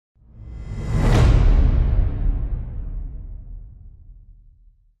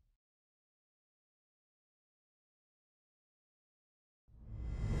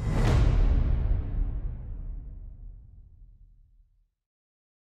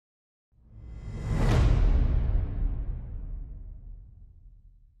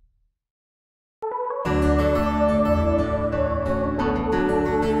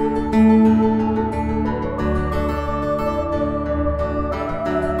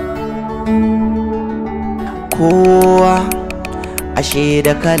kowa ashe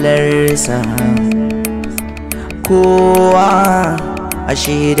da kalarsa, kowa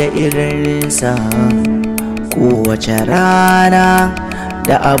ashe da irinsa, kowace rana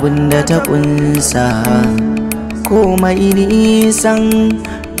da abin da ta kunsa, komai nisan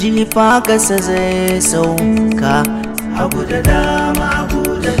jifa kasa zai sauka. Hagu da dama, hagu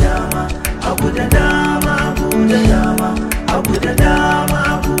da dama, hagu da dama, hagu da dama, hagu da dama,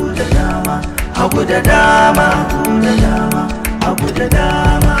 hagu da dama, hagu da dama, hagu da dama, hagu da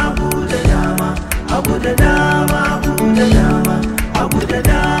dama, hagu da dama, hagu da dama, hagu da dama, hagu da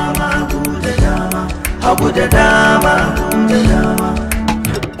dama, hagu da dama, hagu da dama, hagu da dama.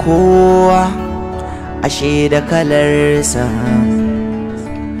 Kowa ashe da kalarsa,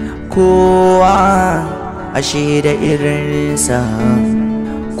 kowa ashe da irinsa,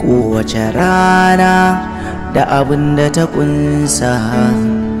 kowace rana da abin da ta kunsa,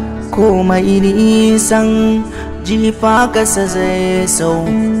 komai nisan jifa kasa zai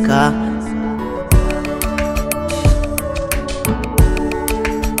sauka.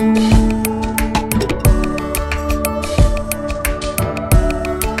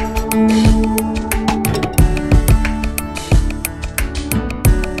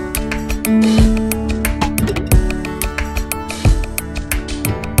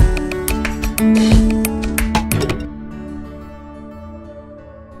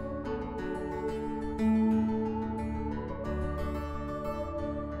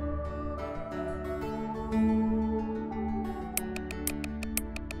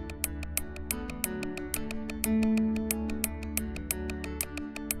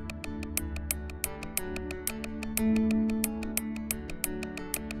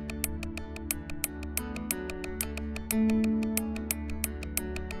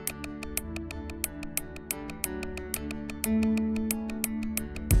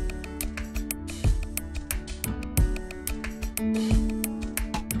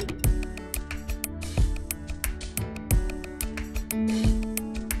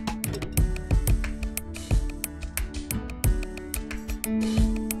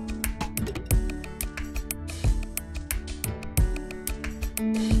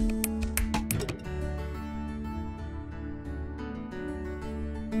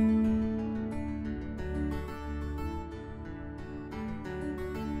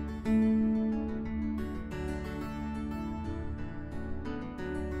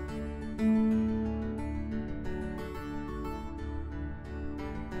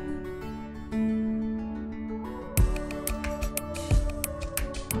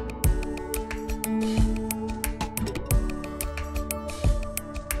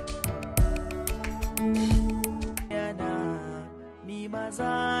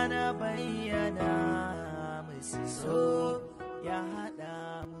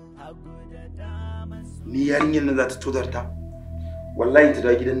 Ni yarinyar nan za ta tozarta, wallahi ta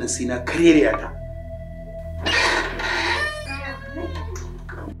dawo gidan nan sai na karere ta.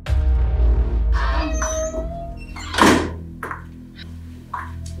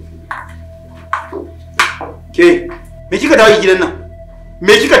 Ke, me kika dawo gidan nan?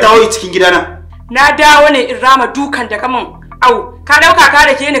 Me kika dawo cikin gidana? Na dawo ne in rama dukan da kaman. Au, ka dauka ka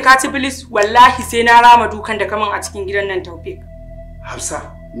da ke ni ka ci bilis, wallahi sai na rama dukan da kaman a cikin gidan nan Taufik. Hafsa,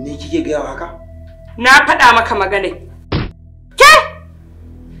 ni kike ga haka? Na faɗa maka magana. Ke?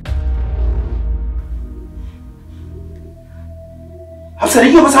 Hafsa,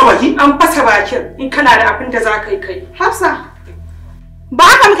 ni ke fasa baki? An fasa bakin in kana da abin da za ka yi kai. Hafsa, ba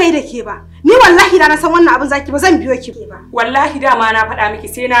haka muka yi da ke ba. Ni wallahi da na san wannan abin zaki ba zan biyo ki ba. Wallahi dama na faɗa miki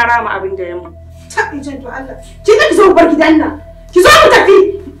sai na rama abin da ya mu. Tabbin to Allah. Ki ne ki zo bar gidan nan. Ki zo mu tafi.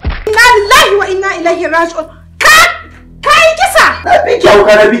 Inna lillahi wa inna ilaihi raji'un. Kai kisa. Na bi kyau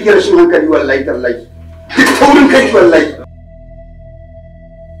ka na bi ki rashin hankali wallahi tallahi. Duk taurin kai wallahi.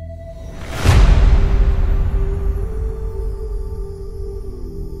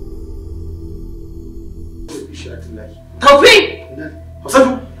 Taufik!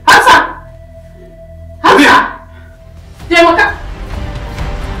 Hasatu! Hafsa! Hafsa! Taimaka!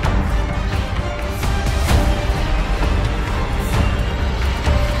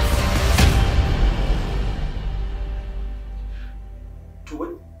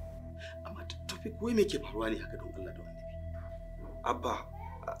 Wai me ke faruwa ne haka don Allah da Annabi? Abba,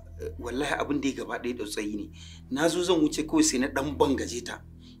 wallahi abin da ya gaba ɗaya da tsayi ne. Na zo zan wuce kawai sai na dan bangaje ta.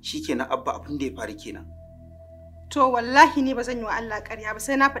 Shikenan Abba, abin da ya faru kenan. To wallahi ni ba zan yi wa Allah ƙarya ba,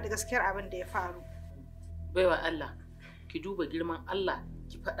 sai na faɗi gaskiyar abin da ya faru. Baiwa Allah, ki duba girman Allah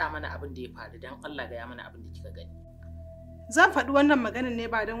ki faɗa mana abin da ya faru dan Allah ga ya mana abin da kika gani. Zan faɗi wannan maganar ne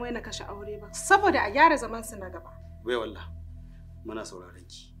ba don wai na kashe aure ba, saboda a gyara zaman su na gaba. Baiwa Allah, muna sauraron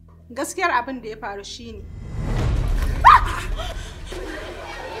ki. gaskiyar abin da ya faru shine.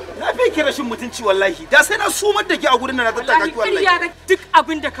 Na fi ki rashin mutunci wallahi. Da sai na sumar da ki a gurin da na tattaka ki wallahi. Wallahi duk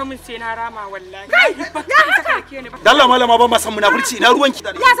abin da ka min sai na rama wallahi. Ba ka saka ke ni ba. Dalla malama ba ma san munafurci ina ruwan ki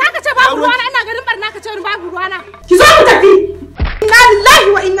da. Ya za ka ce babu ruwana ina garin barna ka ce babu ruwana. Ki zo mu tafi. Inna lillahi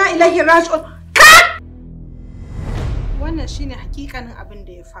wa inna ilaihi raji'un. Wannan shine hakikanin abin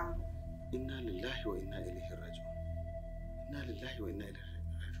da ya faru. Inna lillahi wa inna ilaihi raji'un. Inna lillahi wa inna ilaihi raji'un.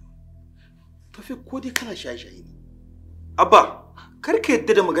 Tafi ko dai kana shaye-shaye ne. Abba, kar ka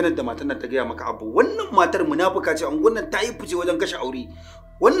yadda da maganar da matar nan ta gaya maka abu. Wannan matar munafuka ce, angon ta yi fice wajen kashe aure.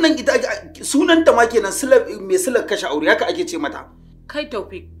 Wannan ita sunanta ma kenan mai silar kashe aure, haka ake ce mata. Kai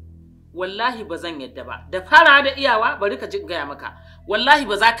Taufik, wallahi ba zan yadda ba. Da fara da iyawa bari ka ji gaya maka. Wallahi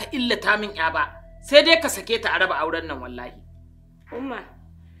ba za ka illata min ya ba. Sai dai ka sake ta a raba auren nan wallahi. Umma,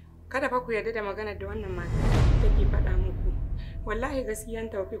 kada fa ku yarda da maganar da wannan mata take faɗa muku. Wallahi gaskiyan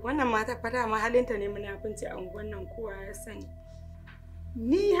Taufik, wannan mata fada ma halinta ne munafunci a unguwan nan kowa ya sani.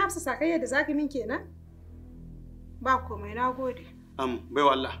 Ni Hafsa sakayya da zaki min kenan? Ba komai, na gode.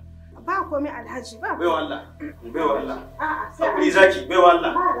 Baiwa Allah. Ba komai Alhaji, ba. Baiwa Allah. Baiwa Allah. A'a, sai Hakuri zaki, baiwa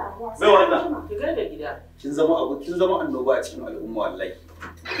Allah. Baiwa Allah. Ki ga da gida. Kin zama annoba a cikin al'umma wallahi.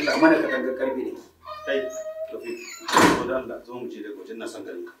 Allah mana ka tanga karfe ne. Kai, Taufik, ko da Allah zo mu je daga wajen na san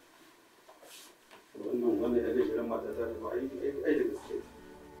garin ka. Wannan ya ga jiran mata ta ba ai da gaske.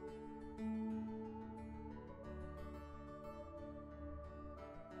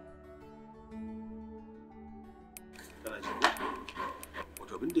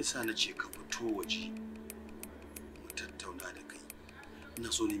 Wato abin da yasa na ce ka fito waje mu tattauna da kai.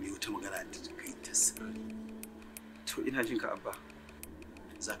 Ina so ne mu yi wata magana da kai ta sirri. To ina jin ka Abba.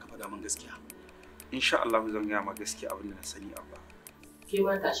 Za ka faɗa min gaskiya? Insha Allah zan gaya ma gaskiya abin da na sani Abba. Ke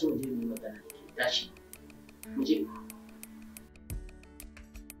ma tashi mu je mu yi magana da ke. Tashi. Mu je.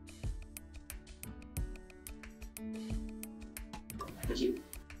 Mu je.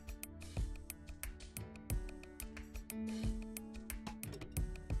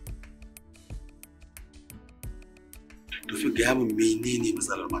 Tafi gaya min menene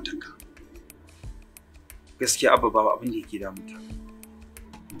matsalar matanka? Gaskiya Abba babu abin da yake damunta.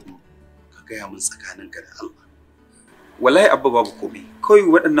 Ka gaya min tsakaninka da Allah. Wallahi Abba babu komai. Kawai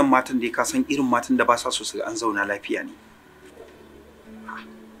waɗannan matan da ka san irin matan da ba sa so su ga an zauna lafiya ne.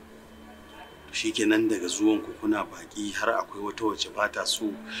 Shikenan daga zuwan ku kuna baki har akwai wata wacce ba ta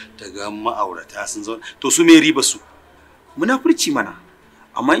so ta ga ma'aurata sun zauna. To su me riba su? Munafurci mana.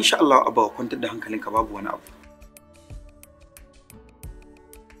 Amma insha Allah Abba kwantar da hankalinka babu wani abu.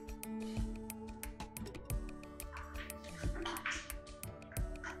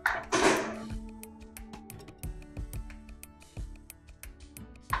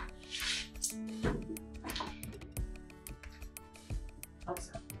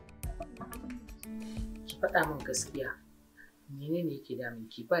 Faɗa min gaskiya, menene yake damun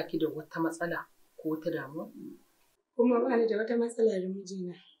ki? Ba ki da wata matsala ko wata damuwa? Kuma ba ni da wata matsala da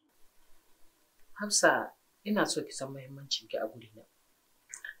mijina. Hafsa, ina so ki san muhimmancin ki a gurina.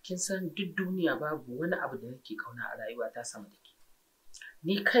 Kin san duk duniya babu wani abu da nake kauna a rayuwa ta sama da ki.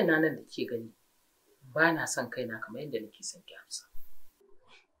 Ni kaina nan da kike gani, ba na son kaina kamar yadda nake son ki Hafsa.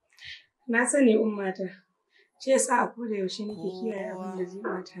 Na sani ummata. Shi yasa a koda yaushe nake kiyaye abin da zai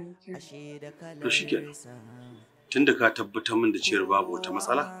bata ni kai. To shikenan. Tunda ka tabbatar min da cewa babu wata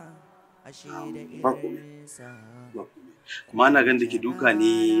matsala, ba komai. Kuma ana ganin da ke duka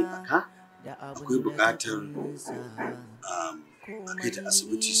ne aka akwai buƙatar a kai ta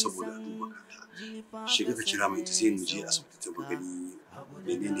asibiti saboda a duba kanta. Shiga ka kira mai ta sai mu je asibiti ta gani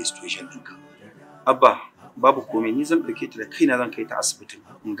menene situation ɗinka. Abba, babu komai ni zan ɗauke ta da kaina zan kai ta asibitin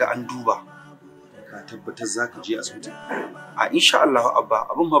in ga an duba. Ka tabbatar za ka je asibiti? A insha Allah Abba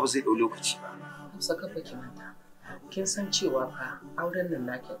abin ba zai ɗau lokaci ba. Hafsa kafa ki manta. Kin san cewa fa auren nan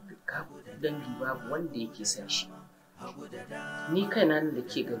naki duka dangi babu wanda yake san shi. Ni kaina nan da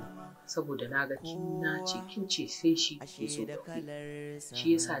ke gani saboda na ga kin ce sai shi ke so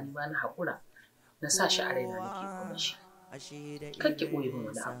shi yasa ni ba na haƙura na sa shi a raina nake kuma shi. Kar ki ɓoye min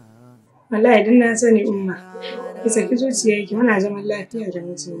wani abu. Wallahi idan na sani umma, ki saki zuciyarki muna zaman lafiya da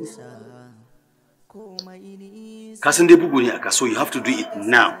mijina. Ka san dai bugu ne aka so you have to do it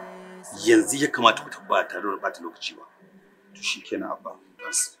now. Yanzu ya kamata ku tabbata tare da bata lokaci ba. To shikenan Abba,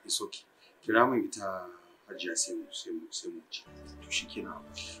 it's okay. Kira min ita Hajiya sai mu ci. To shikenan.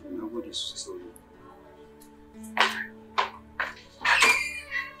 Na gode sosai.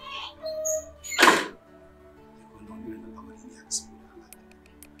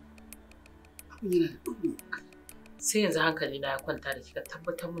 Sai yanzu hankali na ya kwanta da kika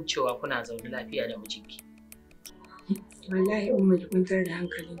tabbatar min cewa kuna zaune lafiya da mijinki. Wallahi umma ki kwantar da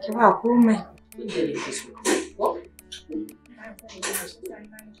hankalin ki ba komai. Inda ne ke so. Ko?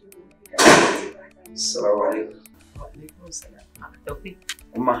 Assalamu alaikum. Wa alaikum salam. Tafi.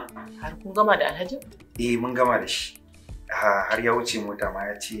 Umma. Har kun gama da Alhaji? Eh mun gama da shi. Har ya wuce mota ma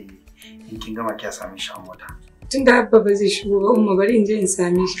ya ce in kin gama kya same shi a mota. Tunda Abba ba zai shigo ba umma bari in je in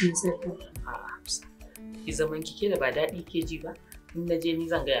same shi mu saka. A'a Hafsa. Ki zaman ki da ba daɗi ke ji ba. In na je ni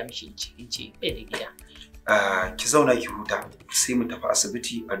zan gaya mishi in ce bai da gida. Ki zauna ki huta sai mu tafi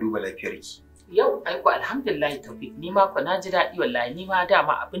asibiti a duba lafiyarki. Yau aiko alhamdulillah Taufik ni ma ko na ji daɗi wallahi ni ma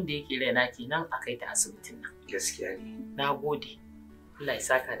dama abin da yake raina kenan a kai ta asibitin nan. Gaskiya ne. Na gode. Allah ya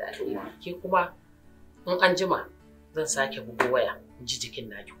saka da alheri. Ke kuma in an jima zan sake bugo waya in ji jikin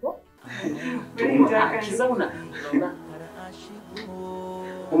naki ko? Ki zauna.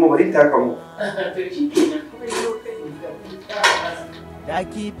 Kuma bari ta kamo. Da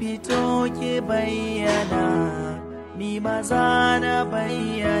ki fito ki bayyana ni maza na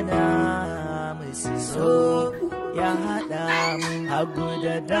bayyana musu so ya haɗa hagu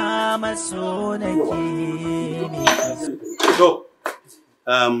da dama so nake ne. To,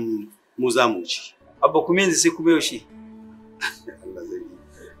 mu za mu ci. Abba kuma yanzu sai kuma yaushe. Allah zai yi.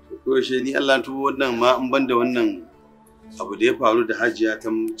 Yaushe ni Allah tuwo wannan ma in banda wannan abu da ya faru da Hajiya ta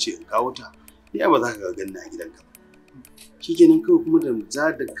ce in kawo ta. Ni ba za ka ga ganna a gidanka ba. Shikenan kawai kuma da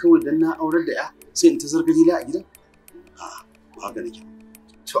za da kawai dan na aurar da ya sai in ta zarga dila a gidan? A ba haka nake.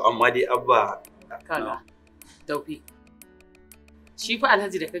 To amma dai Abba Kaga. Taufik. Shi fa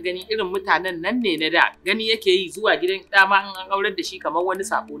Alhaji da ka gani irin mutanen nan ne na da gani yake yi zuwa gidan dama an aurar da shi kamar wani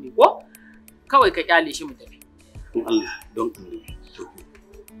sabo ne ko? Kawai ka kyale shi mu tafi. Don Allah, don Allah. Taufik.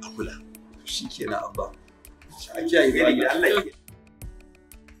 A kula. shikenan Abba. A kiyaye gari Allah ya.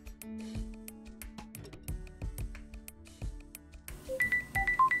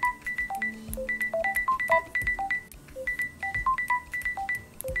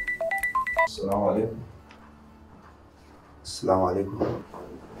 Assalamu alaikum. Assalamu alaikum.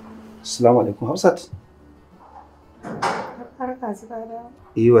 Assalamu alaikum Hafsat. Harka su da.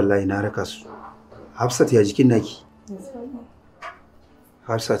 Wallahi na raka su. Hafsat ya jikin naki?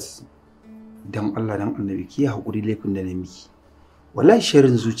 Hafsat dan Allah dan Annabi ki haƙuri laifin da na miki. Wallahi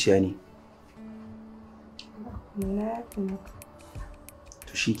sharrin zuciya ne.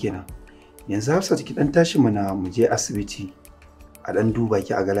 To shikenan. Yanzu Hafsat ki dan tashi mana mu je asibiti. A dan duba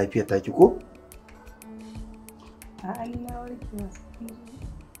ki a ga lafiyar taki ko? A'a ni na warke wasu.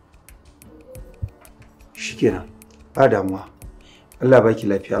 Shikenan. Ba damuwa. Allah baki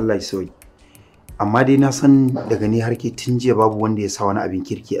lafiya, Allah ya sauki. Amma dai na san daga ni har ke tun jiya babu wanda ya sa wani abin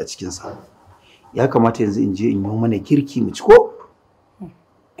kirki a cikin sa. Ya kamata yanzu in je in yi mana kirki mu ci ko?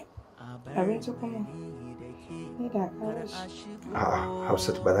 Abinci kuma. Ni da kare shi. A'a,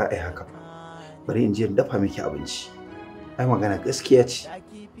 Hafsat ba za a yi haka ba. Bari in je in dafa miki abinci. Ai magana gaskiya ce.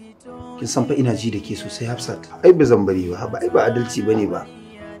 Kin san fa ina ji da ke sosai Hafsat. Ai ba zan bari ba, ai ba adalci bane ba.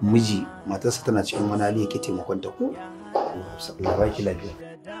 Miji matarsa tana cikin wani hali yake taimakon ta ko? Hafsat Allah baki lafiya.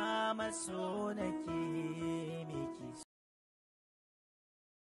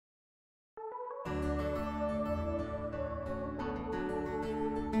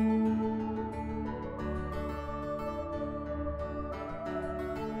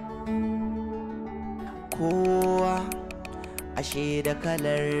 Kowa ashe da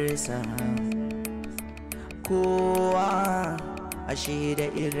kalarsa, kowa ashe da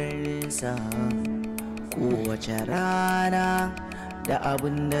irinsa, kowace rana da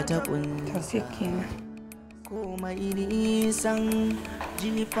abin da ta kunsa. Komai nisan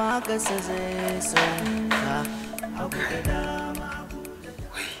jifa kasa zai sauka abu da dama.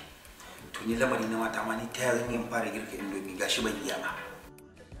 To ni lamari na mata ma ni ta zan yin fara girka indomi gashi ban iya ba.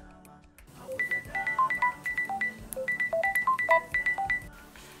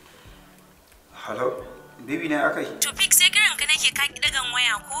 Hello, baby na akai. Tofik sai kiran ka nake ka dagan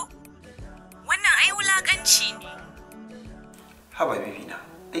waya ko? Wannan ai wulakanci ne. Haba baby na,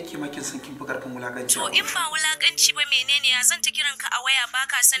 aiki ma kin san kin fi karfin wulakanci. To in ba wulakanci ba menene ya zan ta kiran ka a waya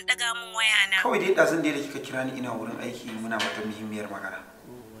baka son daga mun waya na. Kawai dai dazun da kika kira ni ina wurin aiki muna mata muhimmiyar magana.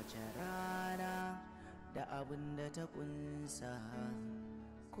 Kowace rana da abin da ta kunsa.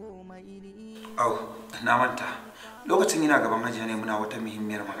 Au, na manta. Lokacin ina gaban hajiya ne muna wata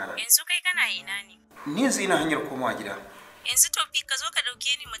muhimmiyar magana. Yanzu kai kana ina ne? Ni yanzu ina hanyar komawa gida. Yanzu Tofik ka zo ka dauke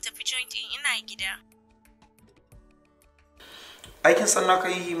ni mu tafi joint din ina gida. Aikin san na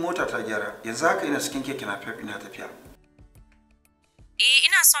kai mota ta gyara. Yanzu haka ina cikin keke napep ina tafiya.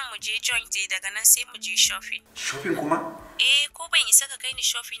 Ina son mu je joint daga nan sai mu je shopping. Shopping kuma? Ko ban isa ka kai ni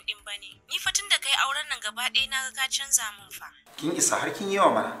shopping din bane. Ni fa tun da kai auren nan gaba ɗaya na ga ka canza mun fa. Kin isa har kin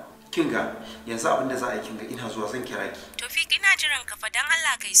yawa mana. Kinga yanzu abin da za a yi kinga ina zuwa zan kira ki. Tofik ina jiran ka fa dan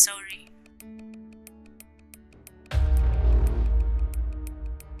Allah kai sauri.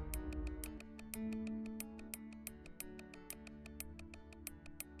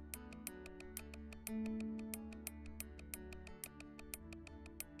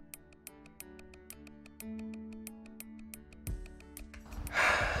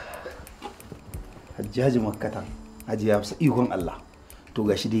 Hajjaji makkata, Haji ya fi ikon Allah. To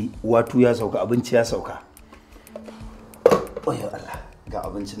gashi dai watu ya sauka, abinci ya sauka. Oyo Allah, ga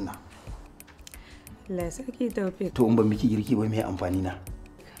abincin nan. Allah ya sarki Tawfiq. To in ban miki girki ba me amfani na?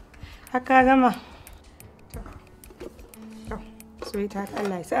 Haka gama. To, sweetheart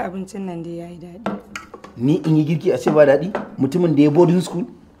Allah ya sa abincin nan dai yayi daɗi. Ni in yi girki a ce ba daɗi? Mutumin da ya boarding school?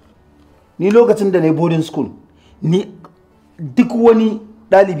 Ni lokacin da na yi boarding school, ni duk wani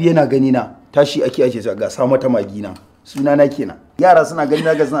ɗalibi yana gani na tashi ake ga sa mata magi na. Suna na kenan. Yara suna gani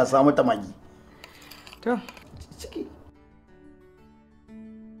na ga suna sa mata magi. To, ciki.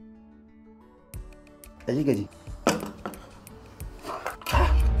 Aji gaji.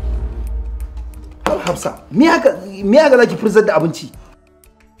 Hafsa, me haka zaki furzar da abinci?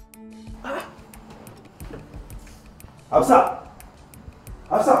 Hafsa.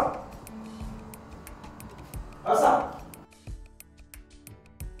 Hafsa. Hafsa.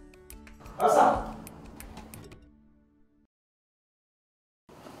 Hafsa.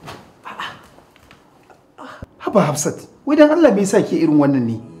 Haba Hafsat, wai dan Allah me yasa ke irin wannan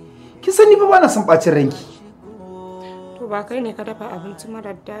ne? Kin sani fa bana son bacin ranki. To ba kai ne ka dafa abinci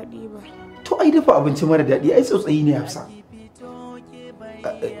mara daɗi ba. To ai dafa abinci mara daɗi ai tsautsayi ne Hafsa.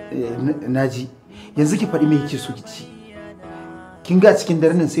 Naji. Yanzu ki faɗi me kike so ki ci. Kin ga cikin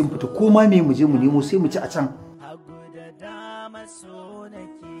daren nan sai mu fita ko ma me mu je mu nemo sai mu ci a can.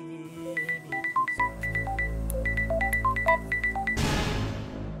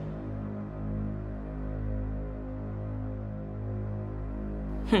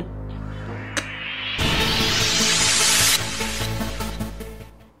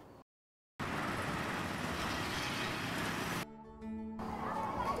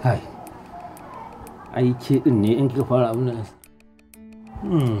 Hai, ai ke din ne in kika fara abin nan.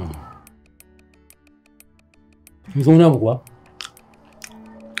 Kin zauna ba kuwa?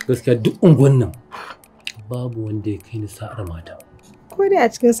 Gaskiya duk unguwan nan babu wanda ya kai ni sa'ar mata. Ko dai a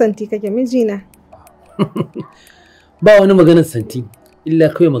cikin santi kake mijina? Ba wani maganar santi, illa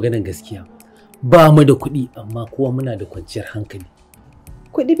kawai maganar gaskiya. Ba mu da kuɗi amma kowa muna da kwanciyar hankali.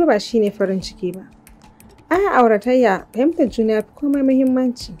 Kuɗi fa ba shine farin ciki ba. Ai auratayya fahimtar juna fi komai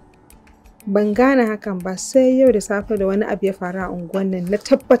muhimmanci. Ban gane hakan ba sai yau da safe da wani abu ya faru a unguwan nan na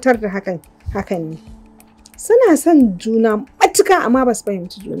tabbatar da hakan ne. Suna son juna matuka amma ba su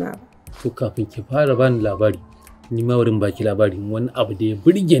fahimci juna ba. To kafin ki fara bani labari, ni ma wurin baki labari wani abu da ya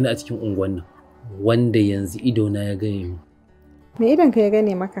burge ni a cikin unguwan nan wanda yanzu ido na ya gane mu. Me idon ka ya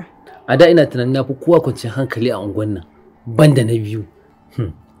gane maka? A da ina tunanin na fi kowa kwanciyar hankali a unguwan nan banda na biyu.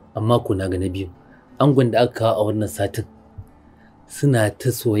 Amma ko na ga na biyu. Angon da aka kawo a wannan satin suna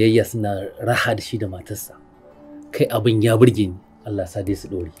ta soyayya suna raha da shi da matarsa. Kai abin ya burge ni. Allah sa dai su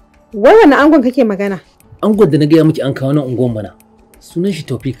dore. Wai wani angon kake magana? Angon da na gaya miki an kawo nan unguwan mana. Sunan shi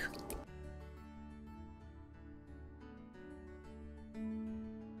Tawfiq.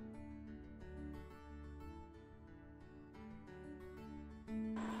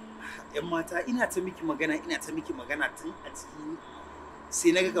 Yan mata ina ta miki magana tun a ciki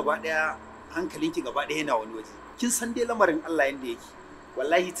sai naga gaba daya hankalinki gaba ɗaya yana wani waje. Kin san dai lamarin Allah yanda yake.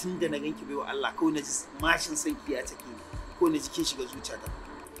 Wallahi tun da na ganki baiwa Allah kawai na ji mashin san ki ya take ni. Ko na ji kin shiga zuciyata.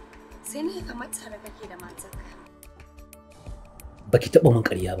 Sai ne kamar tare kake da matarka. Baki taɓa min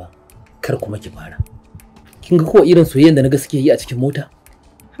ƙarya ba. Kar kuma ki fara. Kin ga ko irin soyayyen da na ga suke yi a cikin mota?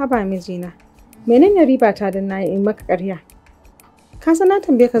 Haba mijina. Menene riba ta dan nayi in maka ƙarya? Ka san na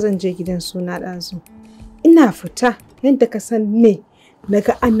tambaye ka zan je gidan suna ɗazu. Ina fita yadda ka san me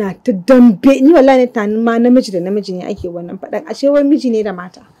naga ana ta dambe ni wallahi tunanin ma namiji da namiji ne ake wannan faɗan ashe wai miji ne da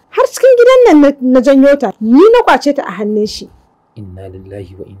mata har cikin gidan nan na janyo ta ni na kwace ta a hannun shi. Inna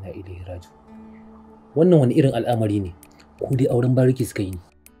lillahi wa inna ilaihi raji'un. Wannan wani irin al'amari ne ko dai auren bariki suka yi?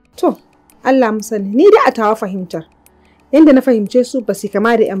 To Allah musani ni dai a tawa fahimtar yanda na fahimce su ba su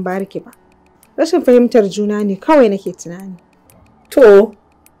kama da yan bariki ba. Rashin fahimtar juna ne kawai nake tunani. To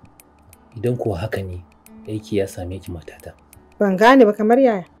idan ko haka ne aiki ya same ki matata. Ban gane ba kamar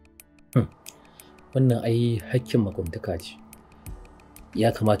yaya. Wannan ai hakkin makwabtaka ce.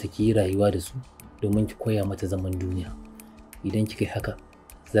 Ya kamata ki yi rayuwa da su domin ki koya mata zaman duniya. Idan kika yi haka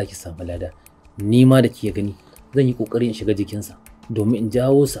za ki samu lada. Ni ma da kike gani zan yi kokari in shiga jikinsa domin in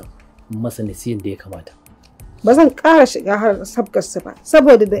jawo sa masa nasihin da ya kamata. ba zan ƙara shiga har sabgarsu ba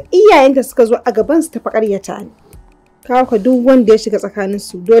saboda da iyayenta suka zo a gaban su tafi ƙaryata ni. Kawo duk wanda ya shiga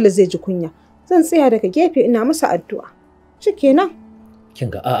tsakaninsu dole zai ji kunya. Zan tsaya daga gefe ina musu addu'a. Shikenan. Kin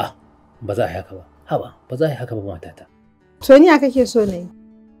ga a'a ba za a yi haka ba. Haba ba za a yi haka ba matata. To ni kake so na yi?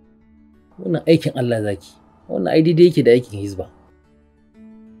 Wannan aikin Allah zaki. Wannan ai daidai yake da aikin hizba.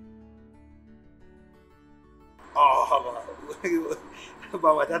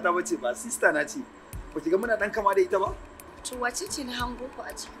 Ba matata bace ba, sister na ce. Ba ki ga muna dan kama da ita ba? To wace ce na hango ku a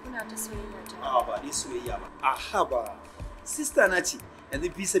ciki kuna ta soyayya ta? A'a ba dai soyayya ba. Aha ba. Sister na ce.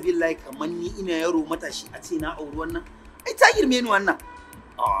 Yanzu fi sabilillahi kamar ni ina yaro matashi a ce na auri wannan. Ai ta girme ni wannan.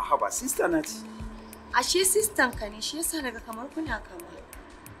 Aha ba sister na ce. Ashe sistan ka ne shi yasa daga kamar kuna kama.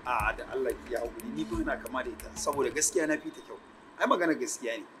 A'a da Allah ya haƙuri ni ba na kama da ita saboda gaskiya na fi ta kyau. Ai magana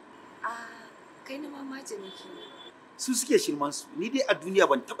gaskiya ne. Kai na mamaje ne kenan. Su suke shirman su. Ni dai a duniya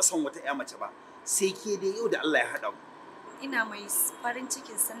ban taba son wata ƴa mace ba. Sai ke dai yau da Allah ya haɗa mu. Ina mai farin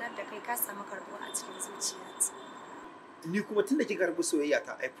cikin sanar da kai ka samu karɓuwa a cikin zuciyata. Ni kuma tunda kika karɓi soyayya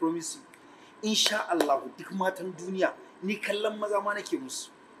ta I promise you insha Allah duk matan duniya ni kallon maza ma nake musu.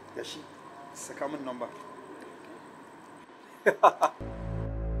 Gashi saka min number.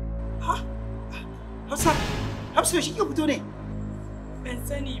 Ha? Hafsa shi ke fito ne? Ban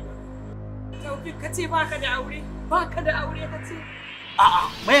sani ba. Taufik kace baka da aure? Baka da aure kace? A'a,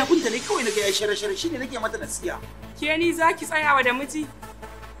 mayakunta ne kawai naga ya share-share shine nake mata nasiya. Ke ni zaki tsayawa da miji?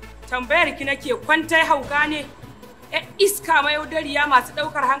 Tambayar ki nake kwantai hauka ne? Iska mayaudariya masu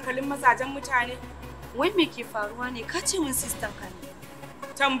ɗaukar hankalin mazajen mutane. Wai me ke faruwa ne? Ka ce min sistan ka ne.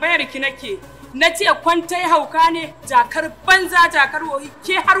 Tambayar ki nake, na ce kwantai hauka ne, jakar banza jakar wohi,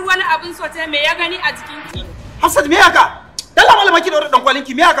 ke har wani abin sote me ya gani a jikinki? Hafsat me haka? Dalla malama ki da dan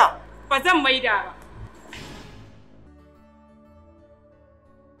kwalinki me haka? Ba zan maida ba.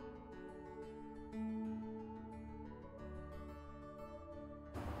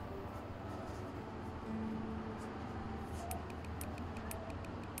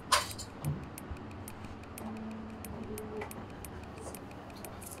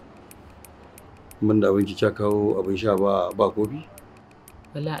 Mun da abinki kya kawo abin sha ba kofi?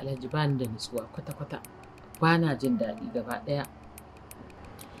 Wala Alhaji ba ni da nutsuwa kwata-kwata. Ba na jin daɗi gaba ɗaya.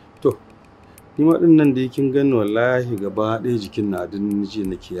 To, ni ma ɗin nan da kin gani wallahi gaba ɗaya jikin na din ji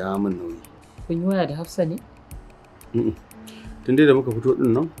nake ya min nauyi. Kun yi waya da Hafsa ne? Tun dai da muka fito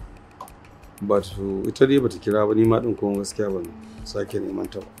ɗin nan ba su ita dai bata kira ba ni ma ɗin kuma gaskiya ban sake neman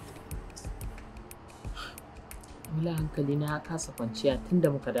ta ba. Wala hankali na kasa kwanciya tun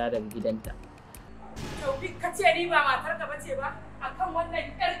da muka dawo daga gidanta. Taufik ka ce ni ba matarka bace ba? Akan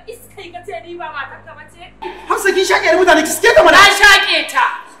wannan ƴar iskai ka ce ni ba matarka bace? Hafsa kin shaƙe da mutane ki suke ta mana. Na shaƙe ta.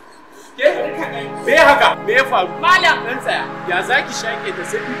 Ke? Me haka? Me ya faru? Malam. Dan tsaya. Ya zaki shaƙe ta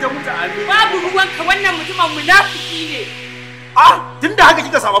sai in ta mutu a hannu? Babu ruwanka wannan mutumin munafiki ne. Tunda haka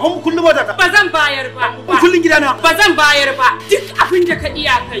kika saba ban kullum wata ta. Ba zan bayar ba. Kullun gidana. Ba zan bayar ba. Duk abin da ka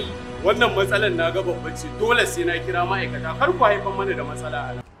iya kai. Wannan matsalar na ga babban ce dole sai na kira ma'aikata kar ku haifar mana da matsala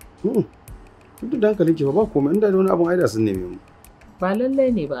a nan. Duk da hankalin ki ba komai inda da wani abun aida sun neme mu. Ba lallai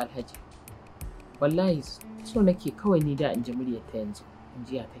ne ba Alhaji. Wallahi so nake kawai ni da in ji muryar ta yanzu. In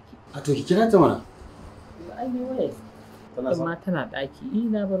ji ya take. A to ki kira ta mana. Ba ai ne waye. Amma tana ɗaki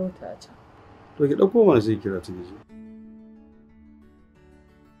na baro ta a can. To ki ɗauko mana sai kira ta gaji.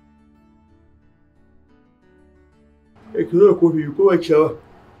 Ki zo da kofi ko ba ki sha ba.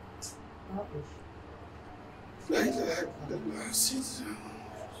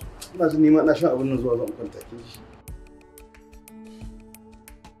 Ina jin nima ina shan abin nan zuwa zan kwanta kin shi.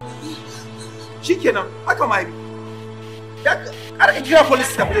 Shikenan haka ma bi. Ya kar ka kira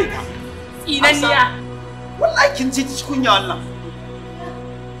police ta bude ka. Tsinanniya. Wallahi kin ji kunya wannan.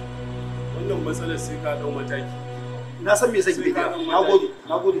 Wannan matsalar sai ka dau mataki. Na san me zan yi da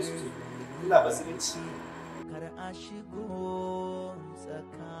nagode sosai. Ina basirinci. Kar a shigo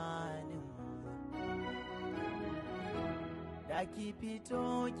tsakanin da ki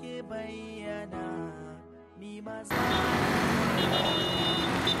fito ki bayyana ni ma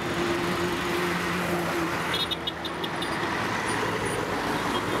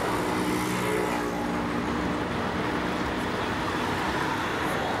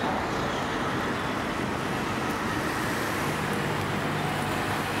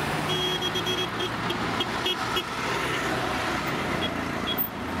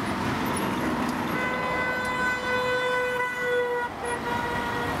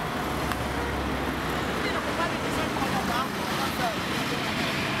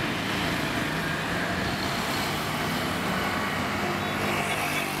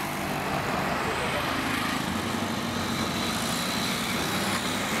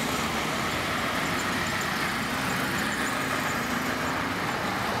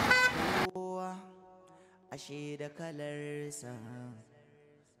ashe da kalarsa,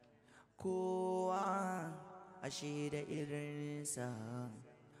 kowa ashe da irinsa,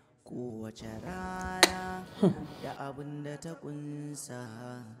 kowace rana da abin da ta kunsa,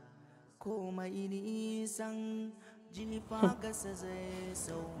 komai nisan jifa gasa zai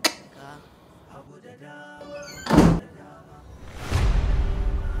sauka. Hagu da dama, hagu da dama,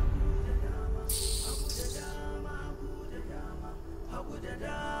 hagu da dama, hagu da dama, hagu da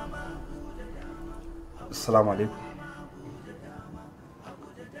dama, hagu da dama. Assalamu alaikum.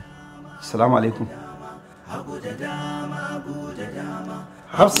 Assalamu alaikum.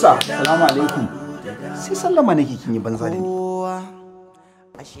 Hafsa, assalamu alaikum. Sai sallama nake kin yi banza da ni.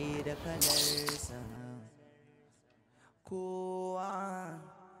 Ashe da kalarsa, kowa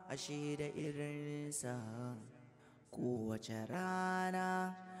ashe da irinsa, kowace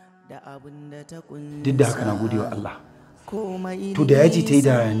rana da abin da ta kunsa. Duk da haka na gode wa Allah. To da yaji ta yi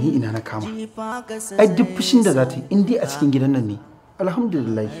da ni ina na kama. Ai duk fushin da za ta yi in dai a cikin gidan nan ne.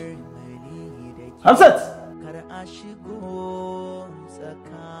 Alhamdulillah. Hafsat! Kar a shigo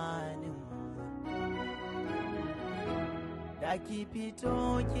tsakanin da ki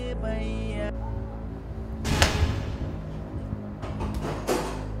fito ki bayyana.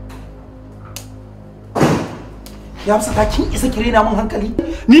 Ya Hafsa ta kin isa ki rena min hankali?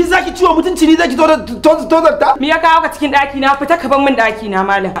 Ni zaki ciwo mutunci ni zaki tozarta? Me ya kawo ka cikin daki na fita ka ban min daki na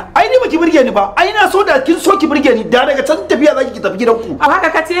malam. Ai ni baki burge ni ba. Ai na so da kin so ki burge ni da daga can tafiya zaki ki tafi gidanku. A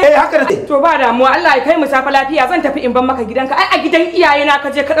haka kace? Eh haka ne. To ba damuwa Allah ya kai mu safa lafiya zan tafi in ban maka gidanka. Ai a gidan iyaye na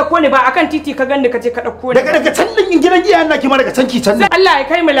kaje ka dauko ni ba akan titi ka ganni kaje ka dauko ni. Daga can din gidan iyayen na ki ma daga can ki can. Allah ya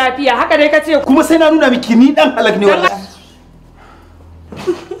kai mu lafiya haka dai kace. Kuma sai na nuna miki ni dan halak ne wallahi.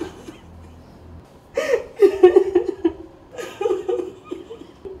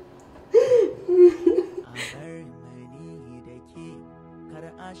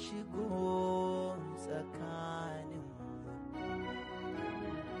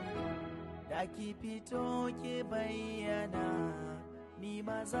 Ki fito ki bayyana, ni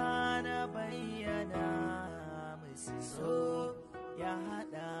maza na bayyana musu so ya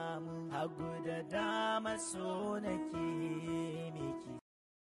haɗa mu hagu da dama so nake miki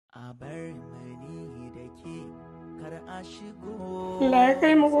a bar mani da ke kar a shigo. Allah ya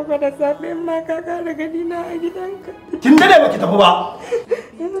kai mu gobe da safe ma ka kara gani na a gidanka. Kin dade baki tafi ba.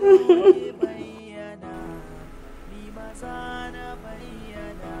 Ki bayyana, ni maza na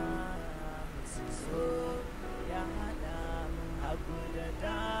bayyana. Ya haɗa hagu da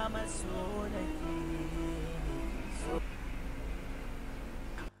dama so nake so.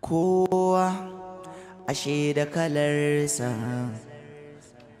 Kowa ashe da kalarsa,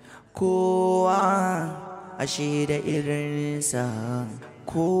 kowa ashe da irinsa,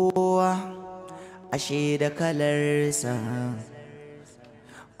 kowa ashe da kalarsa,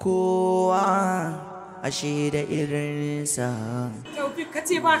 kowa ashe da irinsa. Taufik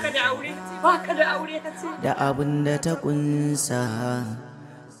kace baka da aure, baka da aure kace. Da abin da ta kunsa,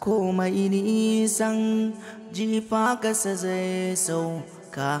 komai nisan jifa kasa zai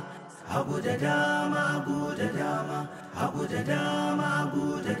sauka. Hagu da dama, hagu da dama, hagu da dama,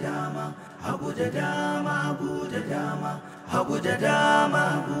 hagu da dama, hagu da dama, hagu da dama, hagu da dama,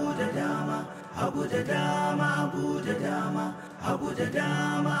 hagu da dama, hagu da dama, hagu da dama, hagu da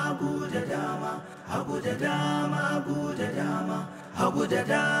dama, hagu da dama, hagu da dama, hagu da dama, hagu da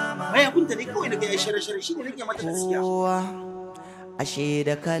dama. Ai abinta ne kawai daga shirye-shirye shi ne nake mata gaskiya. Kowa ashe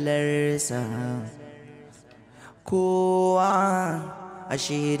da kalarsa, kowa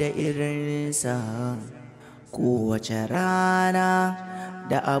ashe da irinsa, kowace rana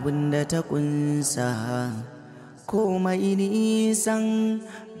da abin da ta kunsa, komai nisan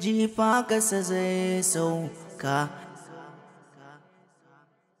jifa kasa zai sauka.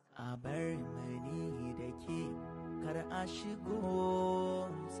 A bar mani da ke kar a shigo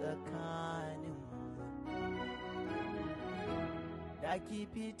tsakanin da ki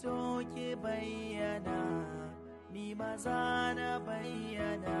fito ki bayyana, ni maza na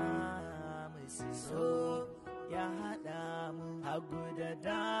bayyana musu so ya haɗa mu hagu da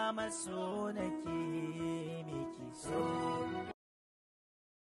dama so nake miki so.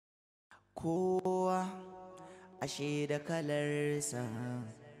 Kowa ashe da kalarsa,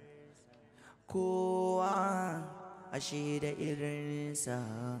 kowa ashe da irinsa,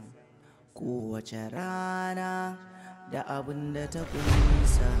 kowace rana da abin da ta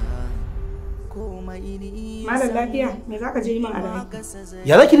kunsa, komai ni. Malam lafiya, me zaka je yi min a dare?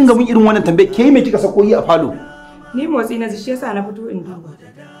 Ya zaki dinga mun irin wannan tambaye ke me kika sako yi a falo? Ni motsi na ji shi yasa na fito in duba.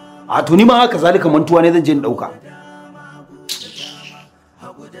 A to ni ma haka zalika mantuwa ne zan je in dauka.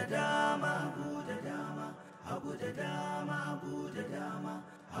 Hagu da dama, hagu da dama, hagu da dama, hagu da dama,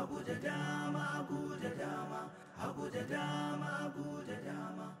 hagu da dama, hagu da dama.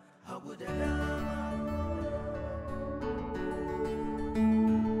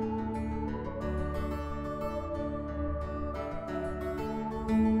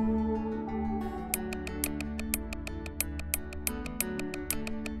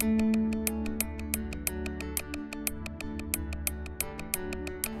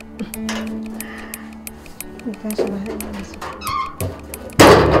 tashi ba har yanzu.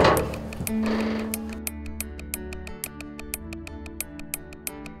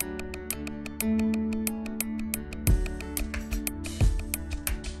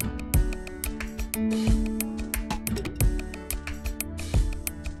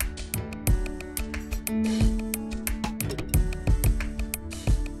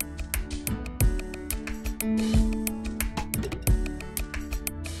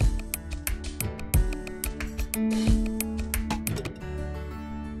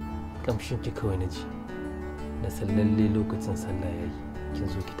 Kamshin ki kawai na ji, na san lalle lokacin sallah yayi, kin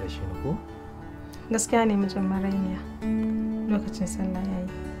zo ki tashi ni ko? Gaskiya ne mijin marainiya, lokacin sallah yayi.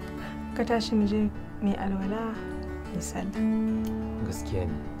 Ka tashi mu je mai alwala mai sallah. Gaskiya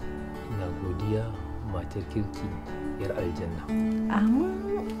ne, ina godiya matar kirki yar aljanna.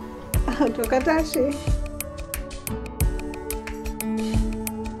 Amin. To ka tashi.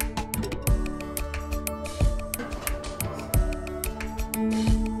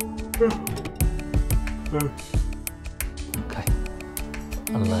 Kai,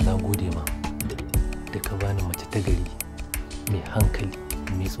 Allah na gode ma da ka bani mace ta gari mai hankali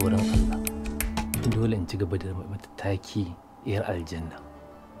mai tsoron Allah. Dole in ci gaba da mata taki yar aljanna.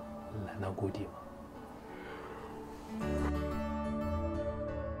 Allah na gode ma.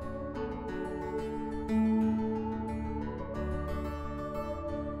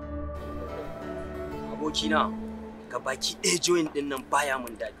 Abokina, ga baki ɗaya joint ɗin nan baya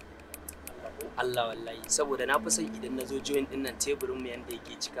mun daɗi. Allah wallahi, saboda na fi son idan na zo joint ɗin nan teburin mu yanda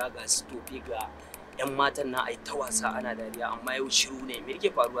yake cika ga stofi ga 'yan matan na ai ta wasa ana dariya, amma yau shiru ne. Me yake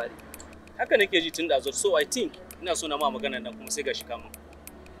faruwa ne? Haka nake ji tun da zo, so I think ina so na ma magana nan kuma sai ga shi kama.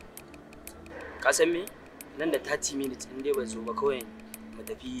 Ka san me? Nan da 30 minutes in dai bai zo ba kawai mu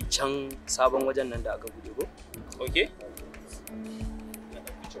tafi can sabon wajen nan da aka bude ko? Okay?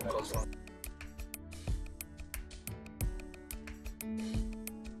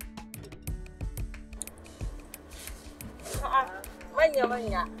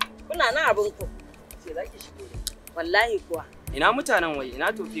 Manya-manya, kuna nan abin ku. Ce za ki shigo ne. Wallahi kuwa. Ina mutanen wai,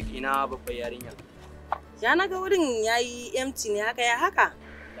 ina Tofik, ina babbar yarinya. Ya naga wurin yayi empty ne haka ya haka?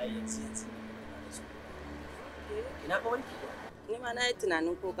 Yanzu. Ina ka wanki? Ni ma na yi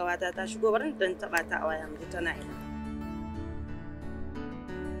tunanin ko kawata ta shigo, bari dan taba ta a waya mu ji tana ina.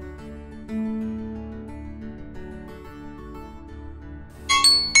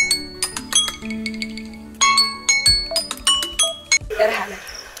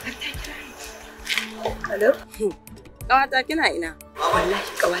 Hello? Kawata kina ina?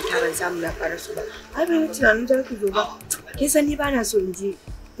 Wallahi kawata ban samu na fara su ba. Ai bai tunanin za ki zo ba. Kin san ni ba na so in je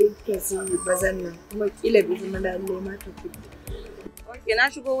ke su bazan nan kuma kila bai zama lalle ma ta kudi. Oke,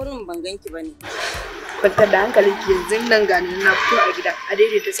 na shigo wurin ban ganki bane. Kwantar da hankalin ki yanzu nan ga na fito a gida. A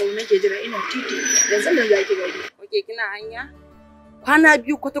daidaita sau nake jira ina titi. Yanzu nan za ki gani. Oke, kina hanya? Kwana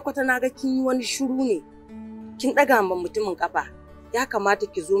biyu kwata-kwata na ga kin yi wani shiru ne. Kin ɗaga ma mutumin kafa. Ya kamata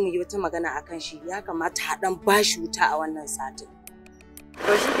ki zo mu yi wata magana akan shi. Ya kamata haɗan bashi wuta a wannan satin.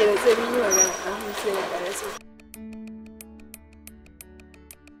 To shi kenan sai mun yi magana kafin sai ya ƙarasa.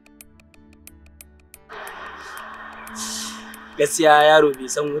 Gaskiya yaro bai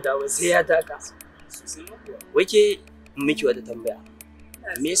san wuta ba sai ya taka. Wake miki wata tambaya.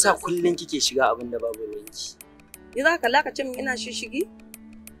 Me yasa kullun kike shiga abin da babu ruwanki? Ni za ka lakace min ina shishigi?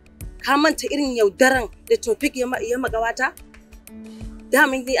 Ka manta irin yaudaran da Tofik ya magawata?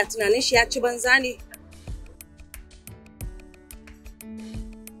 Damin ni a tunanin shi ya ci banza ne.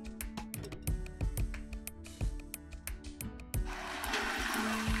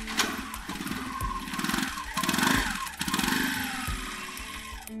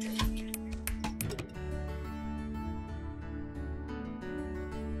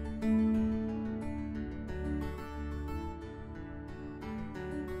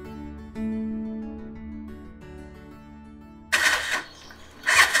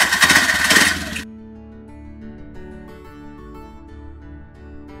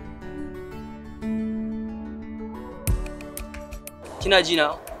 Kina ji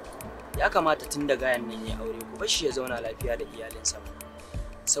na? Ya kamata tun da gayan nan ya aure ku bashi ya zauna lafiya da iyalinsa.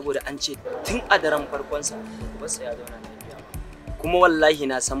 Saboda an ce tun a daren farkonsa ku barsa ya zauna lafiya. Kuma wallahi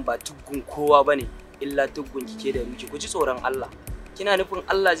na san ba tuggun kowa bane illa tuggun kike da miki. Ku ji tsoron Allah. Kina nufin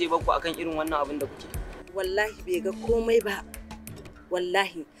Allah zai bar ku akan irin wannan abin da kuke? Wallahi bai ga komai ba.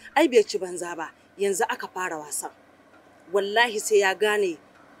 Wallahi ai bai ci banza ba. Yanzu aka fara wasan. Wallahi sai ya gane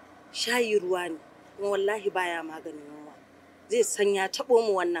shayi ruwa ne. Kuma wallahi baya maganin yunwa. Zai san ya taɓo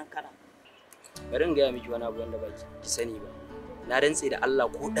mu wannan kara. Bari in gaya miki wani abu wanda ba ki sani ba. Na rantse da Allah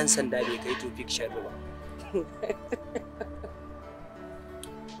ko ɗan sanda bai kai Tofik sharri ba.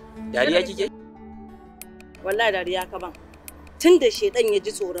 Dariya kike? Wallahi dariya ka ban. Tun da shedan ya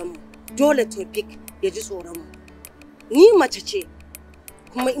ji tsoron mu, dole Topic ya ji tsoron mu. Ni mace ce,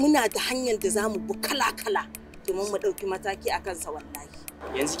 kuma muna da hanyar da za mu bi kala-kala domin mu ɗauki mataki a kansa wallahi.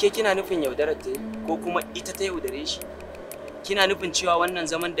 Yanzu ke kina nufin yaudarar ta ko kuma ita ta yaudare shi? Kina nufin cewa wannan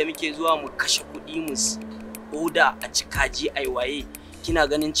zaman da muke zuwa mu kashe kuɗi mu oda a cikaji ai waye kina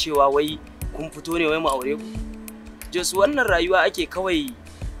ganin cewa wai kun fito ne wai mu aure ku? Jos wannan rayuwa ake kawai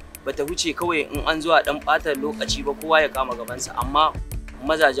bata huce kawai in an zuwa dan ɓatar lokaci ba kowa ya kama gabansa, amma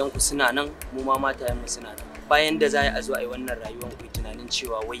mazajen ku suna nan mu ma matayen mu suna nan. Bayan da za a zo a yi wannan rayuwar ku tunanin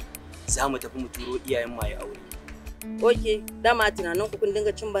cewa wai za mu tafi mu turo iyayen mu ya aure. Oke, dama tunanin ku kun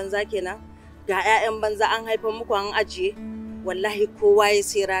dinga cin banza kenan? Ga 'ya'yan banza an haifar muku an ajiye? Wallahi kowa ya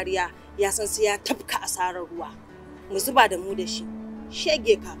sai rariya ya san sai ya tafka asarar ruwa. Mu zuba da mu da shi.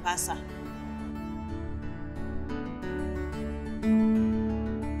 Shege ka fasa.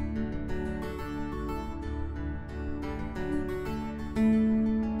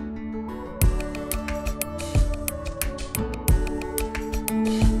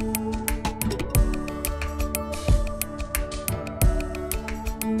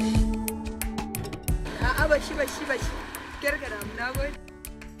 Bashi. Gargara mu na gode.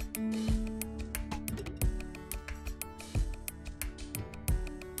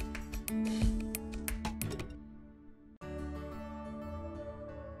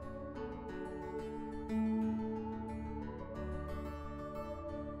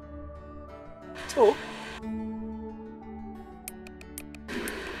 To.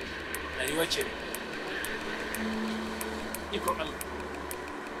 Rayuwa ce. Ikon Allah.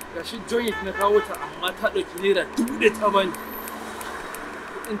 Gashi joint na kawo ta amma ta ɗauki naira 1000 ta bani.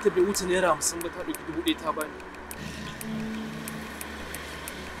 Kuɗin ta bai wuce naira 50 ba ta ɗauki 1000 ta bani.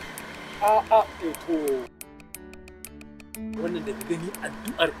 To. Wannan da ka gani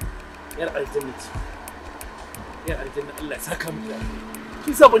addu'ar yar aljanna ce. Yar aljanna Allah ya saka mu da.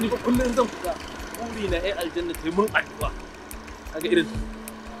 Kin saba ni ba kullun zan fita. Buri na yar aljanna ta yi mun addu'a. Kaga irin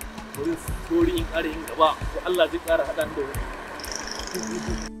bari sori in ƙara yin gaba to Allah zai ƙara haɗa ni da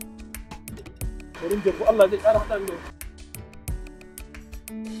wani. Wurin da ku Allah zai ƙara haɗa da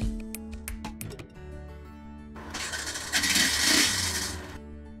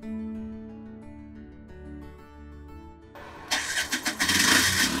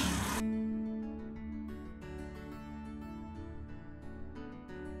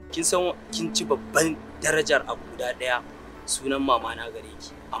kin san kin ci babban darajar abu guda ɗaya sunan mama na gare ki,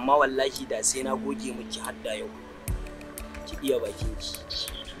 amma wallahi da sai na goge miki hadda yau ki iya bakin ki.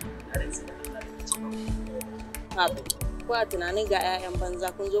 Ko a tunanin ga 'ya'yan banza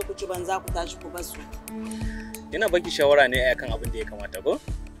kun zo ku ci banza ku tashi ku basu. Ina baki shawara ne akan abin da ya kamata ko?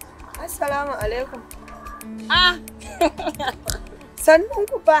 Assalamu alaikum. Sannun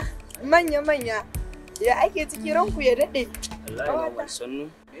ku fa manya. Ya ake ciki ranku ya daɗe. Allah ya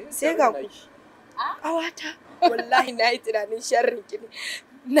sannu. Sai ga ku. Awata. Wallahi na yi tunanin sharrin ki ne.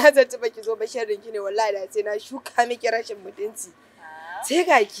 Na zaci baki zo ba sharrin ki ne wallahi da sai na shuka miki rashin mutunci. Sai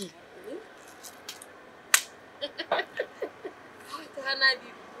ga ki.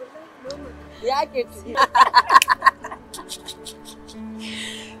 Ya ke tuji.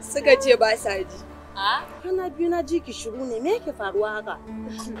 Suka ce ba sa ji. Hana biyu na ji ki shiru ne, me yake faruwa haka?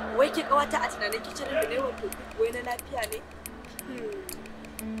 Wai ki kawata a tunanin kicin da ne wato wai na lafiya ne?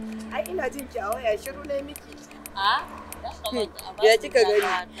 Ai ina jin ki a waya shiru ne miki. Ya kika gani?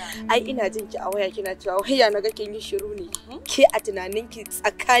 Ai ina jin ki a waya kina cewa wai ya naga kin yi shiru ne. Ke a tunanin ki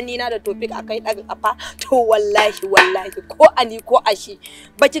tsakani na da Topic akai daga kafa to wallahi ko ani ko ashi.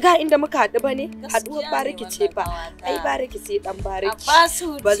 Baki ga inda muka haɗu ba ne? Haɗuwar bariki ce fa. Ai bariki sai dan bariki.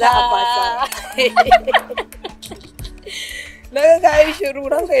 Ba za a fasa. Na ga yi shiru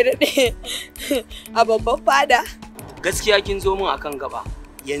ran kai daɗe a babban fada. Gaskiya kin zo min akan gaba.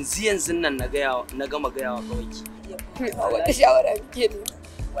 Yanzu nan na gama gayawa kawai ki. Wata shawara muke ne.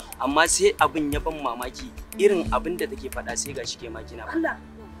 Amma sai abin ya ban mamaki irin abin da take faɗa sai ga shike ma kina. Allah.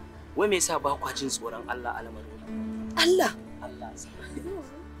 Wai me yasa ba kwa jin tsoron Allah al'amarin? Allah.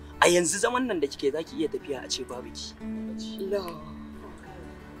 A yanzu zaman nan da kike zaki iya tafiya a ce babu ki.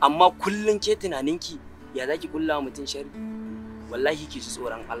 Amma kullun ke tunaninki ya zaki kulla mutun sharri. Wallahi ki ji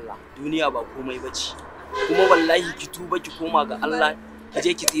tsoron Allah. Duniya ba komai bace. Kuma wallahi ki tuba ki koma ga Allah ki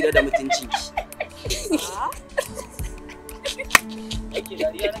je ki tsira da mutuncinki.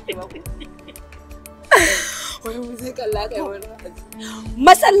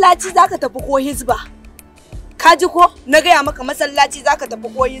 Masallaci zaka tafi ko hizba? Ka ji ko? Na gaya maka masallaci zaka tafi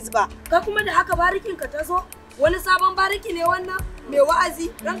ko hizba. Ka kuma da haka barikin ka tazo? Wani sabon bariki ne wannan? Mai wa'azi?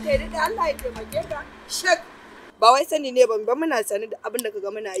 Ranka ya dade Allah ya taimake ka. Shek. ba wai sani ne ban ba muna sani da abin da kaga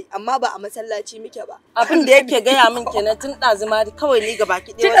muna yi amma ba a masallaci muke ba abin da yake gaya min kenan tun ɗazuma kawai ni gaba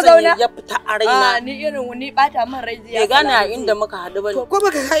ki ɗaya wasan ya fita a raina ni irin ni bata min rai ya gane a inda muka haɗu bane ko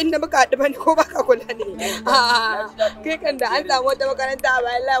baka ga inda muka haɗu bane ko baka kula ne kai kan da an samu wata makaranta a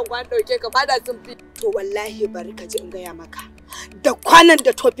bayan layin kwan dauke ka fada sun fi to wallahi bari ka ji in gaya maka da kwanan da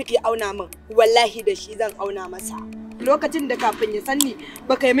topic ya auna min wallahi da shi zan auna masa lokacin da kafin ya sanni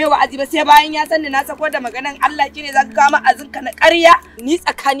baka yi mai wa'azi ba sai bayan ya sanni na sako da maganan Allah kine zaka kama azinka na ƙarya ni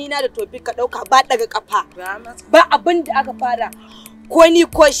tsakanina da topic ka dauka ba daga kafa ba abin da aka fara ko ni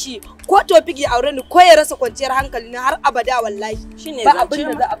ko shi ko topic ya aure ni ko ya rasa kwanciyar hankali na har abada wallahi ba abin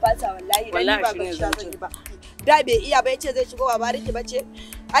da za a fasa wallahi dan ba gaskiya ba da bai iya ba yace zai shigo ba bariki bace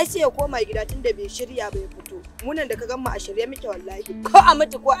ai sai ya koma gida tunda bai shirya ba ya fito munan da ka gan mu a shirye muke wallahi ko a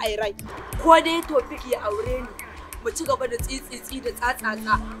mutu ko a yi rai ko dai topic ya aure ni mu ci gaba da tsitsitsi da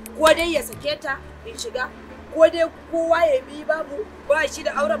tsatsatsa ko dai ya sake ta in shiga ko dai kowa ya bi babu ba shi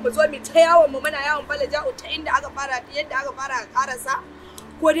da auren mu zo mu ta yawon mu muna yawon falaja'u ta inda aka fara yadda aka fara karasa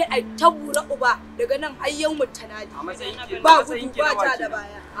ko dai ai tabura uba daga nan har yau mu tanadi ba gudu ba ta da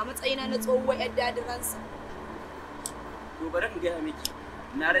baya a matsayina na tsohuwar yar dadiransa to bari in gaya miki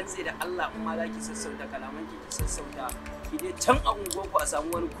na rantse da Allah in ma zaki sassauta kalaman ki sassauta ki dai can a unguwarku a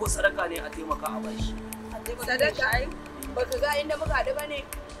samu wani ko sadaka ne a taimaka a bashi sadaka ai baka ga inda muka haɗu bane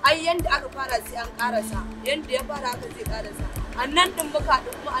ai yanda aka fara sai an karasa yanda ya fara haka zai karasa annan din muka haɗu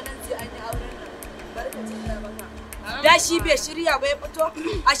kuma anan sai an yi auren nan barkacin da baka da shi bai shirya ba ya fito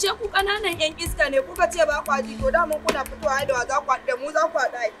ashe ku kananan yan iska ne kuka ce ba kwaji to da mun kuna fitowa da wa za ku da mu za ku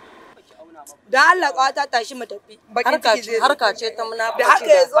haɗa ai da Allah ta tashi mu tafi harka ce ta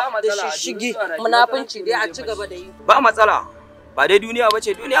munafunci da shigi munafunci dai a ci gaba da yi ba matsala ba dai duniya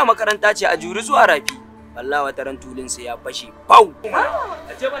bace duniya makaranta ce a juri zuwa rafi wallahi wata ran tulin sai ya fashe pau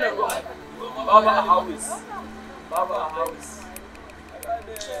a ce bana ruwa baba a house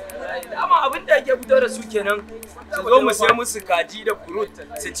amma abin da yake fito da su kenan su zo mu sai musu kaji da fruit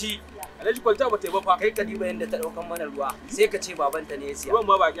su ci alhaji kwalta ba ta yi ba fa kai ka diba yanda ta daukan mana ruwa sai ka ce babanta ne ya siya ruwan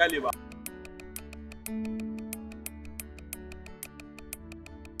ma ba kyale ba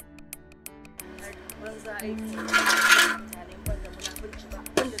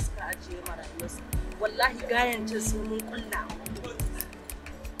wallahi gayan ce su mun kulla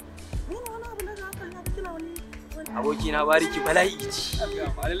aboki na bariki bala'i ci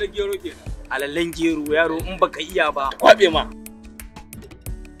alallan gero kenan alallan gero yaro in baka iya ba kwabe ma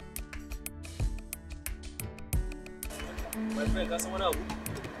bai ka san wani abu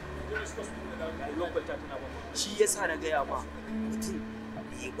shi yasa na gaya ma mutum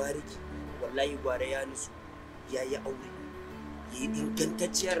ya bariki wallahi gwara ya nusu ya yi aure ya yi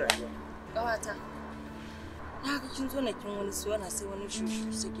ingantacciyar rayuwa ƙawata na ga kin zo na kin wani suna sai wani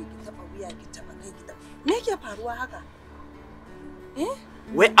shushu suke ki taba wuya ki taba kai ki taba me yake faruwa haka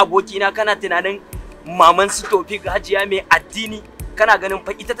wai abokina kana tunanin maman su tofi hajiya mai addini kana ganin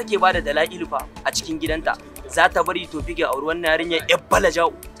fa ita take bada dala'ilu fa a cikin gidanta za ta bari tofi ga auri wannan yarinya yar balajau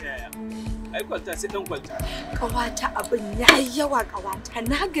ai kwalta sai dan kwalta ƙawata abin yayi yawa ƙawata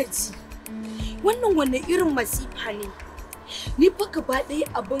na gaji wannan wanne irin masifa ne ni fa gaba ɗaya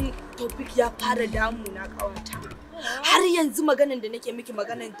abin topic ya fara damu na ƙawata har yanzu maganan da nake miki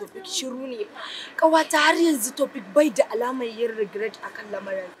maganan topic shiru ne ƙawata har yanzu topic bai da alamar yin regret akan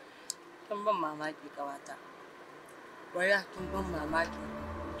lamarin kin ban mamaki ƙawata waya kin ban mamaki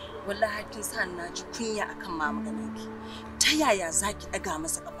wallahi kin sa na ji kunya akan maganarki ta yaya zaki daga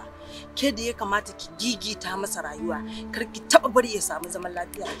masa gaba ke da ya kamata ki gigita masa rayuwa kar ki taba bari ya samu zaman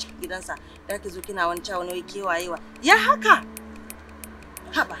lafiya a cikin gidansa da ki zo kina wani cewa wani kewayewa ya haka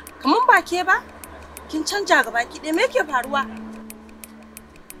haba kaman ba ke ba kin canja gaba ki dai me yake faruwa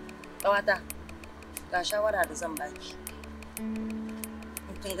kawata ga shawara da zan baki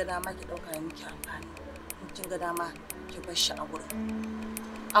in kin ga dama ki dauka miki amfani in kin ga dama ki bar shi a gurin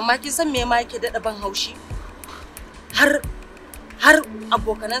amma kin san me ma yake dada ban haushi har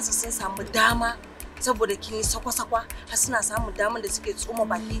abokanansa sun samu dama saboda kin yi sakwa-sakwa har suna samun daman da suke tsoma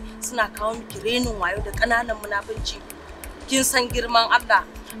baki suna kawo miki renin wayo da ƙananan munafunci kin san girman Allah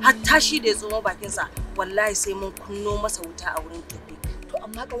har tashi da ya tsoma bakinsa wallahi sai mun kunno masa wuta a wurin tofi to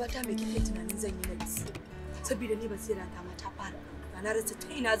amma ƙawata me kike tunanin zan yi na bisi saboda ni basira ta ma ta fara ba na rasa ta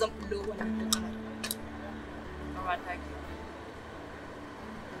ina zan bullo wannan ƙawata ke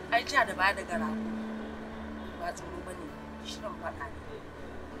ai ja da baya daga rago ba tsoro bane shirin faɗa ne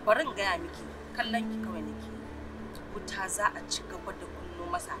bari in gaya miki kallon ki kawai nake wuta za a ci gaba da kunno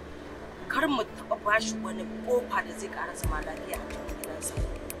masa kar mu taɓa bashi wani kofa da zai ƙara zama lafiya a cikin gidansa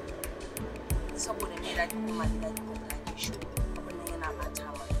saboda me da kuma da ki kwanta ki shi abin nan yana bata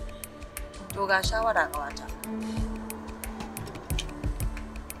mana To ga shawara ƙawata.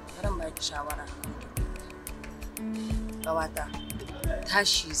 Bari ba ki shawara. Ƙawata,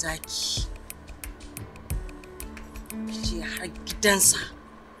 tashi zaki. Ki je har gidansa.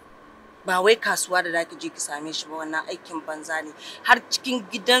 Ba wai kasuwa da zaki je ki same shi ba, wannan aikin banza ne. Har cikin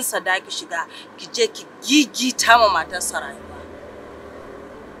gidansa da ki shiga, ki je ki gigita ma matarsa rayuwa.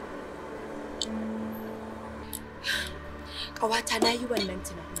 Ƙawata na yi wannan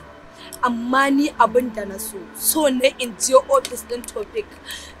tunani. Amma ni abin da na so ne in je ofis ɗin Topic,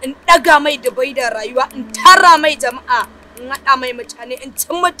 in ɗaga mai da bai da rayuwa, in tara mai jama'a, in haɗa mai mutane, in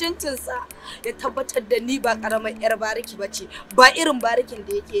cin mutuncinsa, ya tabbatar da ni ba ƙaramar 'yar bariki ba ce, ba irin barikin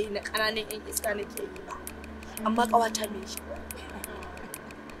da yake yi na ƙananan 'yan iska nake yi ba. Amma ƙawata me shi?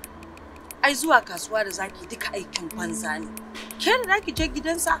 Ai zuwa kasuwa da zaki duka aikin banza ne. Ke da zaki je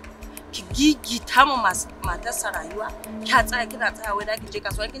gidansa ki gigita ma matarsa rayuwa, kya tsaya kina tsaya wai zaki je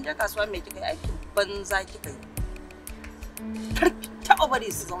kasuwa, kin je kasuwa me kika yi? Aikin banza kika yi. Kar ki taɓa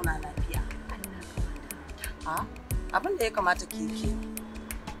bari su zauna lafiya. Ha? Abin da ya kamata ki yi kenan.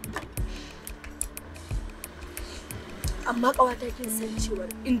 Amma ƙawata kin san cewa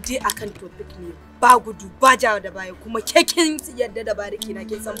in dai akan Topic ne ba gudu ba jawa da baya, kuma ke kin yadda da bariki na,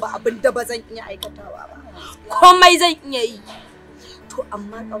 kin san ba abin da ba zan iya aikatawa ba. Komai zan iya yi. To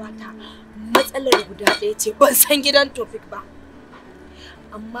amma ƙawata matsalar guda ɗaya ce, ban san gidan Topic ba.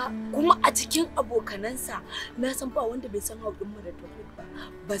 Amma kuma a cikin abokanansa na san ba wanda bai san haƙinmu da Topic ba.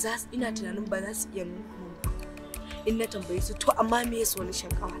 Ba za su, ina tunanin ba za su iya nuna mun ba. In na tambaye su, to amma me ya solution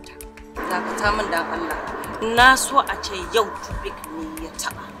ƙawata? Dakata min dan Allah. Na so a ce yau Topic ne ya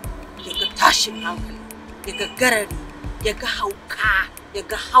taɓa. Ya ga tashin hankali, ya ga garari, ya ga hauka, ya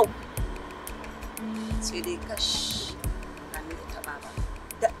ga hau. Sai dai kash.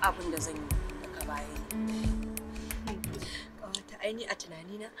 Duk abin da zan yi daga baya ne. Ƙawata aini a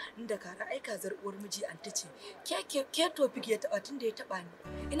tunanina inda kara aika zar'uwar miji an tace ke Topic ya taɓa tun da ya taɓa ni.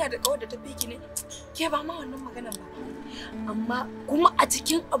 Ina da ƙawar da ta fi ne, ke ba ma wannan maganan ba. Amma kuma a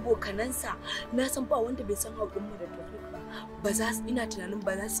cikin abokanansa na san ba wanda bai san haƙinmu da Topic ba. Ba za su, ina tunanin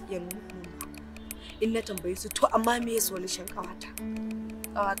ba za su iya nuna mun ba. In na tambaye su, to amma me ya solution ƙawata?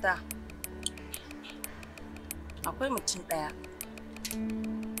 Ƙawata, akwai mutum ɗaya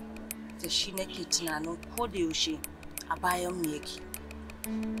da shi nake tunanin ko da yaushe a bayan mu yake,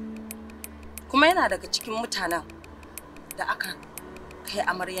 kuma yana daga cikin mutanen da aka kai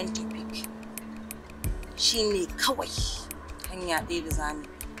amaryan Topic. Shi ne kawai hanya ɗaya da zamu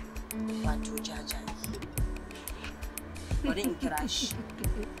wato jajaye. Bari in kira shi.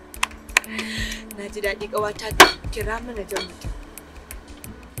 Na ji daɗi ƙawata, kira mana jan mutum.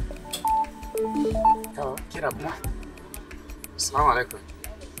 Kira kuma? Assalamu alaikum.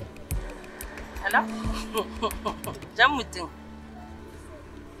 Hello? Jan mutum.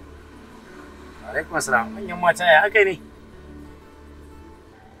 Alaikum assalam. Manyan mata ya aka ne?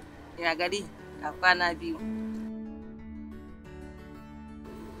 Ya gari, a kwana biyu.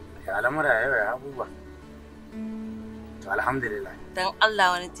 Ya al'amura yau ya abubuwa. To alhamdulillah. Dan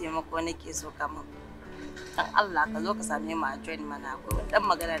Allah wani taimako nake so ka min. Dan Allah ka zo ka same mu a join mana, akwai dan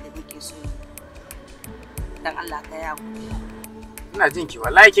magana da muke so. Dan Allah ka yawo. Ina jin ki,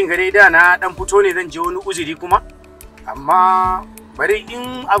 wallahi kin gare da na dan fito ne zan je wani uzuri kuma, amma bari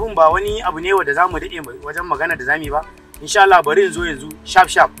in abun ba wani abu ne wanda zamu dade wajen magana da zamu yi ba, insha Allah bari in zo yanzu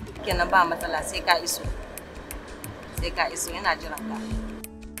sharp kenan ba matsala, sai ka iso ina jiran ka.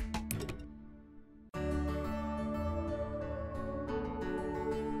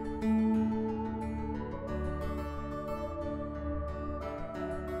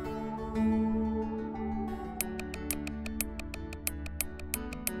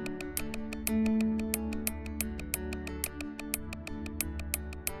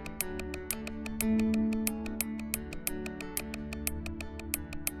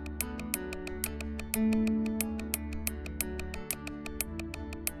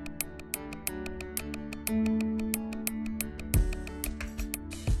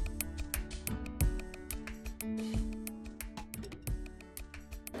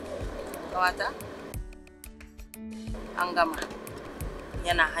 Kawata? An gama.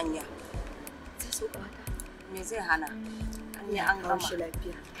 Yana hanya. Sai so kawata. Me zai hana? An yi an gama. Shi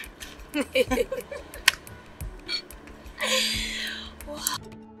lafiya.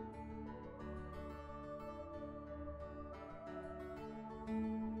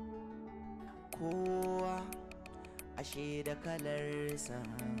 Kowa ashe da kalarsa,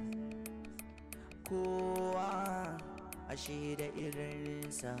 kowa ashe da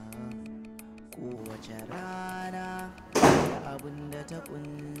irinsa, kowace rana da abin da ta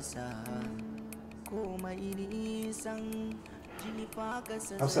kunsa, komai nisan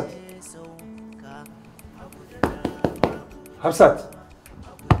Hafsat. Hafsat.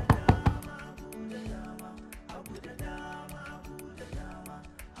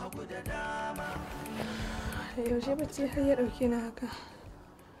 Yaushe bacci har ya ɗauke ni haka.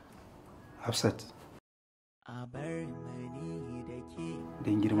 Hafsat.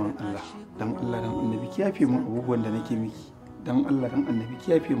 Dan girman Allah, dan annabi ki yafe min abubuwan da nake miki. Dan Allah dan annabi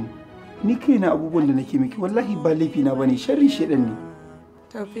ki yafe min. Ni kaina abubuwan da nake miki wallahi ba laifi na bane, sharri shedan ne.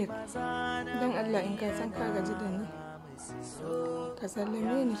 Taufik, dan Allah in ka san ka gaji da ni. Ka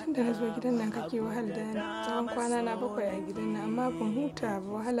sallame ni tunda na zo gidan nan kake wahal da ni. Tsawon kwana na 7 a gidan nan amma ban huta ba,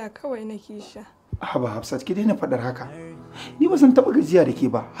 wahala kawai nake sha. Haba Hafsat ki daina faɗar haka. Ni ba san taɓa gajiya da ke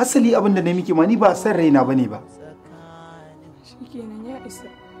ba. Hasali abin da na miki ma ni ba san raina bane ba. Shikenan ya isa.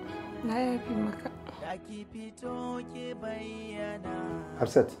 Na yafi maka.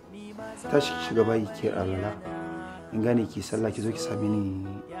 Hafsat, tashi ki shiga bayi ki alwala. In gane ki sallah ki zo ki same ni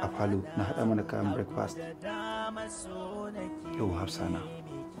a falo na haɗa mana kayan breakfast. Yau Hafsana.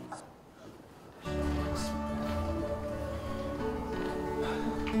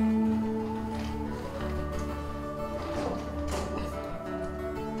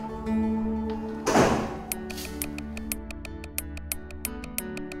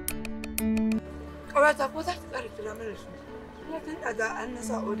 Ƙawata ko za ki ƙara kira mana shi? Kuma tun daga an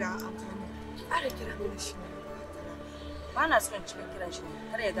nasa oda a amfani. Ƙara kira mana shi. Ba na son cika kiran shi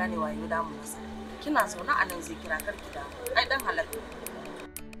kar ya gane wayo damu masa. Kina zaune a nan zai kira kar ki damu. Ai dan halaka.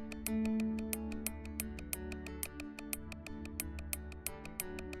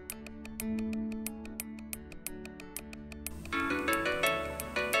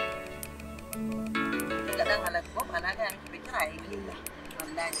 Daga dan halaka ko ba na ga miki kira yayi illa.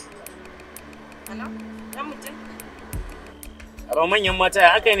 Wallahi. Hello? Dan mutum? Aro manyan mata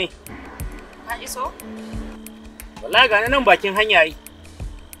ya haka ne? Ka iso? Wallahi ga nan bakin hanya yi.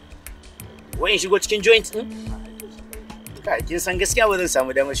 Wai in shigo cikin joint din? Kai kin san gaskiya ba zan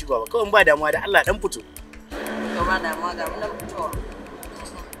samu damar shigowa ba. Kawai ba damuwa da Allah dan fito. To ba damuwa ga mun fitowa.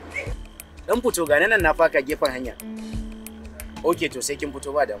 Dan fito ga nan na faka gefen hanya. Okay to sai kin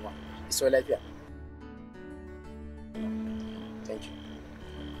fito ba damuwa. Iso lafiya. Thank you.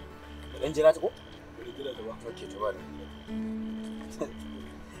 Dan jira ta ko? Jira ta ba. Okay to ba da.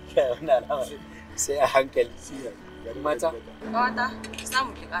 Kai wannan alama sai a hankali. Mata. Kawata,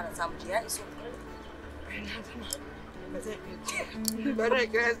 samu ki ƙara samu ki ya iso. Bare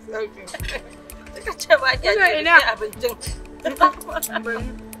ka sauke. Ka ce ba ki ina abincin.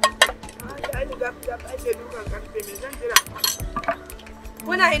 Ai ni ga ake dukan karfe me zan jira.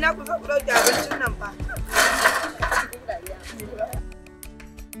 Kuna ina ku zo ku dauki abincin nan fa.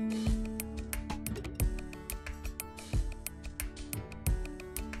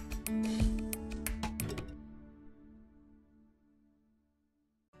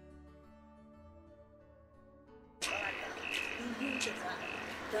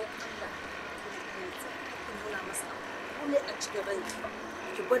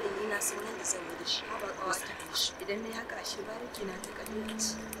 Ki bari ni na san yadda zan yi da shi. Idan na yi haka a shi bariki na ta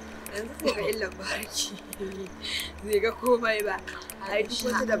kallaci. Yanzu sai ga illan bariki. Zai ga komai ba. Ai duk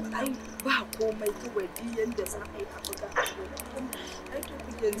wata da ai ba komai kawai duk yanda za a yi abu ga abu. Ai to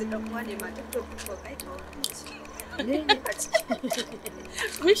kuke yanzu dan uwa ne matar to ku ai to ne a ciki.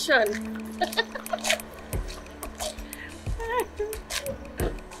 Mission.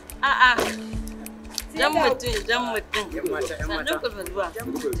 A'a. Jan mutum. Sannan ku zuwa.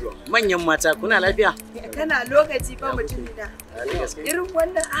 Manyan mata kuna lafiya? Kana lokaci fa mutum na. Irin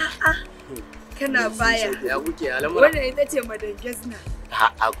wannan a'a. Kana baya. Ya kuke al'amura? Wannan ita ce madan gesna.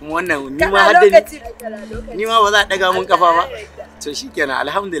 A'a kuma wannan ni ma hadda ni ma ba za a daga mun kafa ba. To shikenan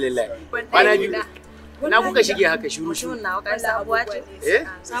alhamdulillah. Bana biyu. Na kuka shige haka shiru shiru. Na kai sabuwa ce. Eh?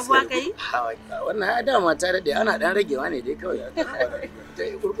 Sabuwa kai? Wannan ya dama ta rade ana dan ragewa ne dai kawai. Ta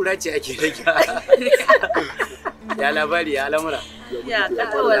kurkura ce ake rage. Ya labari ya lamura. Ya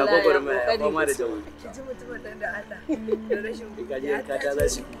ka wallahi ba ma da jawo. Ji mutumin dan da Allah. Da rashin gajiya ka ta za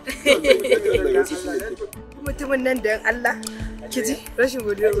shi. Mutumin nan dan Allah. Kiji rashin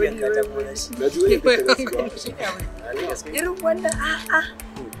godiya wani irin wannan a'a.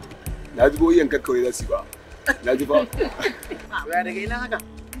 Na ji goyon kakkawai za su ba. Na ji ba. Ya daga ina haka?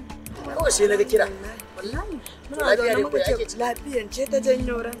 Kawai sai na ga kira. Wallahi. Muna zaune muka ce lafiyan ce ta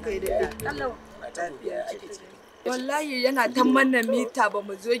janyo ranka da Allah. Wallahi yana ta mana mita ba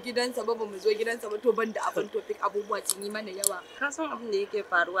mu zo gidansa ba to ban da abin topic abubuwa sun yi mana yawa. Ka san abin da yake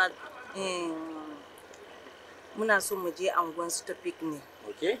faruwa muna so mu je anguwan su topic ne.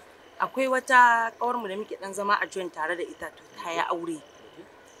 Okay. Akwai wata kawar mu da muke dan zama a joint tare da ita to ta ya aure.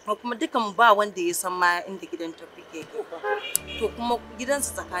 kuma dukan ba wanda ya san ma inda gidan Taufik yake. To kuma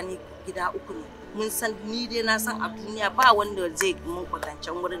gidansa tsakani gida uku ne. Mun san ni dai na san a duniya ba wanda zai mun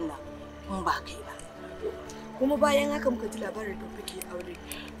kwatancen wurin nan in ba kai ba. Kuma bayan haka muka ji labarin Taufik ya aure.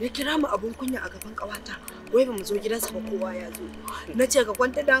 Ya kira mu abun kunya a gaban kawata. Wai ba mu zo gidansa ba kowa ya zo. Na ce ka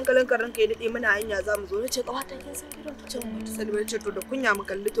kwantar da hankalinka ranka ya dade muna hanya za mu zo. Na ce kawata kin san gidan ta ce mu ta sani ce to da kunya mu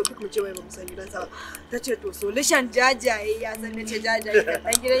kalli Taufik mu ce wai ba mu san gidansa ba. Ta ce to solution jajaye ya san na ce jajaye ka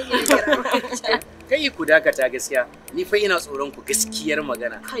dan gidan ya kira. Kai ku dakata gaskiya. Ni fa ina tsoron ku gaskiyar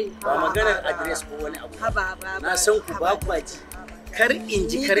magana. Ba maganar address ko wani abu. Na san ku ba ku ji. Kar in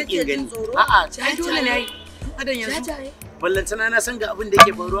ji kar in gani. A'a, ai dole ne ai. Adan yanzu. Ballantana na san ga abin da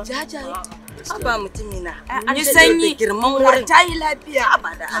yake faruwa. Jajaye. Aba mutumina. Ni sanyi girman wurin. Ta yi lafiya.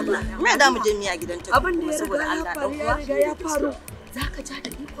 Aba da Allah. Me da mu je miya gidan ta. Abin da ya riga ya faru. Zaka ja da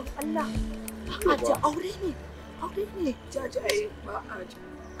ikon Allah. A ji aure ne. Aure ne. Jajaye ba a ji.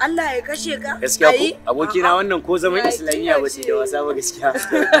 Allah ya kashe ka. Gaskiya ko abokina wannan ko zaman Islamiyya ba sai da wasa ba gaskiya.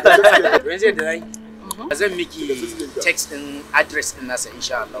 Yanzu da zai. Zan miki text din address din nasa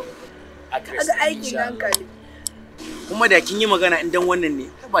insha Allah. Address. Aga aikin hankali. Kuma da kin yi magana in dan wannan ne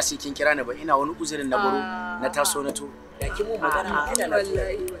ba sai kin kira ni ba ina wani uzurin na baro na taso na to da kin mu magana ina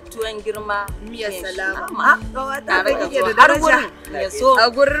wallahi tuwon girma miya salama kawata da kike da daraja ya so a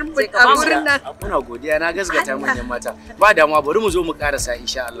gurin nan muna godiya na gasgata manyan mata ba damuwa bari mu zo mu karasa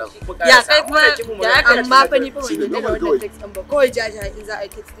insha Allah ya kai kuma ya amma fa ni fa wanda da wannan text din ba kawai jaja in za a yi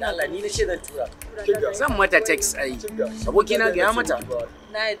text din Allah ni na ce zan tura zan mata text ai abokina ga ya mata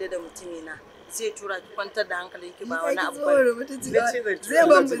na yadda da mutumina zai tura ki kwantar da hankalinki ba wani abu ba. Zai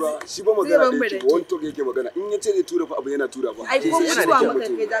ban mu. Shi ba magana da yake wani talk yake magana in yace zai tura fa abu yana tura fa. Ai ko mutuwa maka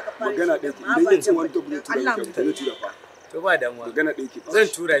kai zaka fara. Magana da yake idan yace wani talk zai tura yake zai tura fa. To ba damuwa. Magana da yake. Zan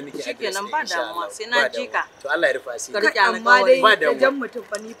tura miki shikenan ba damuwa sai na ji ka. To Allah ya rufa asiri. Amma dai idan mutum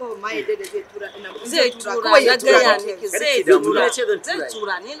fa ni fa ma yadda da zai tura ina zai tura kawai ya ga miki zai tura. Zai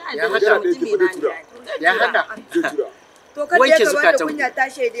tura ni na da mutumina ne. Ya haka. Zai tura. To kar dai ka bada kunya ta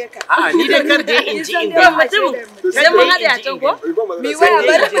shaide ka. A'a ni dai kar dai in ji in ga mutum. Sai mun hada a can ko? Mi waya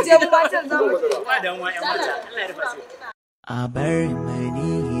bari mu je mu ba can za mu. Ba da mu ƴan mata. Allah ya rufa asiri. A bar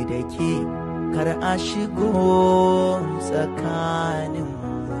mani da ke kar a shigo tsakanin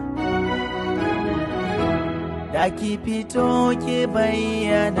da ki fito ki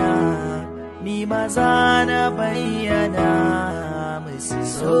bayyana ni maza na bayyana musu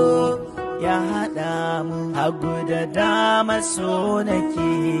so ya haɗa mu hagu da dama so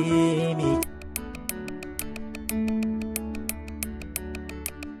nake mi.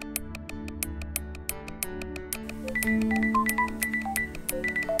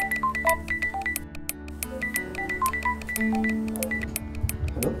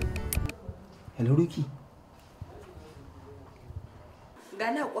 Hello Ruki.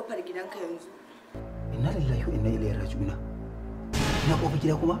 Gana kofar gidanka yanzu. Inna lillahi wa inna ilaihi raji'un. Ina kofar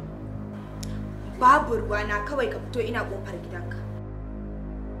gida kuma? Babu ruwana kawai ka fito ina kofar gidanka.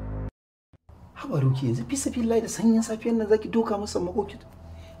 Haba Ruki yanzu fi sabillahi da sanyin safiyar nan zaki doka masa makoki.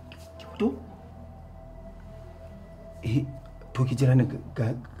 Ki fito? To ki jira ni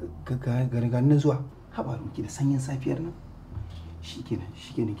ga nan zuwa. Haba Ruki da sanyin safiyar nan.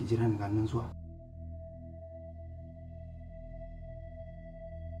 Shikenan ki jira ni ga nan zuwa.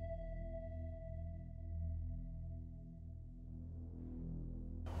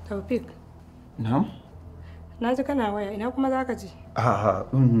 Taufik. Na'am. Na ji kana waya ina kuma zaka je? A'a,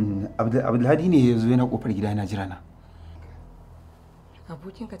 Abdulhadi ne ya zo yana kofar gida yana jira na.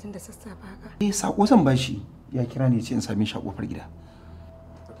 Abokin ka tun da sassafe haka? Sako zan bashi. Ya kira ni ya ce in same shi a kofar gida.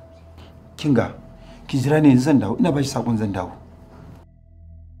 Kinga, ki jira ne zan dawo. Ina bashi sakon zan dawo.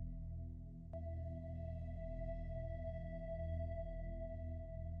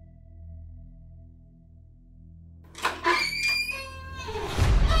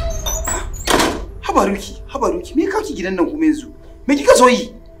 Habaruki, me kake gidan nan kuma yanzu? Me kika zo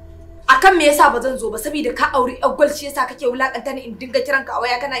yi? Akan me yasa ba zan zo ba saboda ka auri ƴaggwal shi yasa kake wulakanta ni in dinga kiran ka a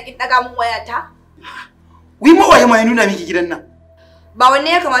waya kana kin daga min wayata? Wai ma waye ma ya nuna miki gidan nan? Ba wanne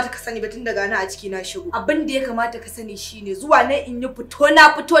ya kamata ka sani ba tun daga na a ciki na shigo. Abin da ya kamata ka sani shine zuwa ne in yi fito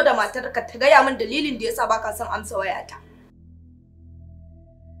da matarka ta gaya min dalilin da yasa baka son amsa wayata.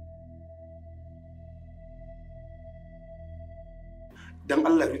 Dan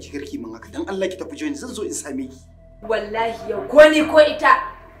Allah Ruki karki min haka. Dan Allah ki tafi join zan zo in same ki. Wallahi yau ko ni ko ita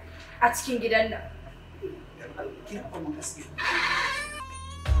a cikin gidan nan.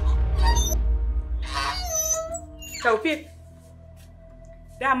 Taufik.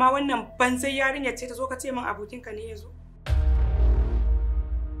 Dama wannan banzai yarinyar ce ta zo ka ce min abokinka ne ya zo.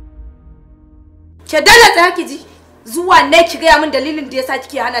 Ke dala ta ki ji. Zuwa ne ki gaya min dalilin da yasa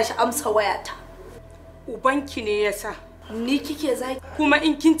kike hana shi amsa wayata. Ubanki ne yasa. Ni kike zaki. Kuma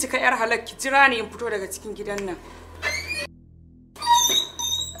in kin cika yar halak ki jira ni in fito daga cikin gidan nan.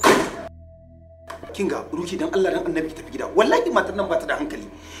 Kinga Ruki dan Allah dan Annabi ki tafi gida. Wallahi matar nan ba ta da hankali.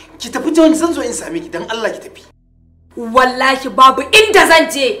 Ki tafi John zan zo in same ki dan Allah ki tafi. Wallahi babu inda zan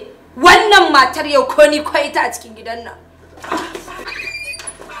je. Wannan matar yau ko ni ko ita a cikin gidan nan.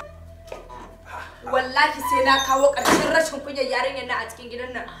 Wallahi sai na kawo ƙarshen rashin kunyar yarinyar nan a cikin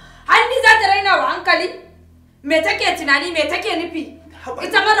gidan nan. Hanni za ta raina wa hankali? Me take tunani, me take nufi?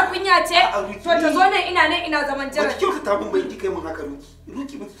 Ita mara kunya ce? To ta zo nan ina zaman jira. Ba ki kyautata min ba in kika yi min haka Ruki.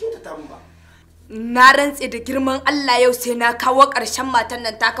 Ruki ba ki kyautata min ba. Na rantse da girman Allah yau sai na kawo ƙarshen matan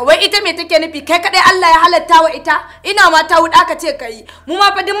nan taka. Wai ita me take nufi? Kai kadai Allah ya halatta wa ita? Ina mata wuda ka ce kai. Mu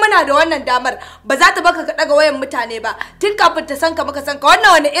ma fa din muna da wannan damar. Ba za ta baka ka daga wayan mutane ba. Tun kafin ta san ka maka san ka.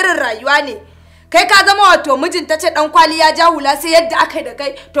 Wannan wani irin rayuwa ne? Kai ka zama wato mijin ta ce dan kwali ya ja hula sai yadda aka yi da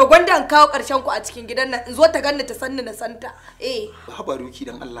kai. To gwanda an kawo ƙarshen ku a cikin gidan nan. In zo ta ganni ta sanni na santa. Ba Ruki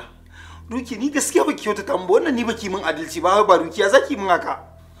dan Allah. Ruki ni gaskiya baki kyautata min ba. Wannan ni baki min adalci ba. Ba Ruki ya zaki min haka.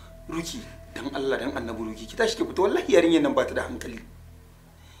 Ruki dan Allah dan Annabi Ruki ki tashi ki fita wallahi yarinyar nan ba ta da hankali.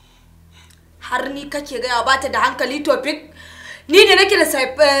 Har ni kake gaya ba ta da hankali topic. Ni da nake da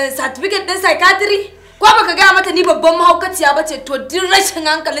certificate din psychiatry. Ko baka gaya mata ni babban mahaukaciya bace to din rashin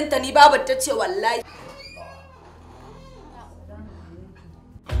hankalinta ni babar ta ce wallahi.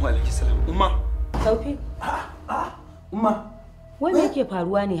 Wa alaikum salam. Umma. Taufi. Umma. Wai me yake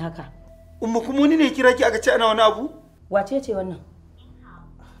faruwa ne haka? Umma kuma wani ne kira ki aka ce ana wani abu? Wace ce wannan?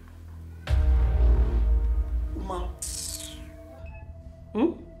 Umma.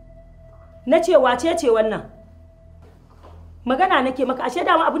 Na ce wace ce wannan? Magana nake maka ashe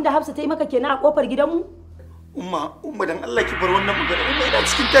dama abinda Hafsa ta yi maka kenan a kofar gidanmu? Umma dan Allah ki bar wannan magana. Umma ina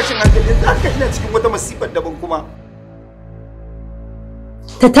cikin tashin hankali yanzu haka ina cikin wata masifar daban kuma.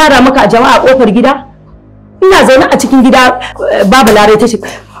 Ta tara maka a jama'a a kofar gida? Ina zaune a cikin gida Baba Lare ta ce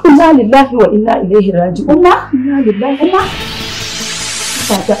inna lillahi wa inna ilaihi raji'un. Inna lillahi inna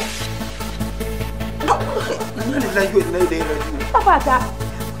Fata. Inna lillahi wa inna ilaihi raji'un. Kafata.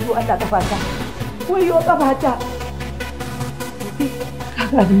 Yo Allah kafata. Wayo kafata.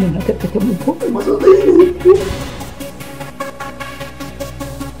 Abin da na tabbata mun ko mazo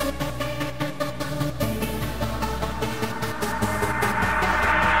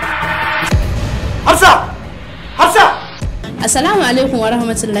Assalamu alaikum wa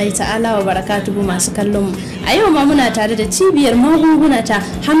rahmatullahi ta'ala wa barakatuhu masu kallon mu. A yau ma muna tare da cibiyar magunguna ta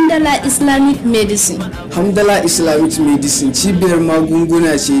Hamdala Islamic Medicine. Hamdala Islamic Medicine cibiyar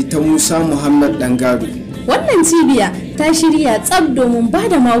magunguna ce ta Musa Muhammad Dangaro. Wannan cibiya ta shirya tsab domin ba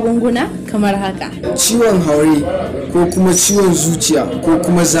da magunguna kamar haka. Ciwon haure ko kuma ciwon zuciya ko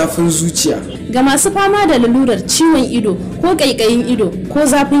kuma zafin zuciya. Ga masu fama da lalurar ciwon ido ko ƙaiƙayin ido ko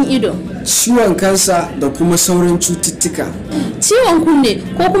zafin ido. Ciwon kansa da kuma sauran cututtuka. Ciwon kunne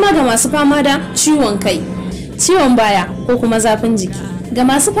ko kuma ga masu fama da ciwon kai. Ciwon baya ko kuma zafin jiki. Ga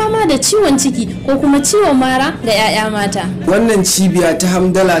masu fama da ciwon ciki ko kuma ciwon mara ga 'ya'ya mata. Wannan cibiya ta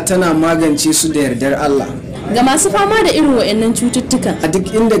Hamdala tana magance su da yardar Allah. Ga masu fama da irin wa'annan cututtukan. A duk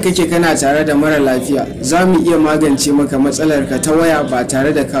inda kake kana tare da mara lafiya, za mu iya magance maka matsalar ka ta waya ba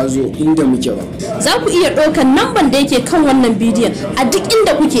tare da ka zo inda muke ba. Za ku iya ɗaukar namban da yake kan wannan bidiyon a duk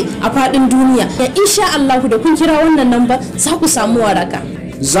inda kuke a faɗin duniya. Ya insha Allah da kun kira wannan nambar za ku samu waraka.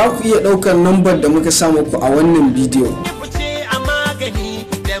 Za ku iya ɗaukar nambar da muka sa muku a wannan bidiyo.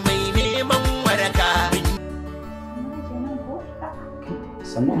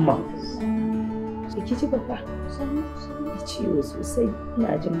 Samamma. Ki ji baba. Ciwo sosai.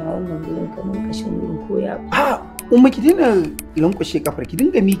 Ina jin ma wannan gurin kamar kashin wurin koya. Umma ki dinga lankwashe kafar ki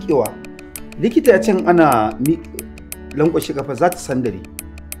dinga miƙewa. Likita ya ce ana lankwashe kafar za ta sandare.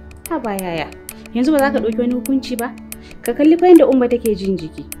 Ha ba yaya. Yanzu ba za ka ɗauki wani hukunci ba? Ka kalli fa yadda Umma take jin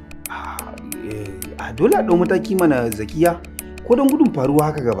jiki. Dole a ɗau mataki mana Zakiya ko don gudun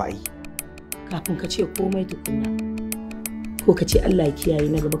faruwa haka gaba ai. Kafin ka ce komai tukunna. Ko ka ce Allah ya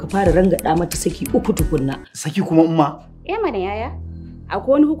kiyaye na gaba ka fara rangada mata saki 3 tukunna. Saki kuma Umma? Mana yaya.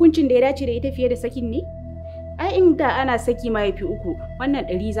 Akwai wani hukuncin da ya dace da ita fiye da sakin ne? Ai inda ana saki ma yafi 3, wannan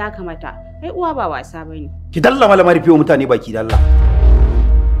 100 zaka mata. Ai uwa ba wasa bane. Ki dalla malama rufe mutane baki dalla.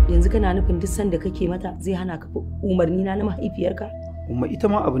 Yanzu kana nufin duk sanda kake mata zai hana ka umarni na mahaifiyarka? Umma ita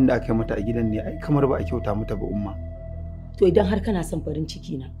ma abin da aka yi mata a gidan ne ai kamar ba a kyauta mata ba Umma. To idan har kana son farin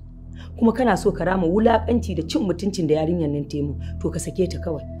ciki na kuma kana so ka rama wulakanci da cin mutuncin da yarinyar nan taimu to ka sake ta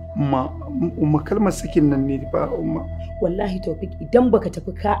kawai. umma kalmar sakin nan ne ba umma. Wallahi Taufik idan baka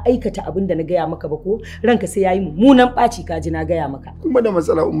tafi ka aikata abin da na gaya maka ba ko ranka sai yayi mummunan ɓaci ka ji na gaya maka. Kuma da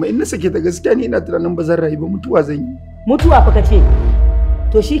matsala umma in na sake ta gaskiya ni ina tunanin ba zan rayu ba mutuwa zan yi. Mutuwa fa kace?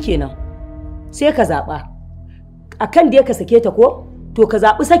 To shikenan sai ka zaɓa. Akan da ka sake ta ko to ka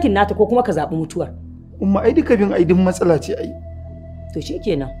zaɓi sakin nata ko kuma ka zaɓi mutuwar. Umma ai duka bin aidin matsala ce ai. To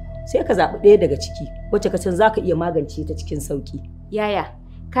shikenan sai ka zaɓi ɗaya daga ciki wacce ka san zaka iya magance ta cikin sauki. Yaya,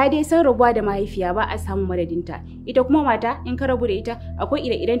 ka dai san rabuwa da mahaifiya ba a samu madadinta. Ita kuma mata in ka rabu da ita akwai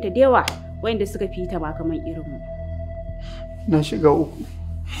ire-irenta da yawa wanda suka fi ta ba kamar irin mu. Na shiga uku.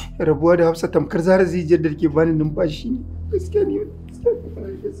 Rabuwa da Hafsa tamkar zara zijiyar da ke bani numfashi ne. Gaskiya ne.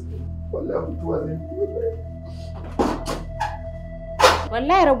 Wallahi mutuwa zan yi.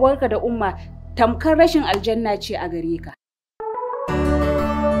 Wallahi rabuwarka da Umma tamkar rashin aljanna ce a gare ka.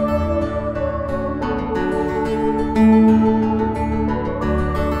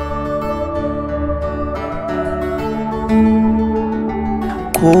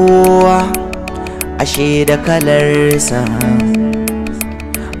 Kowa ashe da kalarsa,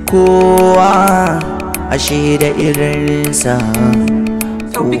 kowa ashe da irinsa.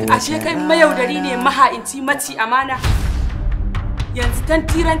 Taufik ashe kai mayaudari ne maha'inci maci amana. Yanzu tan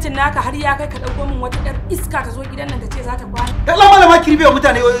tirancin naka har ya kai ka dauko min wata ɗar iska ta zo gidan nan ta ce za ta kwana. Da Allah malama kirbe wa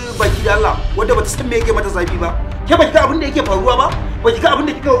mutane baki da Allah wanda bata san me yake mata zafi ba. Ke baki ga abin da yake faruwa ba? Baki ga abin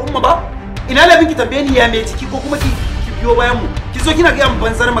da kika wa umma ba? Ina labin ki tambaye ni ya me ciki ko kuma ki biyo bayan mu. Ki zo kina ga mun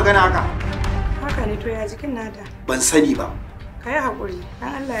banzar magana haka. Haka ne to ya jikin nata? Ban sani ba. Kai hakuri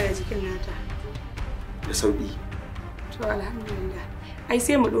dan Allah ya jikin nata. Da sauki. To alhamdulillah. Ai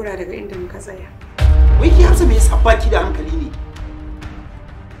sai mu dora daga inda muka tsaya. Wai ki Hafsa me yasa baki da hankali ne?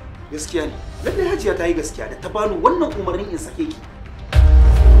 Gaskiya ne. Lallai Hajiya ta yi gaskiya da ta bani wannan umarnin in sake ki.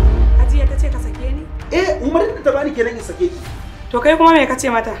 Hajiya ta ce ka sake ni? Umarnin da ta bani kenan in sake ki. To kai kuma me ka ce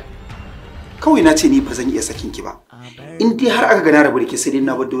mata? Kawai na ce ni ba zan iya sakin ki ba. In dai har aka ga na rabu da ke sai dai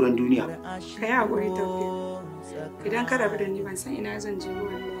na bar doron duniya. Ka yi haƙuri Taufik. Idan ka rabu da ni ban san ina zan je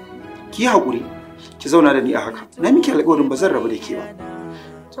wallahi. Ki haƙuri. Ki zauna da ni a haka. Na miki alƙawarin ba zan rabu da ke ba.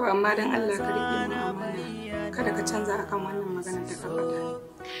 To amma dan Allah ka riƙe mu amana. Kada ka canza akan wannan maganar da ka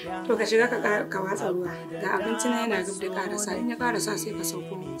faɗa. To ka shiga ka watsa ruwa. Ga abinci na yana gab da karasa. In ya karasa sai ka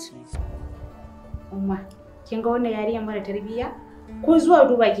sauko mu. Umma, kin ga wannan yarinyar mara tarbiyya? Ko zuwa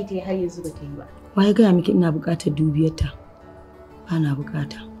duba ki ta har yanzu ba ta yi ba. Wai gaya miki ina buƙatar dubiyarta. Ba na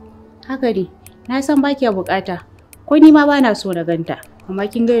buƙata. Haka ne, na san ba kiya buƙata. Ko ni ma ba na so na ganta. Amma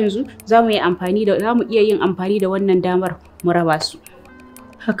kin ga yanzu za mu iya yin amfani da wannan damar mu raba su.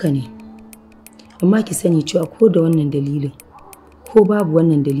 Haka ne. Amma ki sani cewa ko da wannan dalilin ko babu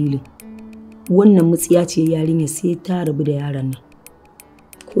wannan dalilin wannan mutsiya ce yarinya sai ta rabu da yaron nan.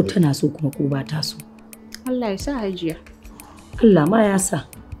 Ko tana so kuma ko ba ta so. Allah ya sa Hajiya. Allah ma ya sa.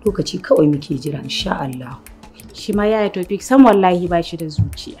 Lokaci kawai muke jira insha Allah. Shi ma yaya Taufik san wallahi ba shi da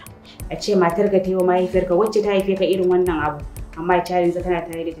zuciya. A ce matar ka ta yi wa mahaifiyarka wacce ta haife ka irin wannan abu amma ita yanzu kana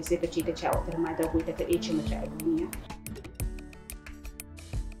tare da ta sai ka ce ta ce a wutar mata ko ta kaɗai ce mace a duniya.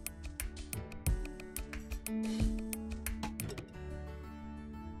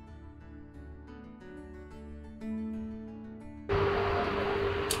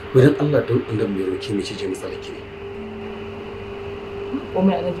 Wajen Allah don Allah mai roke mai cije matsalar ki ne.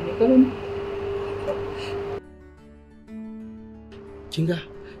 Komai a gaji ne kare ne? Kin ga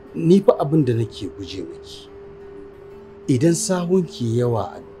ni fa abin da nake guje miki. Idan sahun ki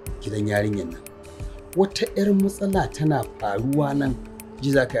yawa a gidan yarinyar nan wata 'yar matsala tana faruwa nan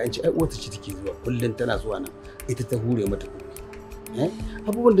ji za ka yanci ai uwarta ce take zuwa kullum tana zuwa nan ita ta hure mata kuɗi.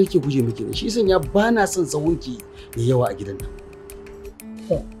 Abubuwan da yake guje miki ne shi sanya ba na son sahun ki yawa a gidan nan.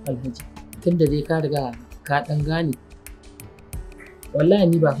 Alhaji tunda dai ka riga ka dan gane wallahi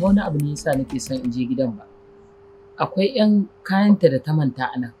ni ba wani abu ne yasa nake son in je gidan ba akwai yan kayanta da ta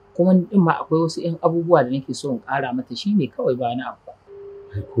manta a nan kuma din ma akwai wasu yan abubuwa da nake so in ƙara mata shine kawai ba na abu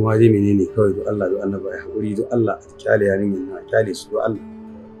ai kuma dai menene kawai do Allah do annabi ai hakuri do Allah a kyale yarinyar nan a kyale su do Allah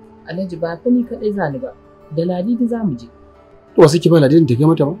Alhaji ba fa ni kadai zani ba da Ladidi za mu je to wasu ki ba Ladidin ta kai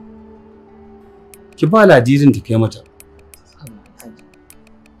mata ba ki ba Ladidin ta kai mata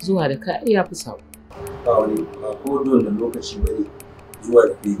zuwa da ka iya fi sabo. Ba wani ba ko don da lokaci bane zuwa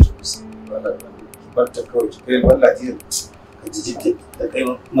da kai ki fusa. Wala ki bar ta kawai ki kai wallahi ka jiji ta kai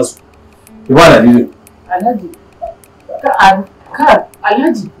masu. Ki ba Ladidin. Alhaji ka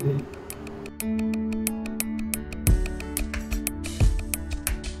Alhaji.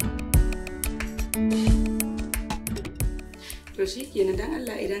 To shikenan dan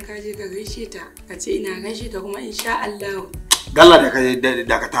Allah idan ka je ka gaishe ta ka ce ina gaishe ta kuma insha Allah Galla da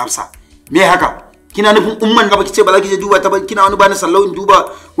ka ta Hafsa. Me haka? Kina nufin umman da baki ce ba za ki je duba ta ba, kina wani bani sallau in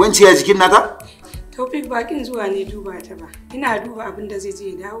duba wance ya jikin nata? Taufik bakin zuwa ne duba ta ba. Ina duba abin da zai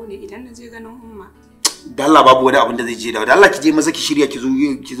je ya dawo ne idan na je ganin umma. Da Allah babu wani abin da zai je dawo. Da Allah ki je maza ki shirya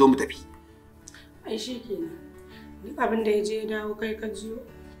ki zo mu tafi. Ai shikenan. Duk abin da ya je ya dawo kai ka jiyo.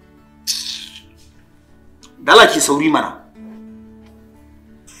 Da Allah ki sauri mana.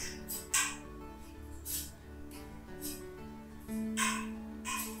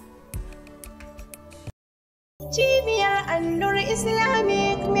 Cibiyar Annur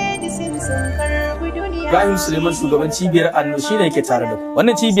Islamic Medicine sun karbi duniya. Ibrahim Suleiman shugaban cibiyar Annur shine yake tare da ku.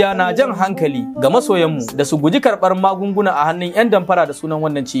 Wannan cibiya na jan hankali ga masoyanmu da su guji karɓar magunguna a hannun 'yan damfara da sunan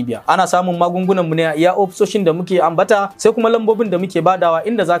wannan cibiya. Ana samun magungunan mu ne a iya ofisoshin da muke ambata sai kuma lambobin da muke badawa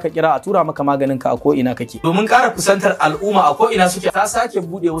inda zaka kira a tura maka maganin ka a ko ina kake. Domin ƙara kusantar al'umma a ko ina suke ta sake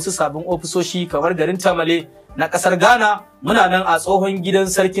bude wasu sabbin ofisoshi kamar garin Tamale na kasar Ghana. Muna nan a tsohon gidan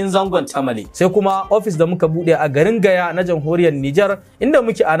sarkin zangon Tamale. Sai kuma ofis da muka bude a garin Gaya na jamhuriyar Nijar inda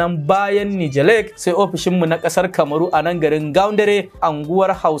muke a nan bayan Nijalek. Sai ofishin mu na kasar Kamaru a nan garin Gaundare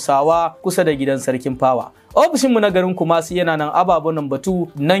anguwar Hausawa kusa da gidan sarkin Fawa. Ofishin mu na garin Kumasi yana nan Ababa number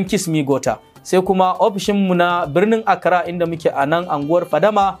 2 nan Kismi Gota. Sai kuma ofishin mu na birnin Accra inda muke a nan anguwar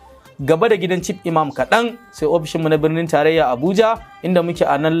Fadama gaba da gidan Chief Imam kaɗan. Sai ofishinmu na birnin tarayya Abuja inda muke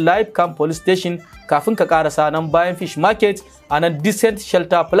a nan Live Camp Police Station kafin ka karasa nan bayan Fish Market a nan Decent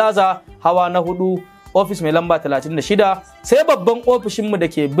Shelter Plaza hawa na 4 ofis mai lamba 36. Sai babban ofishinmu da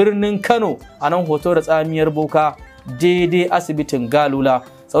ke birnin Kano a nan hoto da tsamiyar Boka daidai asibitin Galula.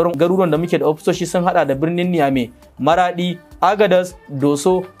 Sauran garuruwan da muke da ofisoshi sun hada da birnin Niamey, Maradi, Agadas,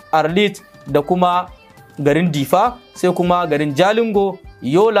 Doso, Arlit da kuma garin Difa, sai kuma garin Jalingo,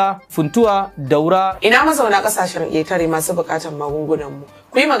 Yola, Funtuwa, Daura. Ina mazauna kasashen ƙetare masu buƙatar magungunan mu.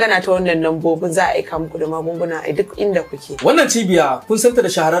 Ku yi magana ta wannan lambobin za a aika muku da magunguna a duk inda kuke. Wannan cibiya kun santa da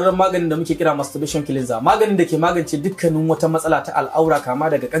shahararren maganin da muke kira masturbation cleanser, maganin da ke magance dukkanin wata matsala ta al'aura kama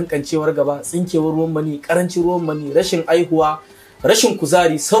daga kankancewar gaba, tsinkewar ruwan mani, karancin ruwan mani, rashin aihuwa, rashin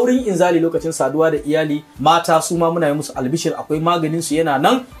kuzari, saurin inzali lokacin saduwa da iyali. Mata su ma muna yi musu albishir, akwai maganin su yana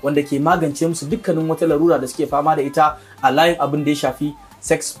nan wanda ke magance musu dukkanin wata larura da suke fama da ita a layin abin da ya shafi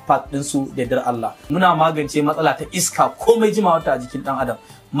sex part ɗinsu da dar Allah. Muna magance matsala ta iska komai jimawa ta a jikin ɗan adam,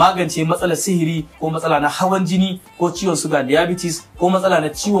 magance matsalar sihiri ko matsala na hawan jini ko ciwon suga diabetes ko matsala na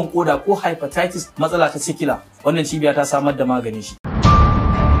ciwon koda ko hepatitis, matsala ta sikila. Wannan cibiya ta samar da maganin shi.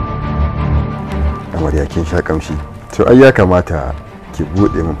 Amarya kin sha kamshi. To ai ya kamata ki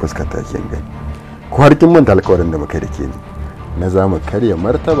bude min fuskar ta kin gani. Ko har kin manta alƙawarin da muka da ke ni. Na za mu karya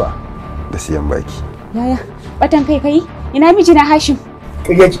martaba da siyan baki. Yaya, batan kai ina miji na Hashim.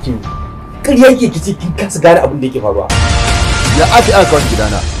 Ƙarya kike. Ƙarya kike kici kin kasa gane abin da yake faruwa. Ya aka kawo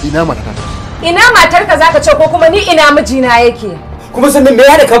gidana. Ina matata ta. Ina matarka zaka ce ko kuma ni ina mijina yake? Kuma sannan me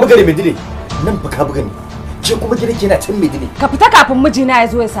ya da ka buga da Medine? Nan fa ka buga ne. Ce kuma gidanki yana can Medine. Ka fita kafin mijina ya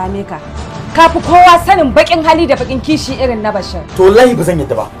zo ya same ka. Ka fi kowa sanin bakin hali da bakin kishi irin na Bashir. To wallahi ba zan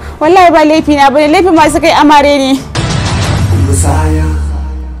yadda ba. Wallahi ba laifi na bane, laifin masu kai amare ne. Musaya.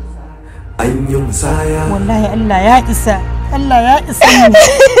 An yi musaya. Wallahi Allah ya isa. Allah ya isa mu.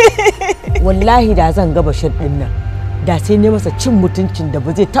 Wallahi da zan ga Bashir din nan, da sai ne masa cin mutuncin da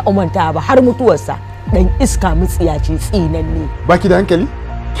ba zai taɓa manta ba har mutuwarsa. Dan iska mutsiyaci tsinanne. Baki da hankali?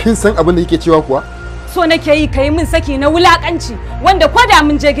 Kin san abin da yake cewa kuwa? So nake yi kai min saki na wulakanci wanda ko da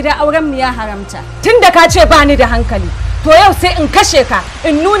mun je gidan auren mu ya haramta. Tunda ka ce ba ni da hankali, to yau sai in kashe ka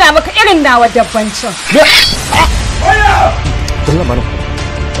in nuna maka irin nawa dabbancin. Allah mana.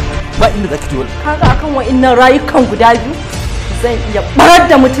 Ba inda zaki ji kaga akan wa'annan rayukan guda biyu zan iya barar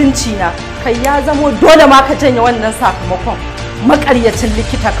da mutunci na. Kai ya zamo dole ma ka janye wannan sakamakon. Makaryacin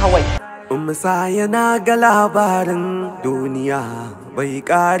likita kawai. Musaya na ga labarin duniya bai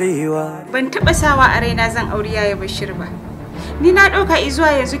karewa. Ban taba sawa a raina zan auri yaya Bashir ba. Ni na dauka izuwa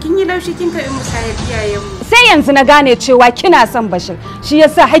yanzu kin yi laushi kin kai musayar iyayenmu. Sai yanzu na gane cewa kina son Bashir. Shi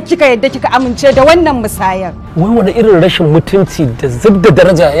yasa har kika yadda kika amince da wannan musayar. Wai wani irin rashin mutunci da zubda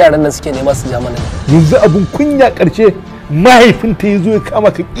daraja yaran nan suke nema su ja mana. Yanzu abun kunya karshe mahaifinta ya zo ya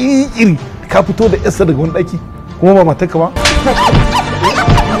kama ka iri ka fito da yarsa daga wani daki kuma ba matarka ba.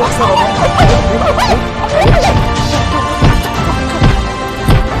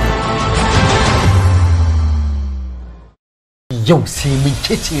 Yau sai mun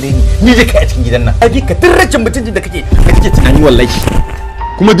kecere ni da kai a cikin gidan nan. Ake ka dirracin mutuncin da kake tunani wallahi.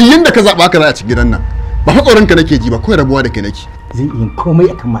 Kuma duk yanda ka zaba ka za a cikin gidan nan. Ba fa tsoron ka nake ji ba, kawai rabuwa da kai nake. Zan iya komai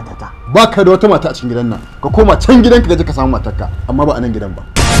akan matata. Ba ka da wata mata a cikin gidan nan. Ka koma can gidanka ka je ka samu matarka, amma ba a nan gidan ba.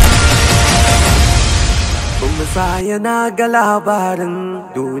 Musaya na ga labarin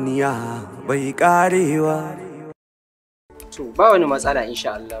duniya bai karewa. To ba wani matsala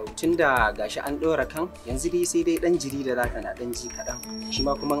insha Allah tunda gashi an ɗora kan yanzu dai sai dai ɗan jiri da zaka na ɗan ji kaɗan shi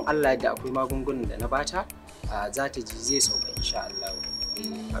ma kuma Allah yadda akwai magungunan da na bata za ta ji zai sauka insha Allah.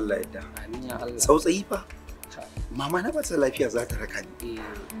 Allah yadda. Amin ya Allah. Tsautsayi fa. Mama na ba ta lafiya za ta raka ni.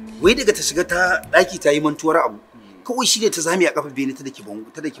 Wai daga ta shiga ta ɗaki ta yi mantuwar abu. Kawai shi ne ta zame a kafa bene ta daki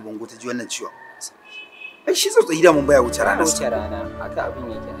bango ta ji wannan ciwon. Ai shi tsautsayi da mun baya wuce rana. Wuce rana haka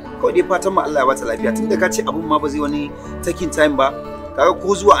abin yake. Kawai dai fatan mu Allah ya bata lafiya tunda ka ce abun ma ba zai wani taking time ba. Kaga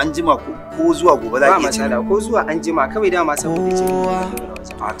ko zuwa anjima ko zuwa gobe za ki ce. Ba ko zuwa anjima kawai dama saboda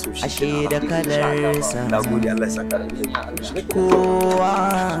ce. A to shi. Ashe da kalarsa. Na gode Allah ya saka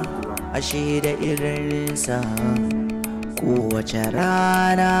kowa ashe da irinsa kowace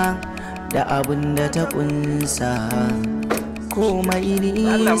rana da abin da ta kunsa komai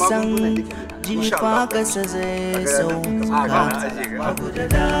nisan jifa kasa zai sauka abu da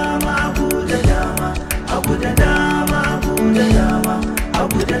dama abu da dama abu da dama abu da dama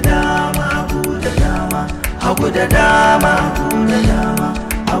abu da dama abu da dama abu da dama abu da dama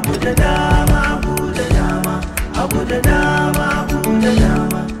abu da dama abu da dama abu da dama abu da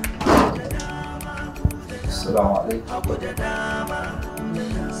dama. Assalamu alaikum. Abu da dama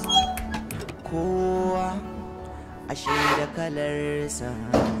kowa ashe da kalarsa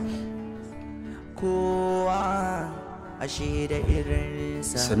kowa ashe da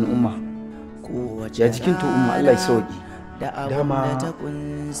irinsa. Sannu umma. Ya jikin to umma Allah ya sauki. Dama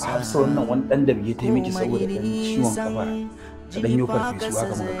Hafsa wannan wani dan da biye ta yi miki saboda dan ciwon kafa. Ta dan yi farfesu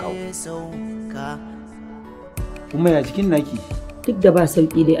haka muka kawo. Umma ya jikin naki? Duk da ba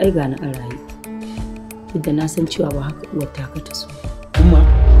sauki dai ai gani a raye. Duk da na san cewa ba haka uwar ta ka ta so. Umma,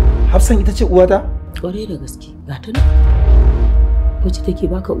 Hafsan ita ce uwata? Ƙwarai da gaske, ga ta nan. Wacce take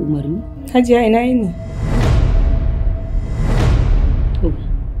baka umarni? Hajiya ina yini?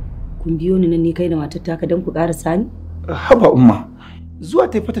 Kun biyo ni nan ne kai da matar taka don ku ƙara sani? Haba umma, zuwa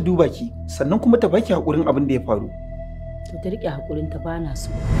ta fata duba ki, sannan kuma ta baki haƙurin abin da ya faru. To ta riƙe haƙurin ta bana so.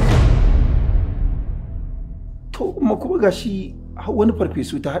 To umma kuma gashi wani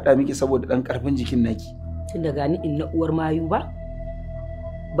farfesu ta haɗa miki saboda ɗan ƙarfin jikin naki. Tun da gani in na uwar mayu ba?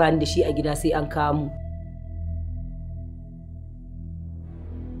 Ba ni da shi a gida sai an kawo mu.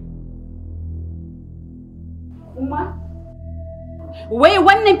 Umma? Wai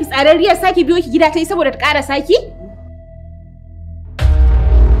wannan fitsararriyar saki biyo ki gida ta yi saboda ta ƙara saki?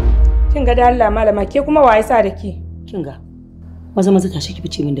 Kin ga da Allah malama ke kuma waye sa da ke? Kin ga. Maza tashi ki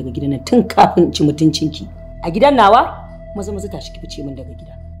fice min daga gidan nan tun kafin ci mutuncinki. A gidan nawa maza tashi ki fice min daga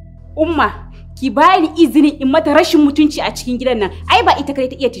gida. Umma, ki bani izini in mata rashin mutunci a cikin gidan nan. Ai ba ita kai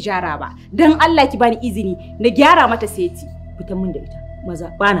ta iya tijara ba. Dan Allah ki bani izini na gyara mata seti. Fitan min da ita.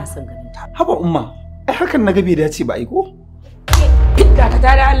 Maza ba na son ganin ta. Haba umma, ai hakan na ga bai dace ba ai ko? Ga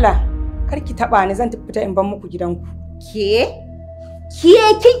ta da Allah. Kar ki taba ni zan fita in ban muku gidanku. Ke?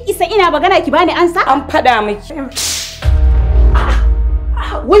 Kin isa ina magana ki bani ansa? An faɗa miki.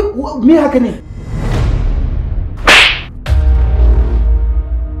 Wai me haka ne?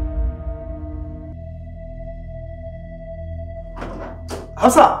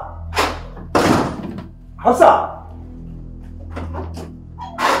 Hafsa! Hafsa!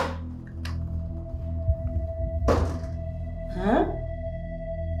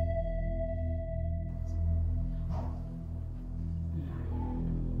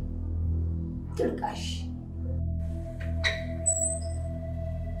 Turkashi.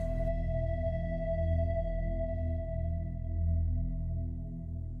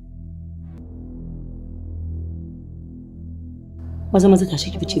 Maza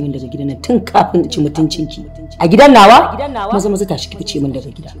tashi ki fice min daga gidan nan tun kafin ci mutuncinki. A gidan nawa? Maza tashi ki fice min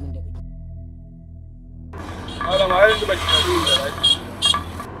daga gida. Malama har yanzu baki tafi da lafiya.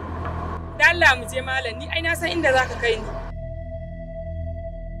 Dan Allah mu je malam ni ai na san inda zaka kai ni.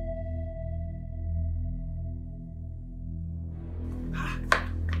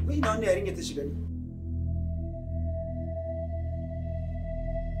 Wai ina wannan yarinya ta shiga ne?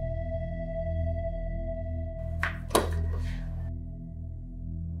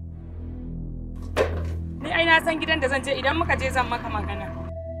 Na san gidan da zan je idan muka je zan maka magana.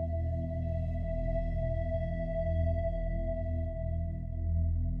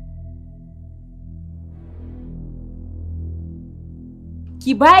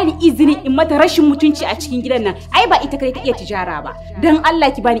 Ki bani izini in mata rashin mutunci a cikin gidan nan. Ai ba ita kai ta iya tijara ba. Dan Allah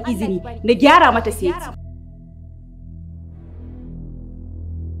ki bani izini na gyara mata seti.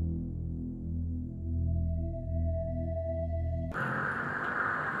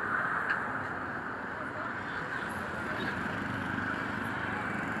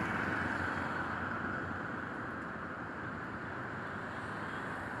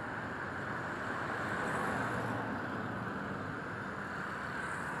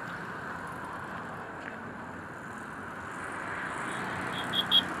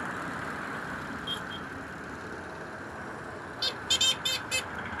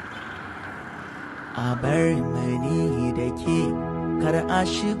 a bar mani da ke kar a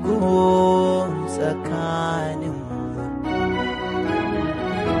shigo tsakaninmu.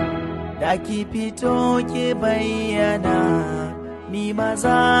 Da ki fito ki bayyana, ni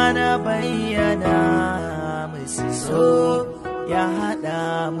maza na bayyana musu so ya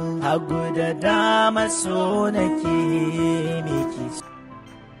haɗa mu. Hagu da dama so nake miki.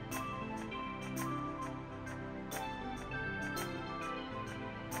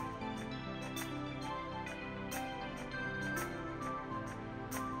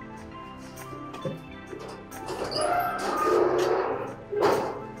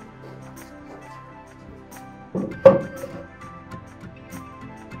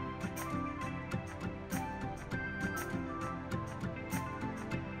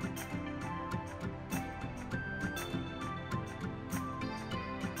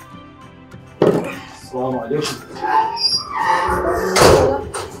 Assalamu alaikum.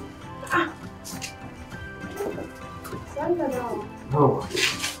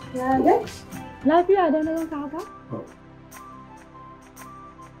 Lafiya da na ganka haka?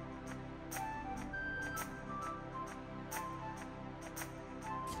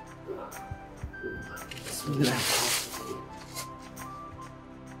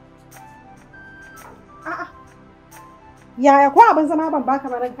 Yaya ko abin zama ban baka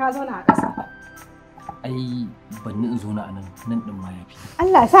ba dan ka zauna a ƙasa? Ai ban in zo na anan nan din ma yafi.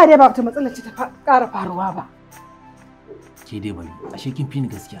 Allah ya sa dai ba ta matsalar ta ƙara faruwa ba. Ke dai bari, ashe kin fi ni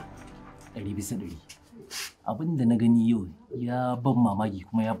gaskiya. 100%. Abin da na gani yau ya ban mamaki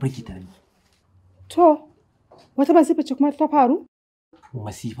kuma ya firgita ni. To, wata masifa ce kuma ta faru?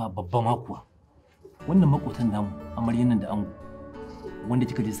 Masifa babba ma kuwa. Wannan makotan namu amaryan nan da ango wanda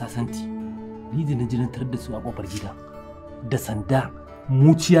kika je sasanti. Ni da na jirantar da su a kofar gida. Da sanda,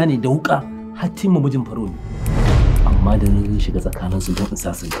 muciya ne da wuka, har timma mijin faro ne. Amma da na shiga tsakaninsu don in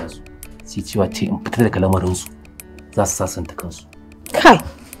sasanta su, sai cewa ce in fita daga lamarinsu za su sasanta kansu. Kai,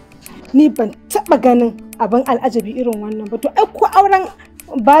 ni ban taɓa ganin abin al'ajabi irin wannan ba. To ai ko auren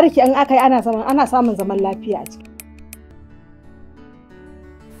bariki an aka yi ana samun zaman lafiya a ciki.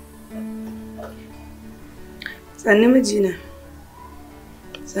 Sannu mijina.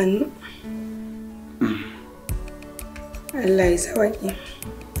 Sannu. Allah ya sauƙi.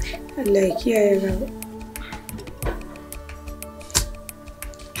 Allah ya kiyaye gaba.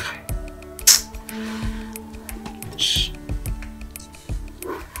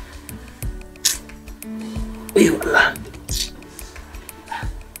 Allah.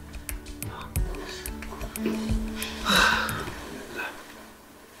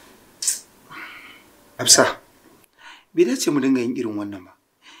 Hafsa, bai dace mu dinga yin irin wannan ba.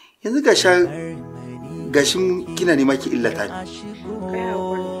 Yanzu gashin kina nema ki illata ni. Kai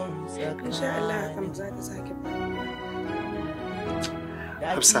hakuri. Insha Allah hakan za ta sake faruwa.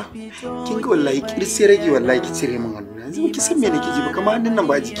 Hafsa, kin ga wallahi kirsi rage wallahi ki cire min hannu. Yanzu ki san me nake ji ba, kamar hannun nan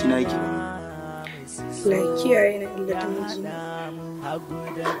ba a jikina yake ba. Allah kiyaye na illata mijina.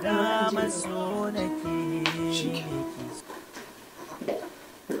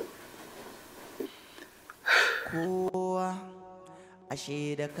 Kowa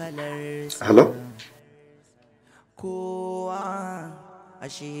ashe da kalarsa. Hello? Kowa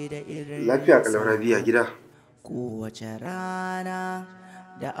ashe da irin. Lafiya kalau Rabi'a gida. Kowace rana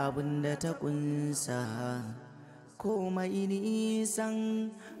da abin da ta kunsa. Komai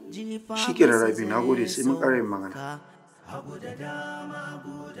nisan jifa. Shi ke Rabi, na gode sai mun ƙara yin magana. Hagu da dama,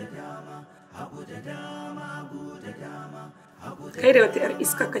 hagu da dama, hagu da dama, hagu da dama. Kai da wata 'yar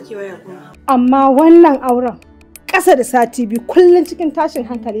iska kake waya kuma. Amma wannan auren ƙasa da sati biyu kullum cikin tashin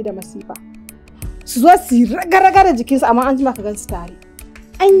hankali da masifa. Su zo su yi raga-raga da jikinsu amma an jima ka gan su tare.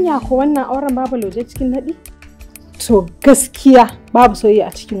 Anya ko wannan auren babu lauje cikin naɗi? To gaskiya babu soyayya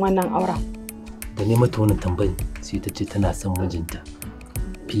a cikin wannan auren. Da ne mata wannan tambayin sai ta ce tana son mijinta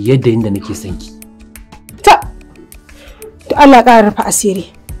fiye da yadda nake son ki. Ta! To Allah ƙara rufe asiri.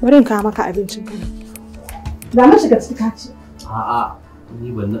 Bari in kawo maka abincin ka. Za mu shiga ciki ka ci. A'a, ni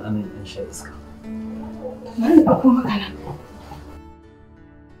ban nan anan in sha iska. Bari in ɗauko maka nan.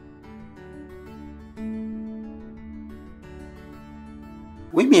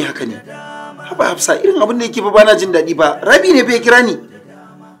 Wai me haka ne? Haba Hafsa, irin abin da yake ba na jin daɗi ba. Rabi ne bai kira ni.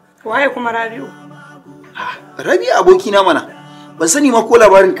 Waye kuma Rabi'u? Rabi abokina mana. Ban sani ma ko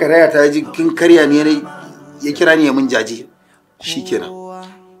labarin karaya ta ji kin karya ne ya kira ni ya mun jaje. Shikenan.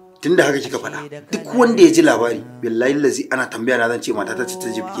 Tunda haka kika faɗa. Duk wanda ya ji labari, billahi lazi ana tambaya na zan ce mata ta ta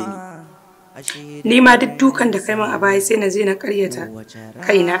jibge ni. Ni ma duk dukan da kai min a baya sai na je na karyata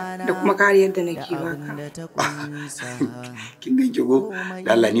kaina da kuma kariyar da nake baka. Kin ganki go?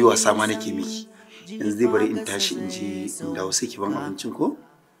 Da Allah ni wasa ma nake miki. Yanzu dai bari in tashi in je in dawo sai ki ban abincin ko?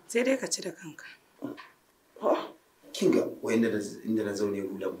 Sai dai ka ci da kanka. Kinga wai inda na zaune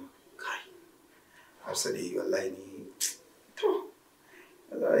hulan ma. Kai. Hafsa dai wallahi ni. To.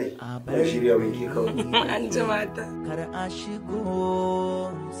 Wallahi. Ba shirya mun ke kawai. An jima ta. Kar a shigo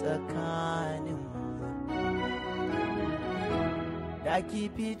tsakanin.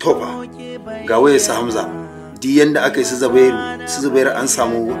 To ba. Ga waye su Hamza. Di yanda aka yi su Zubairu an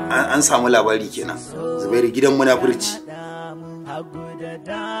samu labari kenan. Zubairu gidan munafurci.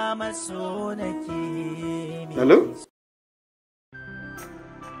 Hello?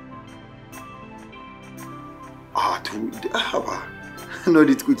 Ba. No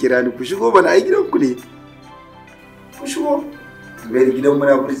need ku kira ni ku shigo bana ai gidan ku ne. Ku shigo. Zubairu gidan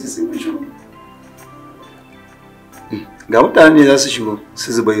munafurci sai ku shigo. Ga mutane ne za su shigo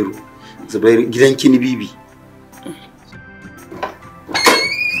su Zubairu gidan kini bibi.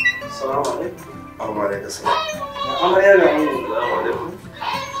 Assalamu alaikum. Wa alaikum assalam. Amarya ga mu. Assalamu alaikum.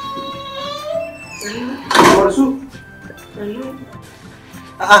 Warsu.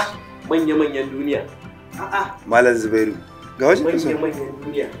 A'a, manya-manyan duniya. A'a. Malam Zubairu. Ga wajen kaso. Manya-manyan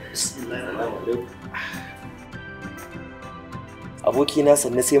duniya. Assalamu alaikum. Abokina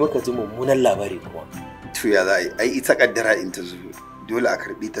sannan sai muka ji mummunan labari kuma. To ya za a yi, ai ita kaddara in ta zo dole a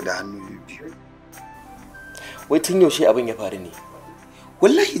karɓi ta da hannu biyu. Wai tun yaushe abin ya faru ne?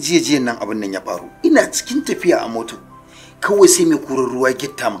 Wallahi jiya nan abin nan ya faru. Ina cikin tafiya a moto. Kawai sai mai kurar ruwa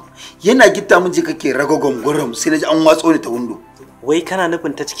gitta min. Yana gitta min ji kake ragagom gurum sai naji an watso ni ta windo. Wai kana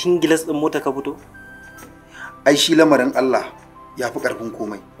nufin ta cikin gilas din mota ka fito? Ai shi lamarin Allah ya fi karfin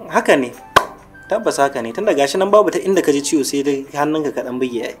komai. Haka ne. Tabbas haka ne. Tunda gashi nan babu ta inda ka ji ciwo sai dai hannunka ka dan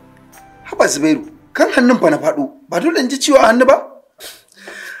buge ai. Haba Zubairu, kan hannun fa na faɗo. Ba dole in ji ciwo a hannu ba?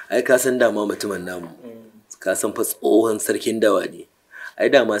 Ai ka san dama mutumin namu. Ka san fa tsohon sarkin dawa ne. Ai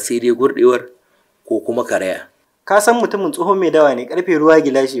dama sai dai gurdewar ko kuma karaya. Ka san mutumin tsohon mai dawa ne, karfe ruwa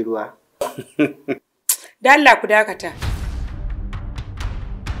gilashi ruwa. Da Allah ku dakata.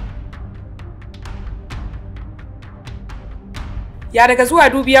 Ya daga zuwa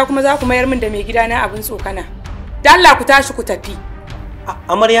dubiya kuma za ku mayar min da mai gidana abin tsokana. Da Allah ku tashi ku tafi.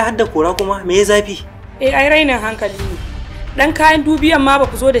 Amarya hadda kora kuma me ya zafi? Ai rainin hankali ne. Dan kayan dubiyan ma ba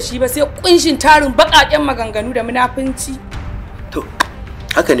ku zo da shi ba sai kunshin tarin baƙaƙen maganganu da munafunci. To,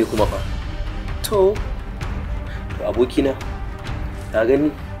 haka ne kuma fa. To abokina, ka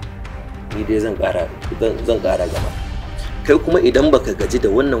gani ni dai zan ƙara gaba. Kai kuma idan baka gaji da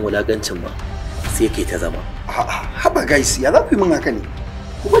wannan wulagancin ba, sai kai ta zama. Haba guys, ya za ku yi min haka ne?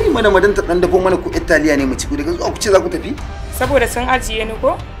 Ku bari mana madanta dan dafo mana ku Italiya ne mu ci, daga zuwa ku ce za ku tafi? Saboda sun ajiye ni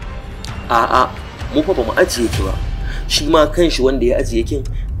ko? A'a, mu fa ba mu ajiye ki ba. Shi ma kanshi wanda ya ajiye kin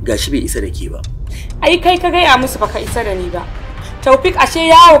gashi bai isa da ke ba. Ai kai ka gaya musu baka isa da ni ba. Taufik ashe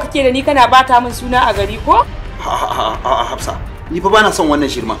yawo kake da ni kana bata min suna a gari ko? Hafsa, ni fa bana son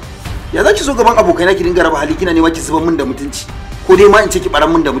wannan shirma. Ya za ki so gaban abokaina ki dinga raba hali kina nema ki zuban min da mutunci? Ko dai ma in ce ki baran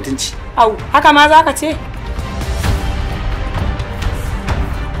min da mutunci? Au, haka ma za ka ce?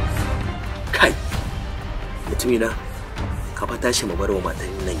 Kai, mutumina, ka fa tashi mu bar wa matan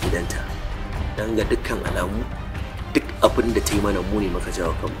nan gidanta. Dan ga dukkan alamu duk abin da ta yi mana mu ne maka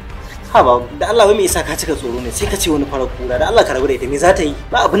jawo kanmu. Ha ba, da Allah wai me yasa ka cika tsoro ne sai ka ce wani farar kura da Allah ka rabu da ita me za ta yi?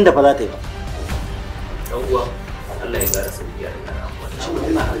 Ba abin da ba za ta yi ba. Dan uwa, Allah ya gara sauki a rayuwa. Shi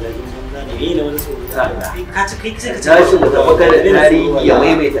mutum na hargagin banza ne, me ne wani tsoro? Ka ci kai sai ka ci. Tashi mu tafi kada tarihi ya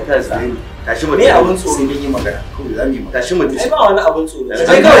maimaita kansa. Tashi mu. Me abun tsoro? Sai yi magana. Kawai za mu yi magana. Tashi mu. Ai ba wani abun tsoro.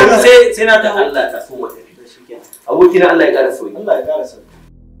 Sai kawai sai na ta Allah ta so mu tafi. Abokina Allah ya gara sauki. Allah ya gara sauki.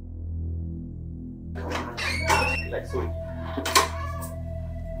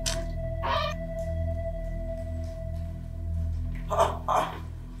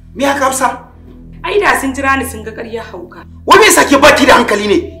 Me haka Hafsa? Ai da sun jira ni sun ga ƙarya hauka. Wai me yasa ke baki da hankali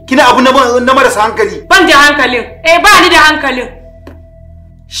ne? Kina abu na marasa hankali. Ban da hankalin. Ba ni da hankalin.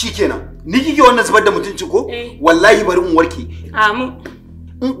 Shikenan. Ni kike wannan zubar da mutunci ko? Wallahi bari in warke. Amin.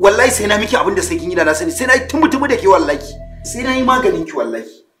 Wallahi sai na miki abin da sai kin yi da na sani. Sai na yi tumutumu da ke wallahi. Sai na yi maganin ki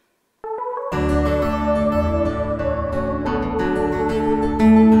wallahi.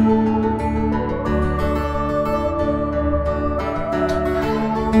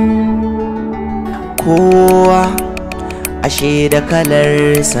 Kowa ashe da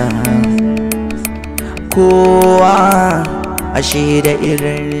kalarsa, kowa ashe da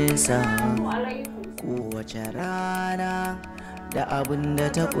irinsa, kowace rana da abin da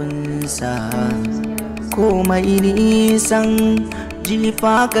ta kunsa, komai nisan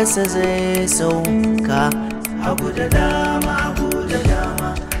jifa kasa zai sauka. Hagu da dama, hagu da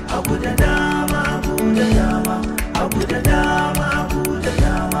dama, hagu da dama, hagu da dama, hagu da dama, hagu da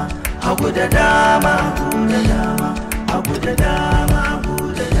dama, hagu da dama, hagu da dama, hagu da dama,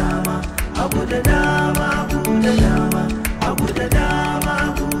 hagu da dama, hagu da dama, hagu da dama, hagu da dama,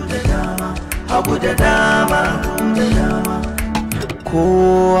 hagu da dama, hagu da dama, hagu da dama.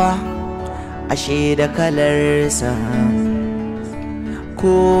 Kowa ashe da kalarsa,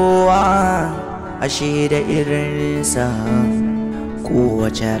 kowa ashe da irinsa,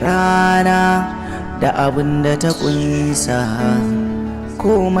 kowace rana da abin da ta kunsa,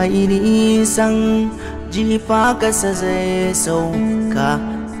 komai nisan jifa kasa zai sauka.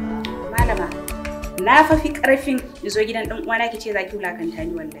 Malama, na fafi karfin zo gidan dan uwana kice zaki wulakanta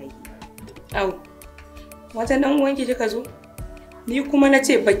ni wallahi. Au, wata dan uwanki kika zo? Ni kuma na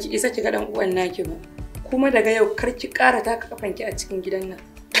ce baki isa ki ga dan uwan naki ba. Kuma daga yau kar ki ƙara taka kafanki a cikin gidan nan.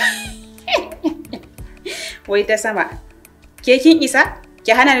 Wai ta sama. Ke kin isa?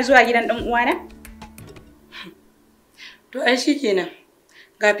 Ki hana ni zuwa gidan dan uwana? To ai shikenan.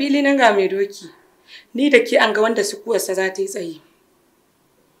 Ga fili nan ga mai doki. Ni da ke an ga wanda su kuwarsa za ta yi tsayi.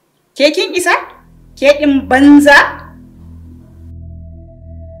 Ke kin isa? Ke din banza?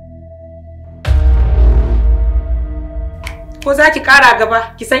 Ko za ki ƙara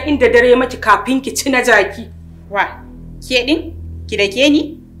gaba ki san inda dare maki kafin ki ci na jaki. Wa, ke din? Ki da ke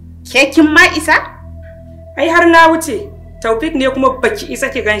ni? Ke kin ma isa? Ai har na wuce. Taufik ne kuma baki isa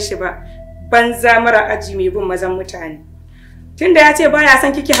ki ganshi ba. Banza mara aji mai bin mazan mutane. Tunda ya ce baya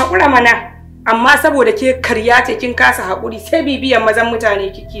son kike haƙura mana. Amma saboda ke karya ce kin kasa haƙuri sai bibiyan mazan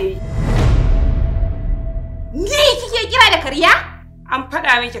mutane kike yi. Ni kike kira da karya? An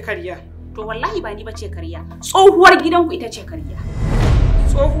faɗa miki karya. To wallahi ba ni bace karya. Tsohuwar gidanku ita ce karya.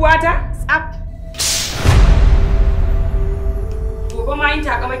 Tsohuwa ta? Tsaf. Gobe ma yin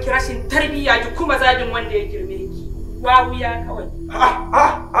takama ki rashin tarbiyya ki kuma zagin wanda ya girme ki. Wawiya kawai.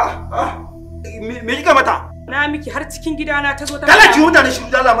 Me kika mata? Na miki har cikin gidana ta zo ta. Kala ki mutane shi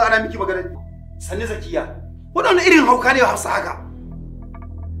da Allah ma ana miki magana. Sanni Zakiya. Wadannan irin hauka ne Hafsa haka.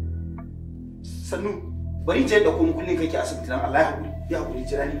 Sannu bari je da kuma kullun kake asibiti dan Allah ya hakuri. Ya hakuri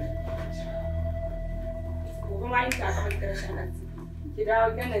jira ni. Gobe ma in ka kama ki rashin arziki. Ki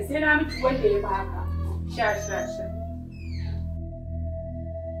dawo gidan sai na miki wanda ya fi haka. Sha.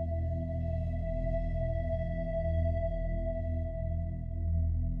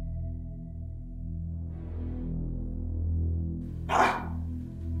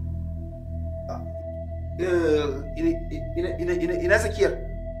 Ina Zakiyar?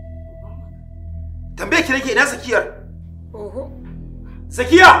 Tambaye ki nake ina Zakiyar? Oho.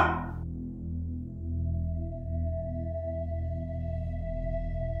 Zakiya!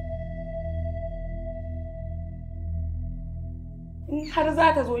 In har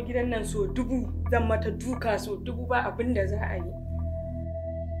za ta zo gidan nan so 1000 zan mata duka so 1000 ba abin da za a yi.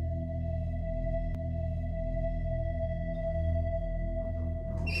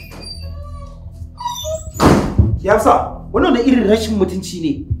 Yafsa, wannan irin rashin mutunci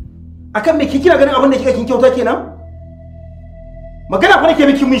ne. Akan me kike ganin abin da kika kin kyauta kenan? Magana fa nake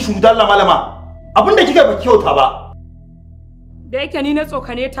miki min shuru da Allah malama. Abin da kika ba kyauta ba. Da yake ni na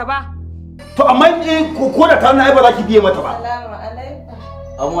tsokane ta ba. To amma ko da ta na ai ba za ki biye mata ba. Assalamu alaikum.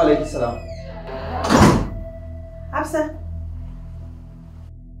 Amma alaikum salam. Hafsa.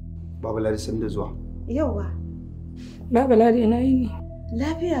 Baba Ladi san da zuwa. Yauwa. Baba Ladi ina yi ne.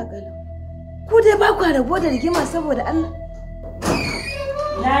 Lafiya galau. Ku dai ba ku rabo da rigima saboda Allah.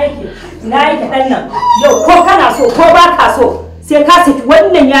 Na yake ɗan nan. Yau ko kana so ko ba ka so sai ka saki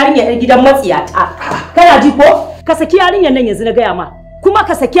wannan yarinya ɗan gidan matsiyata. Kana ji ko? Ka saki yarinyar nan yanzu na gaya ma. Kuma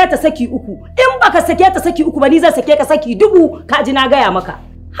ka sake ta saki 3. In baka sake ta saki 3 ba ni zan sake ka saki 1000 ka ji na gaya maka.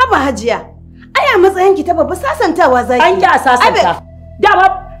 Haba Hajiya. Ai a matsayin ki ta babba sasantawa zaki. An ki a sasanta. Dama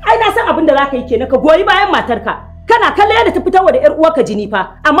ai na san abin da zaka yi kenan ka goyi bayan matarka. Kana kalle yadda ta fitarwa da ƴar uwarka jini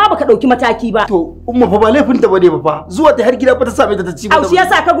fa amma baka dauki mataki ba. To umma fa ba laifin ta bane ba fa. Zuwa ta har gida fa ta same ta ci ba. Au shi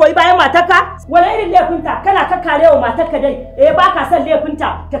yasa ka goyi bayan matarka? Wani irin laifin ta? Kana kakkarewa matarka dai. Baka son laifin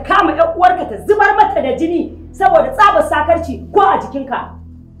ta ta kama ƴar uwarka ta zubar mata da jini saboda tsabar sakarci ko a jikinka.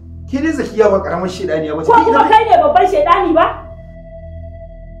 Ke ne Zakiya ba karamar shedani ba. Ko kuma kai ne babban shedani ba?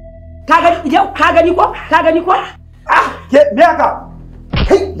 Ka gani ko? Ke me haka?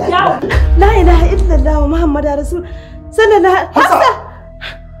 Kai la ilaha illallah Muhammadu Rasul sallallahu Hafsa.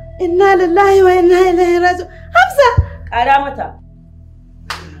 Inna lillahi wa inna ilaihi raji'un. Hafsa. Ƙara mata.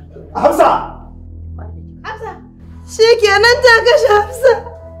 Hafsa. Shikenan ta kashe Hafsa.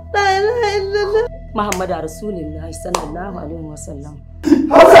 La ilaha illallah Muhammadu Rasulullah sallallahu alaihi wasallam.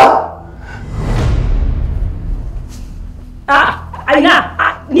 Hafsa. Aina,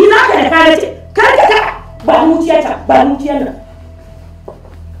 ni za ka da kare ce. Kar ka ba mutiyarta, ba mutiyar nan.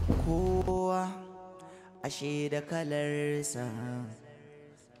 Ashe da kalarsa,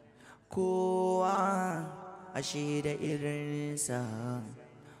 kowa ashe da irinsa,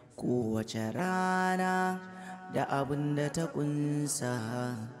 kowace rana da abin da ta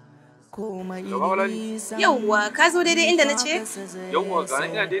kunsa. Komai nisa. Yawwa, ka zo daidai inda na ce? Yawwa, ga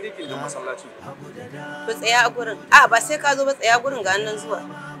ina daidai kin masallaci. To tsaya a gurin. A ba sai ka zo ba, tsaya gurin ga nan zuwa.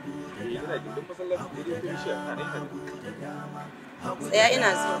 Ina gindin masallaci daidai ko shi a ne. Tsaya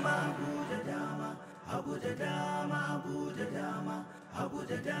ina zuwa.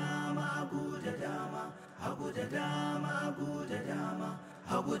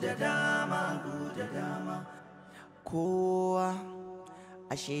 Kowa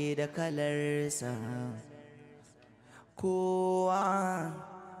ashe da kalarsa, kowa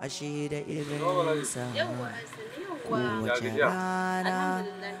ashe da irinsa, kowace rana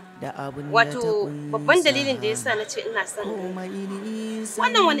da abin da ta Wato babban dalilin da yasa na ce ina son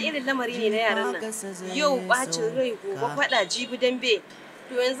wannan wani irin lamari ne na yaran nan. Yau bacin rai, gobe faɗa, jibi dambe.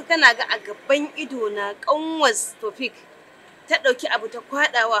 To yanzu kana ga a gaban ido na kanwas Tofik ta ɗauki abu ta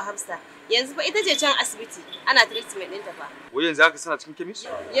kwaɗawa Hafsa. Yanzu fa ita ce can asibiti ana treatment ɗinta fa. Wai yanzu haka sana cikin kemis?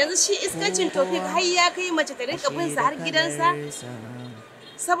 Yanzu shi iskancin Tofik har ya kai mace ta rinka bin sa har gidansa.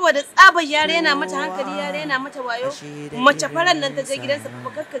 Saboda tsabar yare yana mata hankali, yare yana mata wayo. Mace faran nan ta je gidansa fa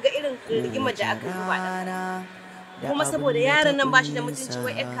kar ka ga irin rigimar da aka yi ba. Kuma saboda yaron nan bashi da mutunci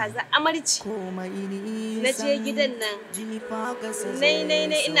wai ƴar kaza amarci. Na je gidan nan.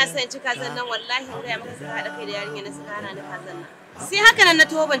 Nai ina son ci kazan nan wallahi ga maka suka haɗa kai da yarinya na suka hana ni kazan nan. Sai haka nan na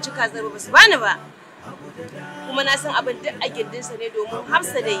taho ban ci kazar ba su bani ba. Kuma na san abin duk a gindinsa ne domin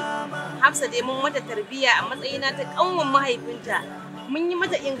Hafsa dai mun mata tarbiyya a matsayina ta kanwan mahaifinta. Mun yi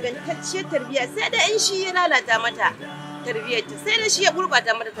mata ingantacciyar tarbiyya sai da in shi ya lalata mata tarbiyyarta, sai da shi ya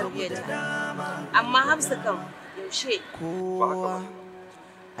gurbata mata tarbiyyarta. Amma Hafsa kam yaushe ba haka ba.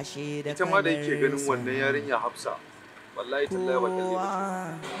 Ita ma da yake ganin wannan yarinya Hafsa wallahi tallahi ba kalle ba.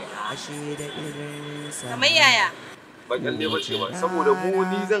 Kamar yaya? Ba kalle ba ce ba saboda mu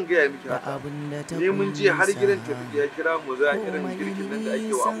ni zan gaya miki haka. Ne mun je har gidan tafi ya kira mu za irin girkin nan da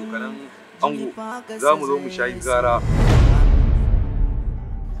ake wa abokanan ango. Za mu zo mu shayi gara.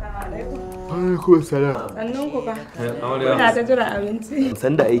 Alaikum salam. Sannan ku ba. Ina ta jira abinci.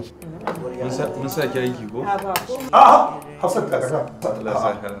 San da aiki. Mun sa ki aiki ko? Hafsat ka kasa.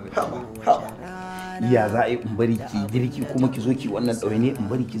 Ya za a yi in bari ki girki kuma ki zo ki wannan ɗawaine in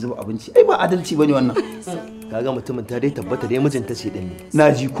bari ki zuba abinci ai ba adalci bane wannan. Kaga mutumin ta dai tabbata dai mijinta ce din ne.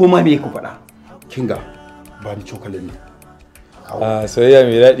 Na ji ko ma me ku faɗa. Kinga ba ni cokalin ne. Soyayya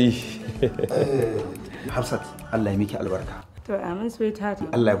mai daɗi. Hafsat Allah ya miki albarka. To amin sweetheart.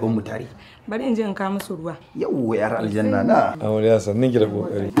 Allah ya ban mu tare. Bari in je in kawo musu ruwa. Yawwa yar aljanna na. Amarya sannin ki da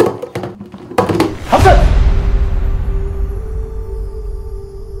kokari. Hafsat!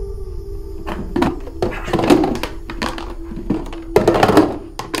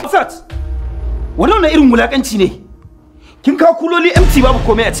 Hafsat! Wannan irin wulakanci ne. Kin kawo kuloli empty babu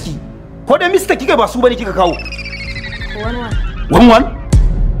komai a ciki. Ko da mista kika ba su bane kika kawo. Wan.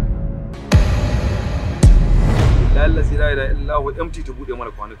 Allah sai la ilaha illa huwa empty ta bude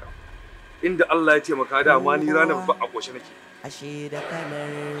mana kwanuka. Inda Allah ya ce maka da ma ni ranar ba a goshe nake. Inna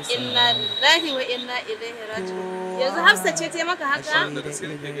lillahi wa inna ilaihi raji'un. Yanzu Hafsa ce ta maka haka?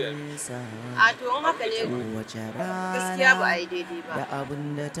 A to in haka ne gaskiya ba a yi daidai ba.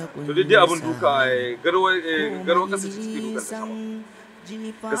 To dai abin duka garwa kasa ce take dukan ta sama.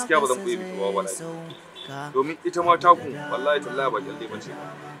 Gaskiya ba zan koyi miki ba wallahi. Domin ita ma taku wallahi tallahi ba kyalle ba ce.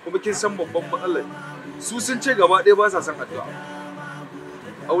 Kuma kin san babban matsalar su sun ce gaba ɗaya ba sa son addu'a.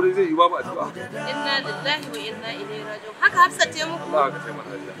 Aure zai yi babu addu'a. Inna lillahi wa inna ilaihi raji'un. Haka Hafsa ce muku? Allah ka sai mata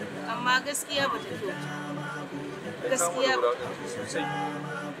addu'a. Amma gaskiya ba ta kyau. Gaskiya sosai.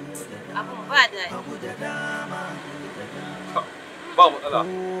 Abun ba daɗi. Ba matsala.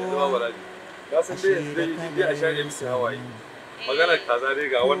 Yanzu ba balaji. Ka san dai yanzu dai a share miki hawaye. Maganar kaza dai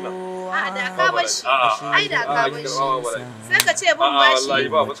ga wannan. A da ka bashi. Ai da ka bashi. Sai ka ce ban bashi. Wallahi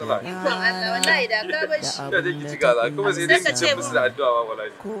ba matsala. Ikon Allah wallahi da ka bashi. Ina je ki ci gaza kuma sai dai ki ce musu da addu'a ba wallahi.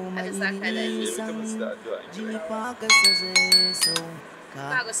 Allah saka da ni. Ki ce musu da addu'a.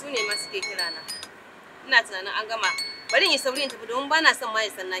 Kaga su ne ma suke kira na. Ina tunanin an gama. Bari in yi sauri in tafi domin ba na son ma ya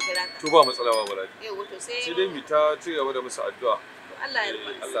san na kira ka. To ba matsala ba wallahi. Yau to sai dai mu ta ci gaba da musu addu'a. Allah ya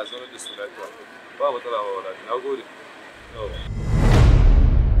rufa. Allah ya zo da su lafiya. Ba matsala ba wallahi. Nagode. To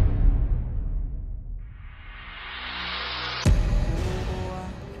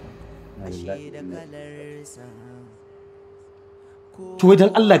wai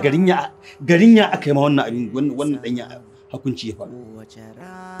dan Allah garin ya aka yi ma wannan abin wannan danya hukunci ya faru.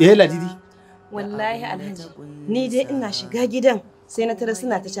 Ladidi. Wallahi Alhaji ni dai ina shiga gidan sai na tara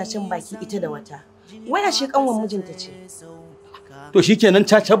suna ta cacin baki ita da wata. Waya shi kanwan mijinta ce. To shikenan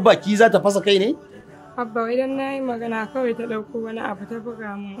cacen baki za ta fasa kai ne? Abba idan na yi magana kawai ta ɗauko wani abu ta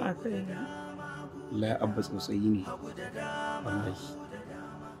buga min a kaina. Wallahi Abba tsautsayi ne. Wallahi.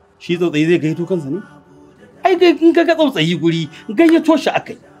 Shi tsautsayi zai gaito kansa ne? Ai dai in ka ga tsautsayi guri gayyato shi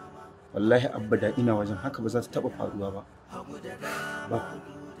akai. Wallahi Abba da ina wajen haka ba za ta taɓa faruwa ba. Ba.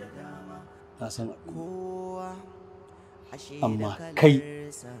 Na san amma kai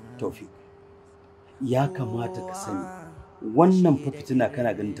Taufik ya kamata ka sani wannan fa fitina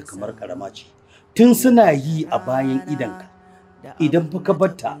kana ganin ta kamar karama ce tun suna yi a bayan idanka idan fa ka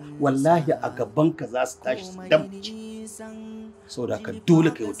batta wallahi a gaban ka za su tashi su damce saboda ka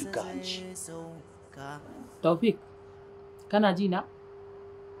dole kai wa duka hanci. Taufik kana ji na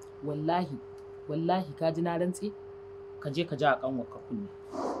wallahi ka ji na rantse ka je ka ja a kanwa ka kunne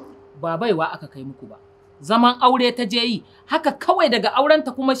ba baiwa aka kai muku ba zaman aure ta je yi haka kawai daga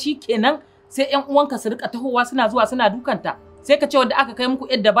aurenta kuma shikenan sai ƴan uwanka su rika tahowa suna zuwa suna dukanta sai ka ce wanda aka kai muku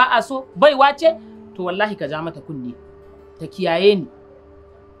yadda ba a so baiwa ce to wallahi ka ja mata kunne ta kiyaye ni.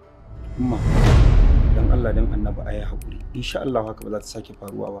 Umma dan Allah dan Annabi ayi hakuri insha Allah haka ba za ta sake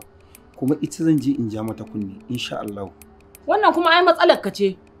faruwa ba kuma ita zan je in ja mata kunne insha Allah. Wannan kuma ai matsalar ka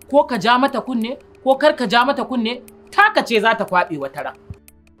ce ko ka ja mata kunne ko kar ka ja mata kunne taka ce za ta kwabe wata ran.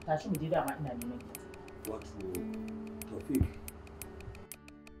 Tashi mu je dama ina neman ki. Wato Taufik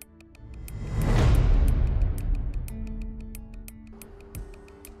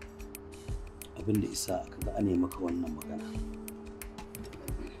abin da isa kaga ane maka wannan magana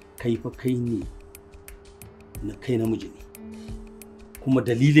kai fa kai ne na kai namiji ne kuma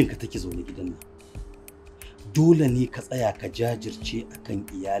dalilin ka take zaune gidan nan dole ne ka tsaya ka jajirce akan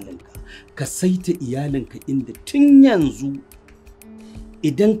iyalinka ka saita iyalinka inda tun yanzu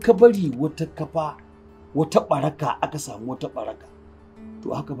idan ka bari wata kafa wata baraka aka samu wata baraka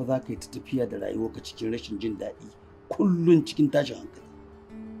to haka ba za ka yi ta tafiya da rayuwarka cikin rashin jin daɗi kullun cikin tashin hankali.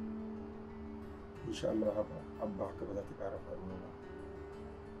 Insha Allah Abba haka ba za ta ƙara faruwa ba.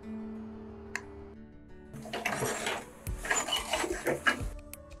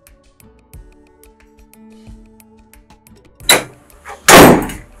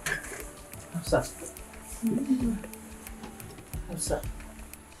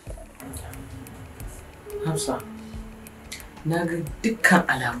 Hafsa, na ga dukkan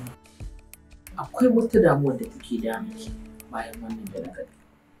alamu akwai wata damuwa da take damunki bayan wannan da na gani.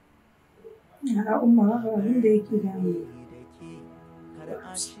 Ya umma ba abin da yake damu.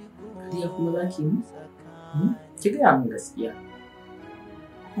 Kariya kuma za ki yi? Ki gaya min gaskiya.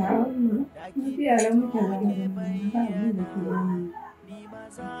 Ya umma, mafi yaran mutane da ba abin da ke damu.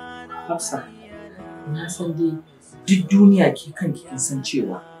 Hafsa, na san dai duk duniya ke kanki kin san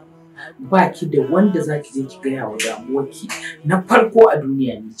cewa ba ki da wanda za ki je ki gaya wa damuwarki na farko a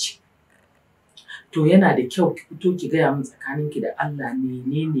duniya ne ce. To yana da kyau ki fito ki gaya min tsakaninki da Allah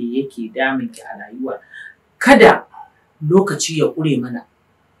menene yake damunki a rayuwa. Kada lokaci ya ƙure mana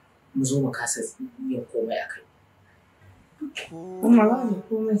mu zo mu kasa yin komai a kai. Kuma ba mu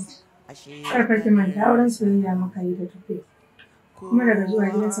komai. Karfa ki manta auren soyayya muka yi da tufe. Kuma daga zuwa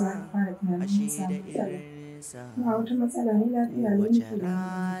gidansa na fara tunanin mun samu matsala. Ba wata matsala ne lafiya ne muke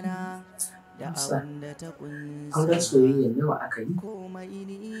da Hafsa, auren soyayya nawa aka yi?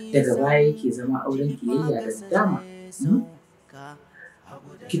 Daga baya yake zama auren kiyayya da dama.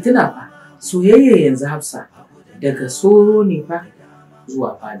 Ki tuna fa, soyayya yanzu Hafsa daga soro ne fa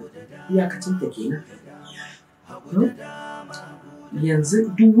zuwa falo. Iyakacinta kenan.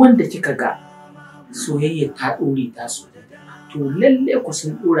 Yanzu duk wanda kika ga soyayya ta ɗore ta so, to lalle ku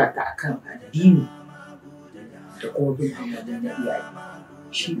sun ɗora ta akan addini da kuma bin umarnin na iyaye.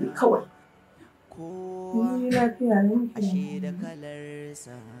 Shi ne kawai.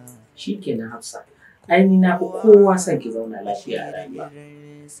 Shi ke na Hafsa, aini na fi kowa son ki zauna lafiya a rayuwa.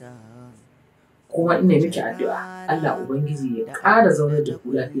 Kuma ina miki addu'a Allah Ubangiji ya ƙara zaunar da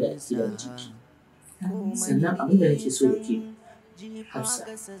ku lafiya da ke da mijinki. Sannan abin da nake so da ke Hafsa,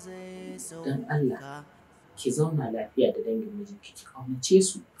 don Allah ki zauna lafiya da dangin mijinki, ki ƙaunace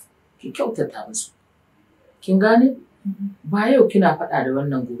su, ki kyautata musu. Kin gane? Ba yau kina faɗa da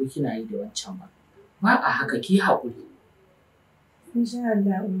wannan gobe kina yi da wancan ba. Ba a haka ki haƙuri. Insha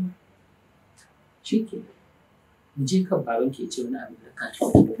Allah umma. Shi ke. Mu je kan baban ke ce wani abu da ka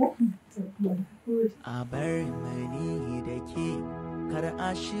A bar mani da ke kar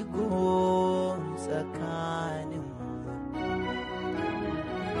a shigo tsakanin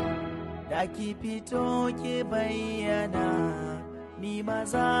da ki fito ki bayyana ni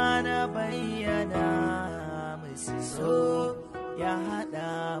maza na bayyana musu so ya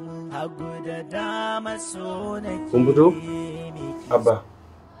haɗa mu hagu da dama so na kun fito? Abba,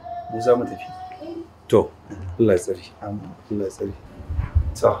 mu za mu tafi. To, Allah ya tsare. Allah ya tsare.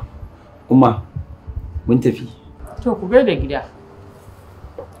 So, Umma, Mun tafi. To ku gaida gida.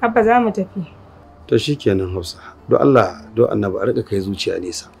 Abba za mu tafi. To shikenan Hafsa. Don Allah, don Annabi a rika kai zuciya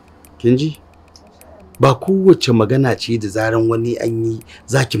nesa. Kin ji? Ba kowace magana ce da zaran wani an yi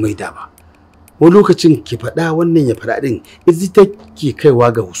zaki maida ba. Wani lokacin ki faɗa wannan ya faɗa din ita take kaiwa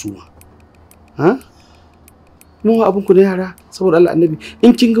ga husuma. Ha? Mu abin ku da yara saboda Allah Annabi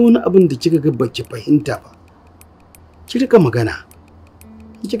in kin ga wani abin da kika ga baki fahimta ba. Ki rika magana.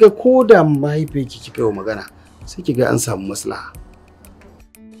 Kika ko da mahaifiyarki kika yi magana sai kiga an samu maslaha.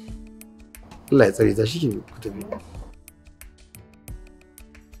 Allah ya tsare ta shi ki ku tafi.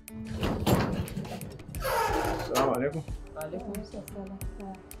 Assalamu alaikum. Wa alaikum assalam.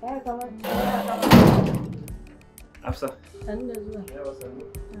 Hafsa. Sannu da zuwa. Yawa sannu.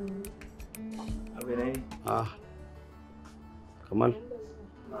 Abai nai. Kamal.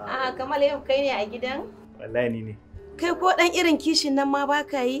 Kamal yau kai ne a gidan? Wallahi ni ne. Kai ko dan irin kishin nan ma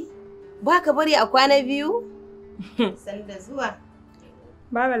baka yi? Baka bari a kwana biyu? Sannu da zuwa.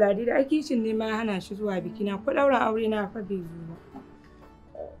 Baba Ladi da kishin ne ma hana shi zuwa bikina ko ɗaurin aure na fa bai zo ba.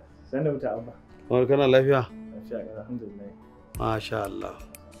 Sannu da wuta Abba. Kamar kana lafiya? Lafiya alhamdulillah. Masha Allah.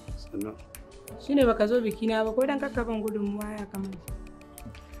 Sannu. Shine baka zo bikina ba ko dan kakkaban gudunmuwa ya kamar.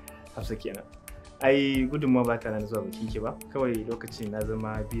 Hafsa kenan. Ai gudunmuwa ba ta nan zuwa bikin ki ba. Kawai lokacin na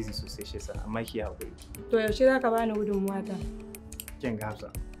zama busy sosai shi yasa amma ki haƙuri. To yaushe zaka bani gudunmuwa ta? Kin ga Hafsa.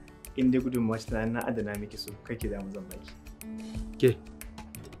 In dai gudunmuwa ta na adana miki so kake da mu zan baki. Ke.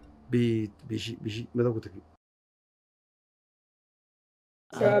 Bishi me za ku tafi?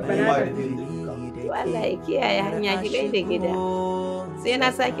 Allah ya kiyaye hanya ki gaida gida. Sai na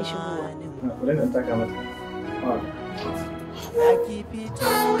sake shigowa. Kula da taka mata. Zaki fito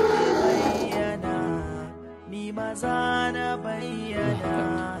ki bayyana, ni maza na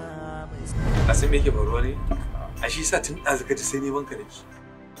bayyana. A san me yake faruwa ne? A shi sa tun ɗazu ka ji sai neman ka nake.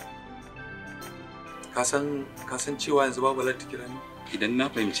 Ka san cewa yanzu babu Ladi kira ni? Idan na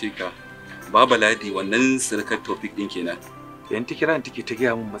fahimce ka, babu Ladi wannan sirkar topic din kenan. Yan ta kira ni take ta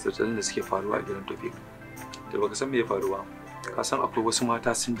gaya min matsalolin da suke faruwa a gidan topic. Da baka san me ya faruwa. Ka san akwai wasu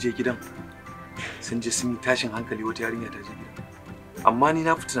mata sun je gidan. Sun je sun yi tashin hankali wata yarinya ta je gidan. Amma ni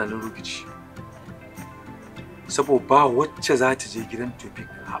na fi tunanin rikici. Saboda ba wacce za ta je gidan topic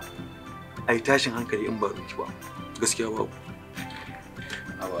a yi tashin hankali in ba ruki ba. Gaskiya babu.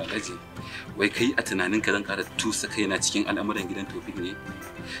 Awa Laji, wai kai a tunaninka zan ƙara tusa kaina cikin al'amuran gidan topic ne?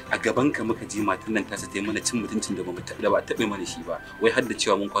 A gaban ka muka ji matan nan ta sa mana cin mutuncin da ba a taɓa mana shi ba. Wai har da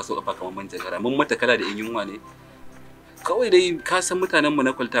cewa mun kwaso kafa kamar manja kara. Mun mata kala da yan yunwa ne. Kawai dai ka san mutanen mu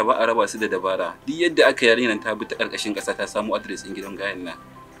na kwalta ba a raba su da dabara. Duk yadda aka yarinya nan ta bi ta karkashin ƙasa ta samu address ɗin gidan gayan nan.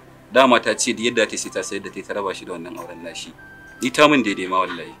 Dama ta ce duk yadda ta sai ta sayar da ta raba shi da wannan auren nashi. Ni ta min daidai ma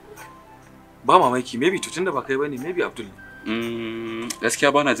wallahi. Ba mamaki maybe to tunda ba kai bane maybe Abdul. Gaskiya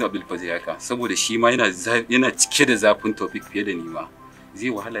ba na jin Abdul Fazi haka saboda shi ma yana cike da zafin topic fiye da ni ma. Zai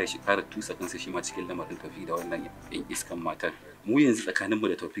wahala ya shekara tusa kansa shi ma cikin lamarin topic da wannan yan iskan matar. Mu yanzu tsakaninmu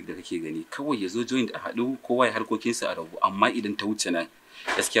da topic da kake gani kawai ya zo join da haɗu kowa ya harkokinsa a rabu amma idan ta wuce nan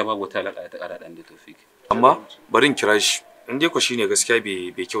gaskiya babu wata alaƙa ta ƙara ɗan da topic. Amma bari in kira shi in dai ko shine gaskiya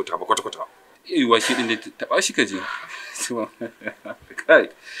bai kyauta ba kwata-kwata. Yiwuwa shi ɗin da taɓa shi ka je. Kai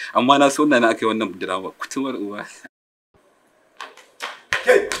amma na so na aka yi wannan drama kutumar uwa.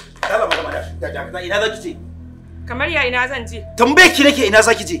 Kai, dala magana da ina zaki je? Kamar ya ina zan je? Tambaye ki nake ina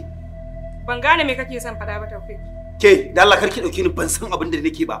zaki je? Ban gane me kake son faɗa ba Taufik. Ke, da Allah karki dauke ni ban san abin da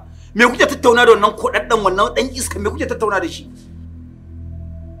nake ba. Me kuke tattauna da wannan kodaddan wannan dan iska me kuke tattauna da shi?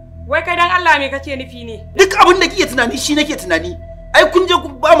 Wai kai dan Allah me kake nufi ne? Duk abin da kike tunani shi nake tunani. Ai kun je ku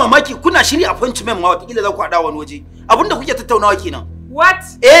ba mamaki kuna shiri appointment ma wata kila za ku hada wani waje. Abin da kuke tattaunawa kenan. What?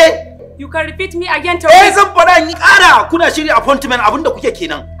 You can repeat me again Taufik. Zan fara in ƙara kuna shiri appointment abin da kuke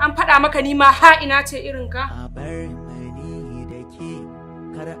kenan. An faɗa maka ni ma ha ina ce irin ka?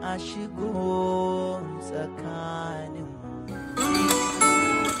 Kar a shigo tsakanin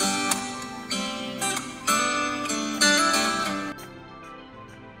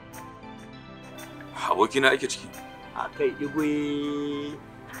Abokina ake ciki. A kai igwe.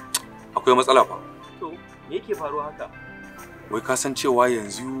 Akwai matsala fa. To, me yake faruwa haka? Wai ka san cewa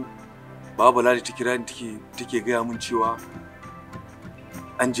yanzu Babu Ladi ta kira ni take gaya min cewa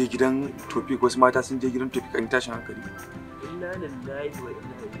an je gidan Tofik wasu mata sun je gidan Tofik an tashin hankali. Inna lillahi wa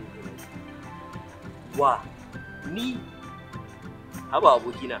inna ilaihi raji'un. Wa ni haba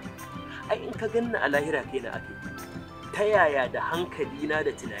abokina. Ai in ka ganna a lahira kai na ake. Ta yaya da hankalina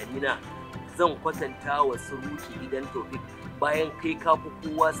da tunanina zan kwatanta wa suruki gidan Tofik bayan kai ka fi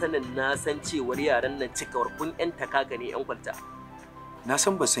kowa sanin na san cewar yaran nan cikawar kun yan takaka ne yan kwalta. Na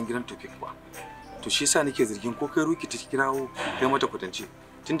san ban san gidan Tofik ba. To shi yasa nake zargin ko kai Ruki ta kirawo kai mata kwatance.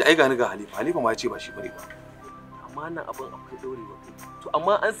 Tunda ai gani ga Halifa. Halifa ma ya ce ba shi bane ba. Amma nan abin akwai daurewa kai. To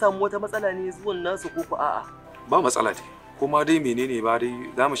amma an samu wata matsala ne zuwan nasu ko ko a'a? Ba matsala dai. Kuma dai menene ba dai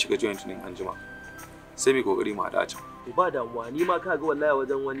za mu shiga joint din anjima. Sai mu kokari mu hada a can. To ba damuwa ni ma kaga wallahi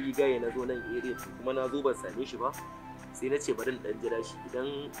wajen wani gaye na zo nan area kuma na zo ban same shi ba. Sai na ce bari dan jira shi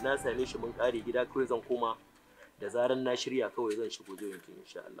idan na same shi mun kare gida kawai zan koma da zaran na shirya kawai zan shigo joint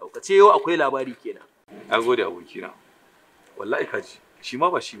insha Allah. Ka ce yau akwai labari kenan. Na gode abokina. Wallahi kaji shi ma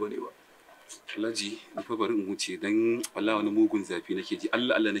ba shi bane ba. Alhaji ni fa bari in wuce dan wallahi wani mugun zafi nake ji.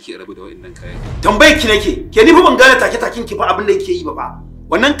 Allah nake rabu da wa'annan kayan. Tambayar ki nake. Ke ni fa ban gane take-taken ki fa abin da yake yi ba fa.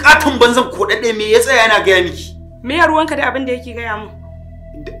 Wannan katon banzan kodadde me ya tsaya yana gaya miki? Me ya ruwanka da abin da yake gaya mun?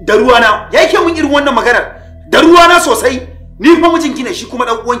 Da ruwana. Ya yake mun irin wannan maganar? Da ruwana sosai. Ni fa mijinki ne shi kuma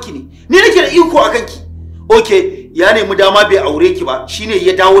dan uwanki ne. Ni nake da iko akan ki. Okay, ya nemi dama bai aure ki ba. Shine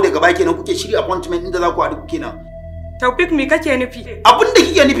ya dawo daga baki kenan kuke shirya appointment inda za ku haɗu kenan. Taufik me kake nufi? Abin da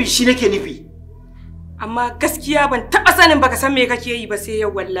kike nufi shi nake nufi. Amma gaskiya ban taɓa sanin baka san me kake yi ba sai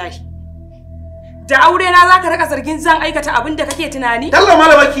yau wallahi. Da aure na zaka raka zargin zan aikata abin da kake tunani? Dalla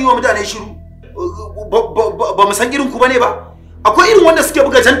malama ki yi wa mutane shiru. Ba mu san irin ku bane ba. Akwai irin wanda suke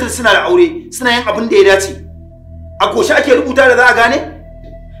buga jantar suna da aure, suna yin abin da ya dace. A goshi ake rubuta da za a gane?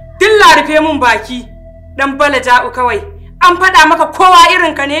 Dilla rufe mun baki. Dan bala ja'u kawai. An faɗa maka kowa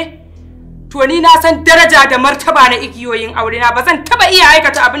irin ka ne? To ni na san daraja da martaba na igiyoyin aure na ba zan taba iya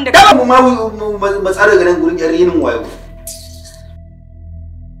aikata abin da kake. Mu tsara ganin gurin yarinin wayo.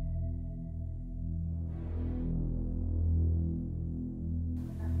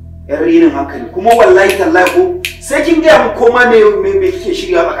 Yarinin hankali kuma wallahi tallahi ko sai kin ga mu koma me kike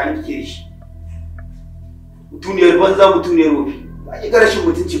shirya tsakanin kike da shi. Mutuniyar banza mutuniyar wofi. Ba ki ga rashin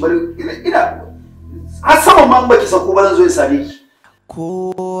mutunci bari ina har sama ma baki sako ba zan zo in same ki.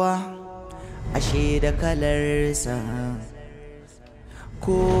 Kowa ashe da kalarsa,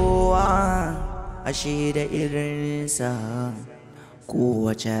 kowa ashe da irinsa,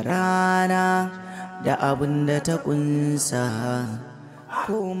 kowace rana da abin da ta kunsa,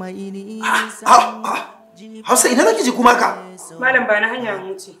 komai nisa. Hausa ina zaki ji kuma ka? Malam ba na hanya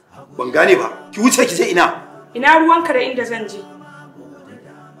mu wuce. Ban gane ba, ki wuce ki je ina? Ina ruwanka da inda zan je?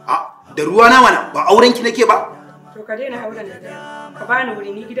 Da ruwa na mana ba auren ki nake ba? To ka daina auren da ka bani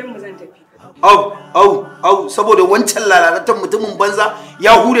wuri ni gidan mu zan tafi. Au saboda wancan lalatan mutumin banza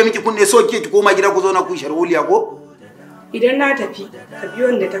ya hure miki kunne so ki koma gida ku zauna ku sharholiya ko? Idan na tafi ka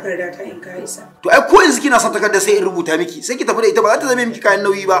biyo ni da takarda ta in ka isa. To ai ko yanzu kina son takarda sai in rubuta miki sai ki tafi da ita ba za ta zame miki kayan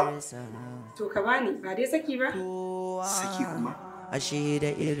nauyi ba. To ka bani ba dai saki ba? Saki kuma. Ashe da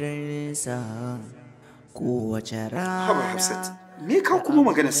irinsa kowace rana. Haba Hafsat, me ka kuma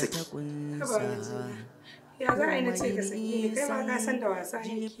magana saki? Ya za a yi na ce ka saki kai ma ka san da wasa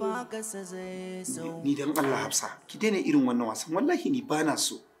yake. Ni dan Allah Hafsa, ki daina irin wannan wasan wallahi ni ba na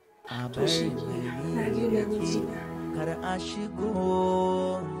so. To shi na je na miji kar a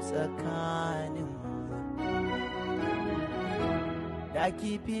shigo tsakanin da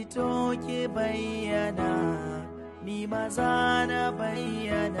ki fito ki bayyana ni maza na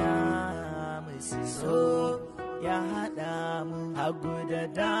bayyana musu so ya haɗa mu hagu da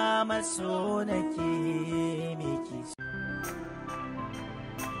dama so nake miki.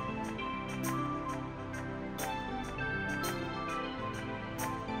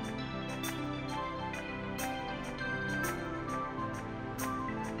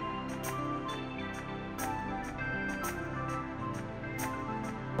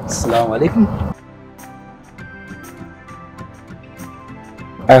 Assalamu alaikum.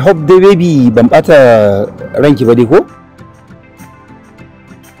 I hope dai baby ban bata ranki ba dai ko?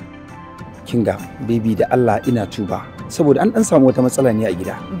 Kinga baby da Allah ina tuba saboda an dan samu wata matsala ne a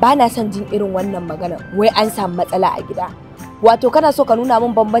gida. Ba na son jin irin wannan magana wai an samu matsala a gida. Wato kana so ka nuna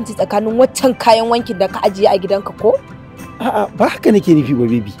min bambanci tsakanin waccan kayan wankin da ka ajiye a gidanka ko? A'a ba haka nake nufi ba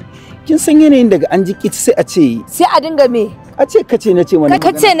baby. Kin san yanayin daga an ji kit sai a ce. Sai a dinga me? A ce kace na ce mana.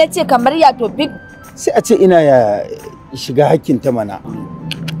 Kace na ce kamar ya topic. Sai a ce ina ya shiga hakkin ta mana.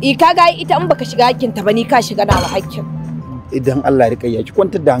 Kaga ita in baka shiga hakkin ta ba ni ka shiga nawa hakkin. Idan Allah ya rika ki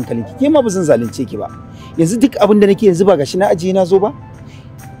kwantar da hankalinki ke ma ba zan zalunce ki ba. Yanzu duk abin da nake yanzu ba gashi na ajiye na zo ba.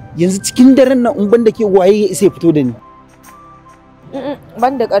 Yanzu cikin daren nan in banda ke waye ya isa ya fito da ni.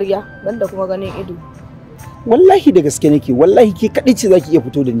 Banda ƙarya, banda kuma ganin ido. Wallahi da gaske nake, wallahi ke kadai ce zaki iya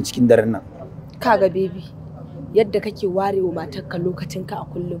fito da ni cikin daren nan. Kaga baby, yadda kake warewa matarka lokacinka a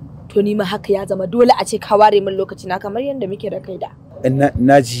kullum, to ni ma haka ya zama dole a ce ka ware min lokaci na kamar yadda muke da kai da.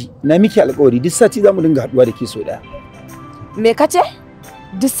 Naji, na miki alƙawari duk sati za mu dinga haɗuwa da ke sau ɗaya. Me kace?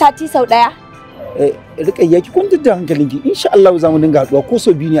 Duk sati sau ɗaya? Rikayya ki kwantar da hankalinki, insha Allah za mu dinga haɗuwa ko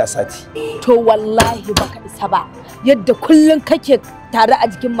sau biyu ne a sati. To wallahi baka isa ba, yadda kullum kake tare a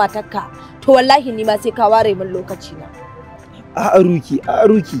jikin matarka to wallahi ni ma sai ka ware min lokaci na. a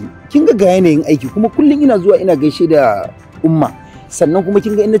ruki kin ga yanayin aiki kuma kullun ina zuwa ina gaishe da umma sannan kuma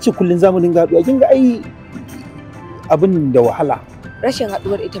kin ga ina ce kullun zamu dinga haɗuwa kin ga ai abin da wahala. Rashin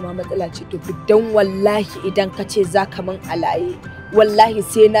haɗuwar ita ma matsala ce to dan wallahi idan ka ce za ka min alaye wallahi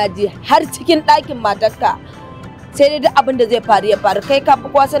sai na je har cikin ɗakin matarka sai dai duk abin da zai faru ya faru kai ka fi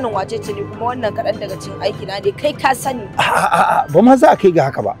kowa sanin wace ce ne kuma wannan kaɗan daga cikin aiki na ne kai ka sani. Ba ma za a kai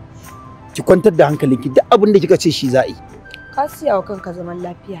ga haka ba ki kwantar da hankalinki duk abin da kika ce shi za a yi. Ka siya wa kanka zaman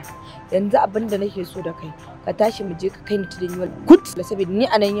lafiya yanzu abin da nake so da kai ka tashi mu je ka kai ni tudun yau kut saboda ni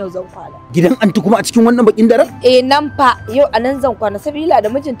anan yau zan kwana. Gidan anti kuma a cikin wannan bakin daren? Nan fa yau anan zan kwana saboda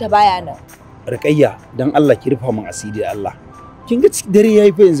da mijinta baya nan. Rukayya dan Allah ki rufa min asiri Allah. Kin ga dare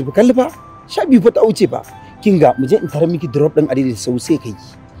yayi fa yanzu fa kalli fa 12 fa ta wuce fa. Kin ga mu je in tarar miki drop din adidi sau sai kai.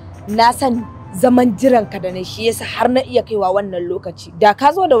 Na san zaman jiran ka da ne shi yasa har na iya kaiwa wannan lokaci. Da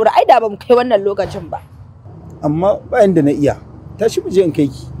ka zo da wuri ai da ba mu kai wannan lokacin ba. Amma bayan da na iya tashi mu je in kai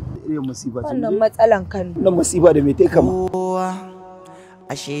ki. Wannan matsalan kan. Wannan masifa da me tai kama.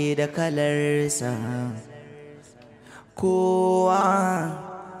 Ashe da kalarsa kowa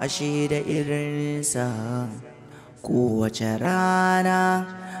ashe da irinsa kowace rana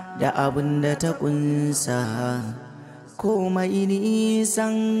da abin da ta kunsa komai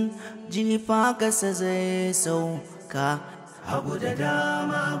nisan jifa kasa zai sauka. Hagu da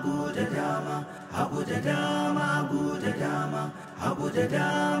dama, hagu da dama, hagu da dama, hagu da dama, hagu da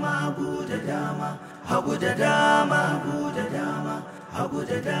dama, hagu da dama, hagu da dama, hagu da dama, hagu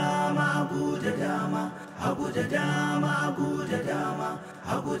da dama, hagu da dama, hagu da dama, hagu da dama,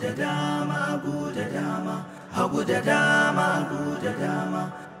 hagu da dama, hagu da dama, hagu da dama, hagu da dama.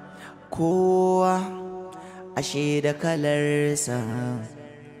 Kowa ashe da kalarsa,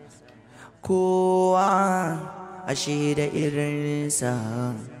 kowa ashe da irinsa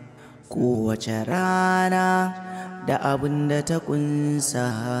kowace rana da abin da ta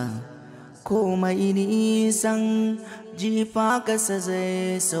kunsa komai nisan jifa kasa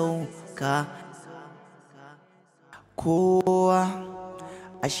zai sauka. Kowa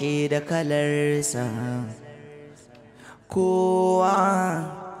ashe da kalarsa kowa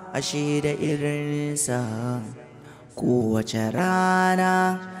ashe da irinsa kowace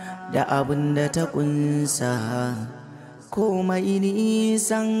rana da abin da ta kunsa komai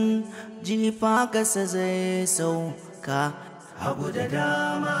nisan jifa kasa zai sauka. Hagu da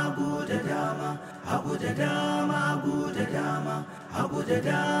dama, hagu da dama, hagu da dama, hagu da dama, hagu da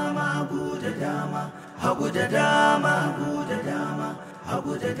dama, hagu da dama, hagu da dama, hagu da dama,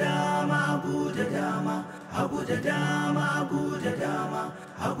 hagu da dama, hagu da dama, hagu da dama, hagu da dama,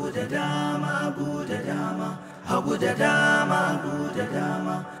 hagu da dama, hagu da dama, hagu da dama, hagu da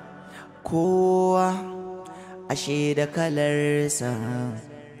dama. Kowa ashe da kalarsa,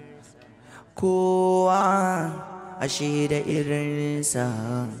 kowa ashe da irinsa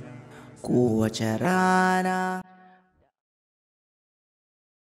kowace rana.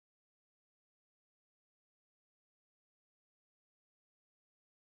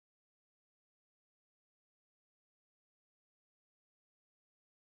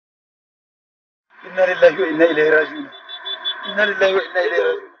 Inna lillahi wa inna ilaihi raji'un. Inna lillahi wa inna ilaihi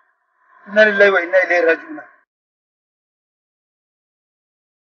raji'un. Inna lillahi wa inna ilaihi raji'un.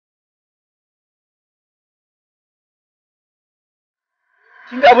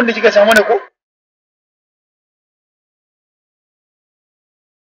 Kin ga abin da kika samu ne ko?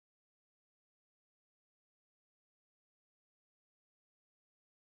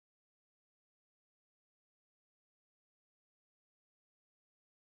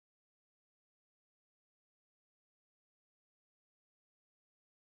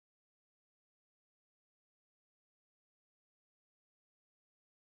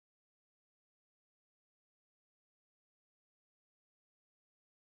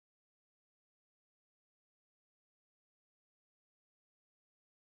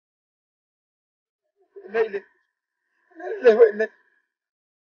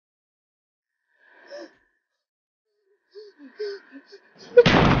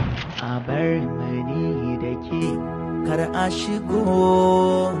 A bar mani da ke kar a shigo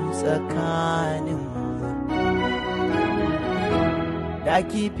tsakanin da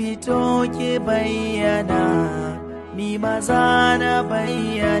ki fito ki bayyana ni maza na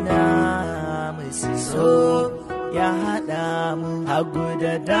bayyana musu so ya haɗa mu hagu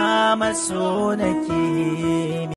da dama so nake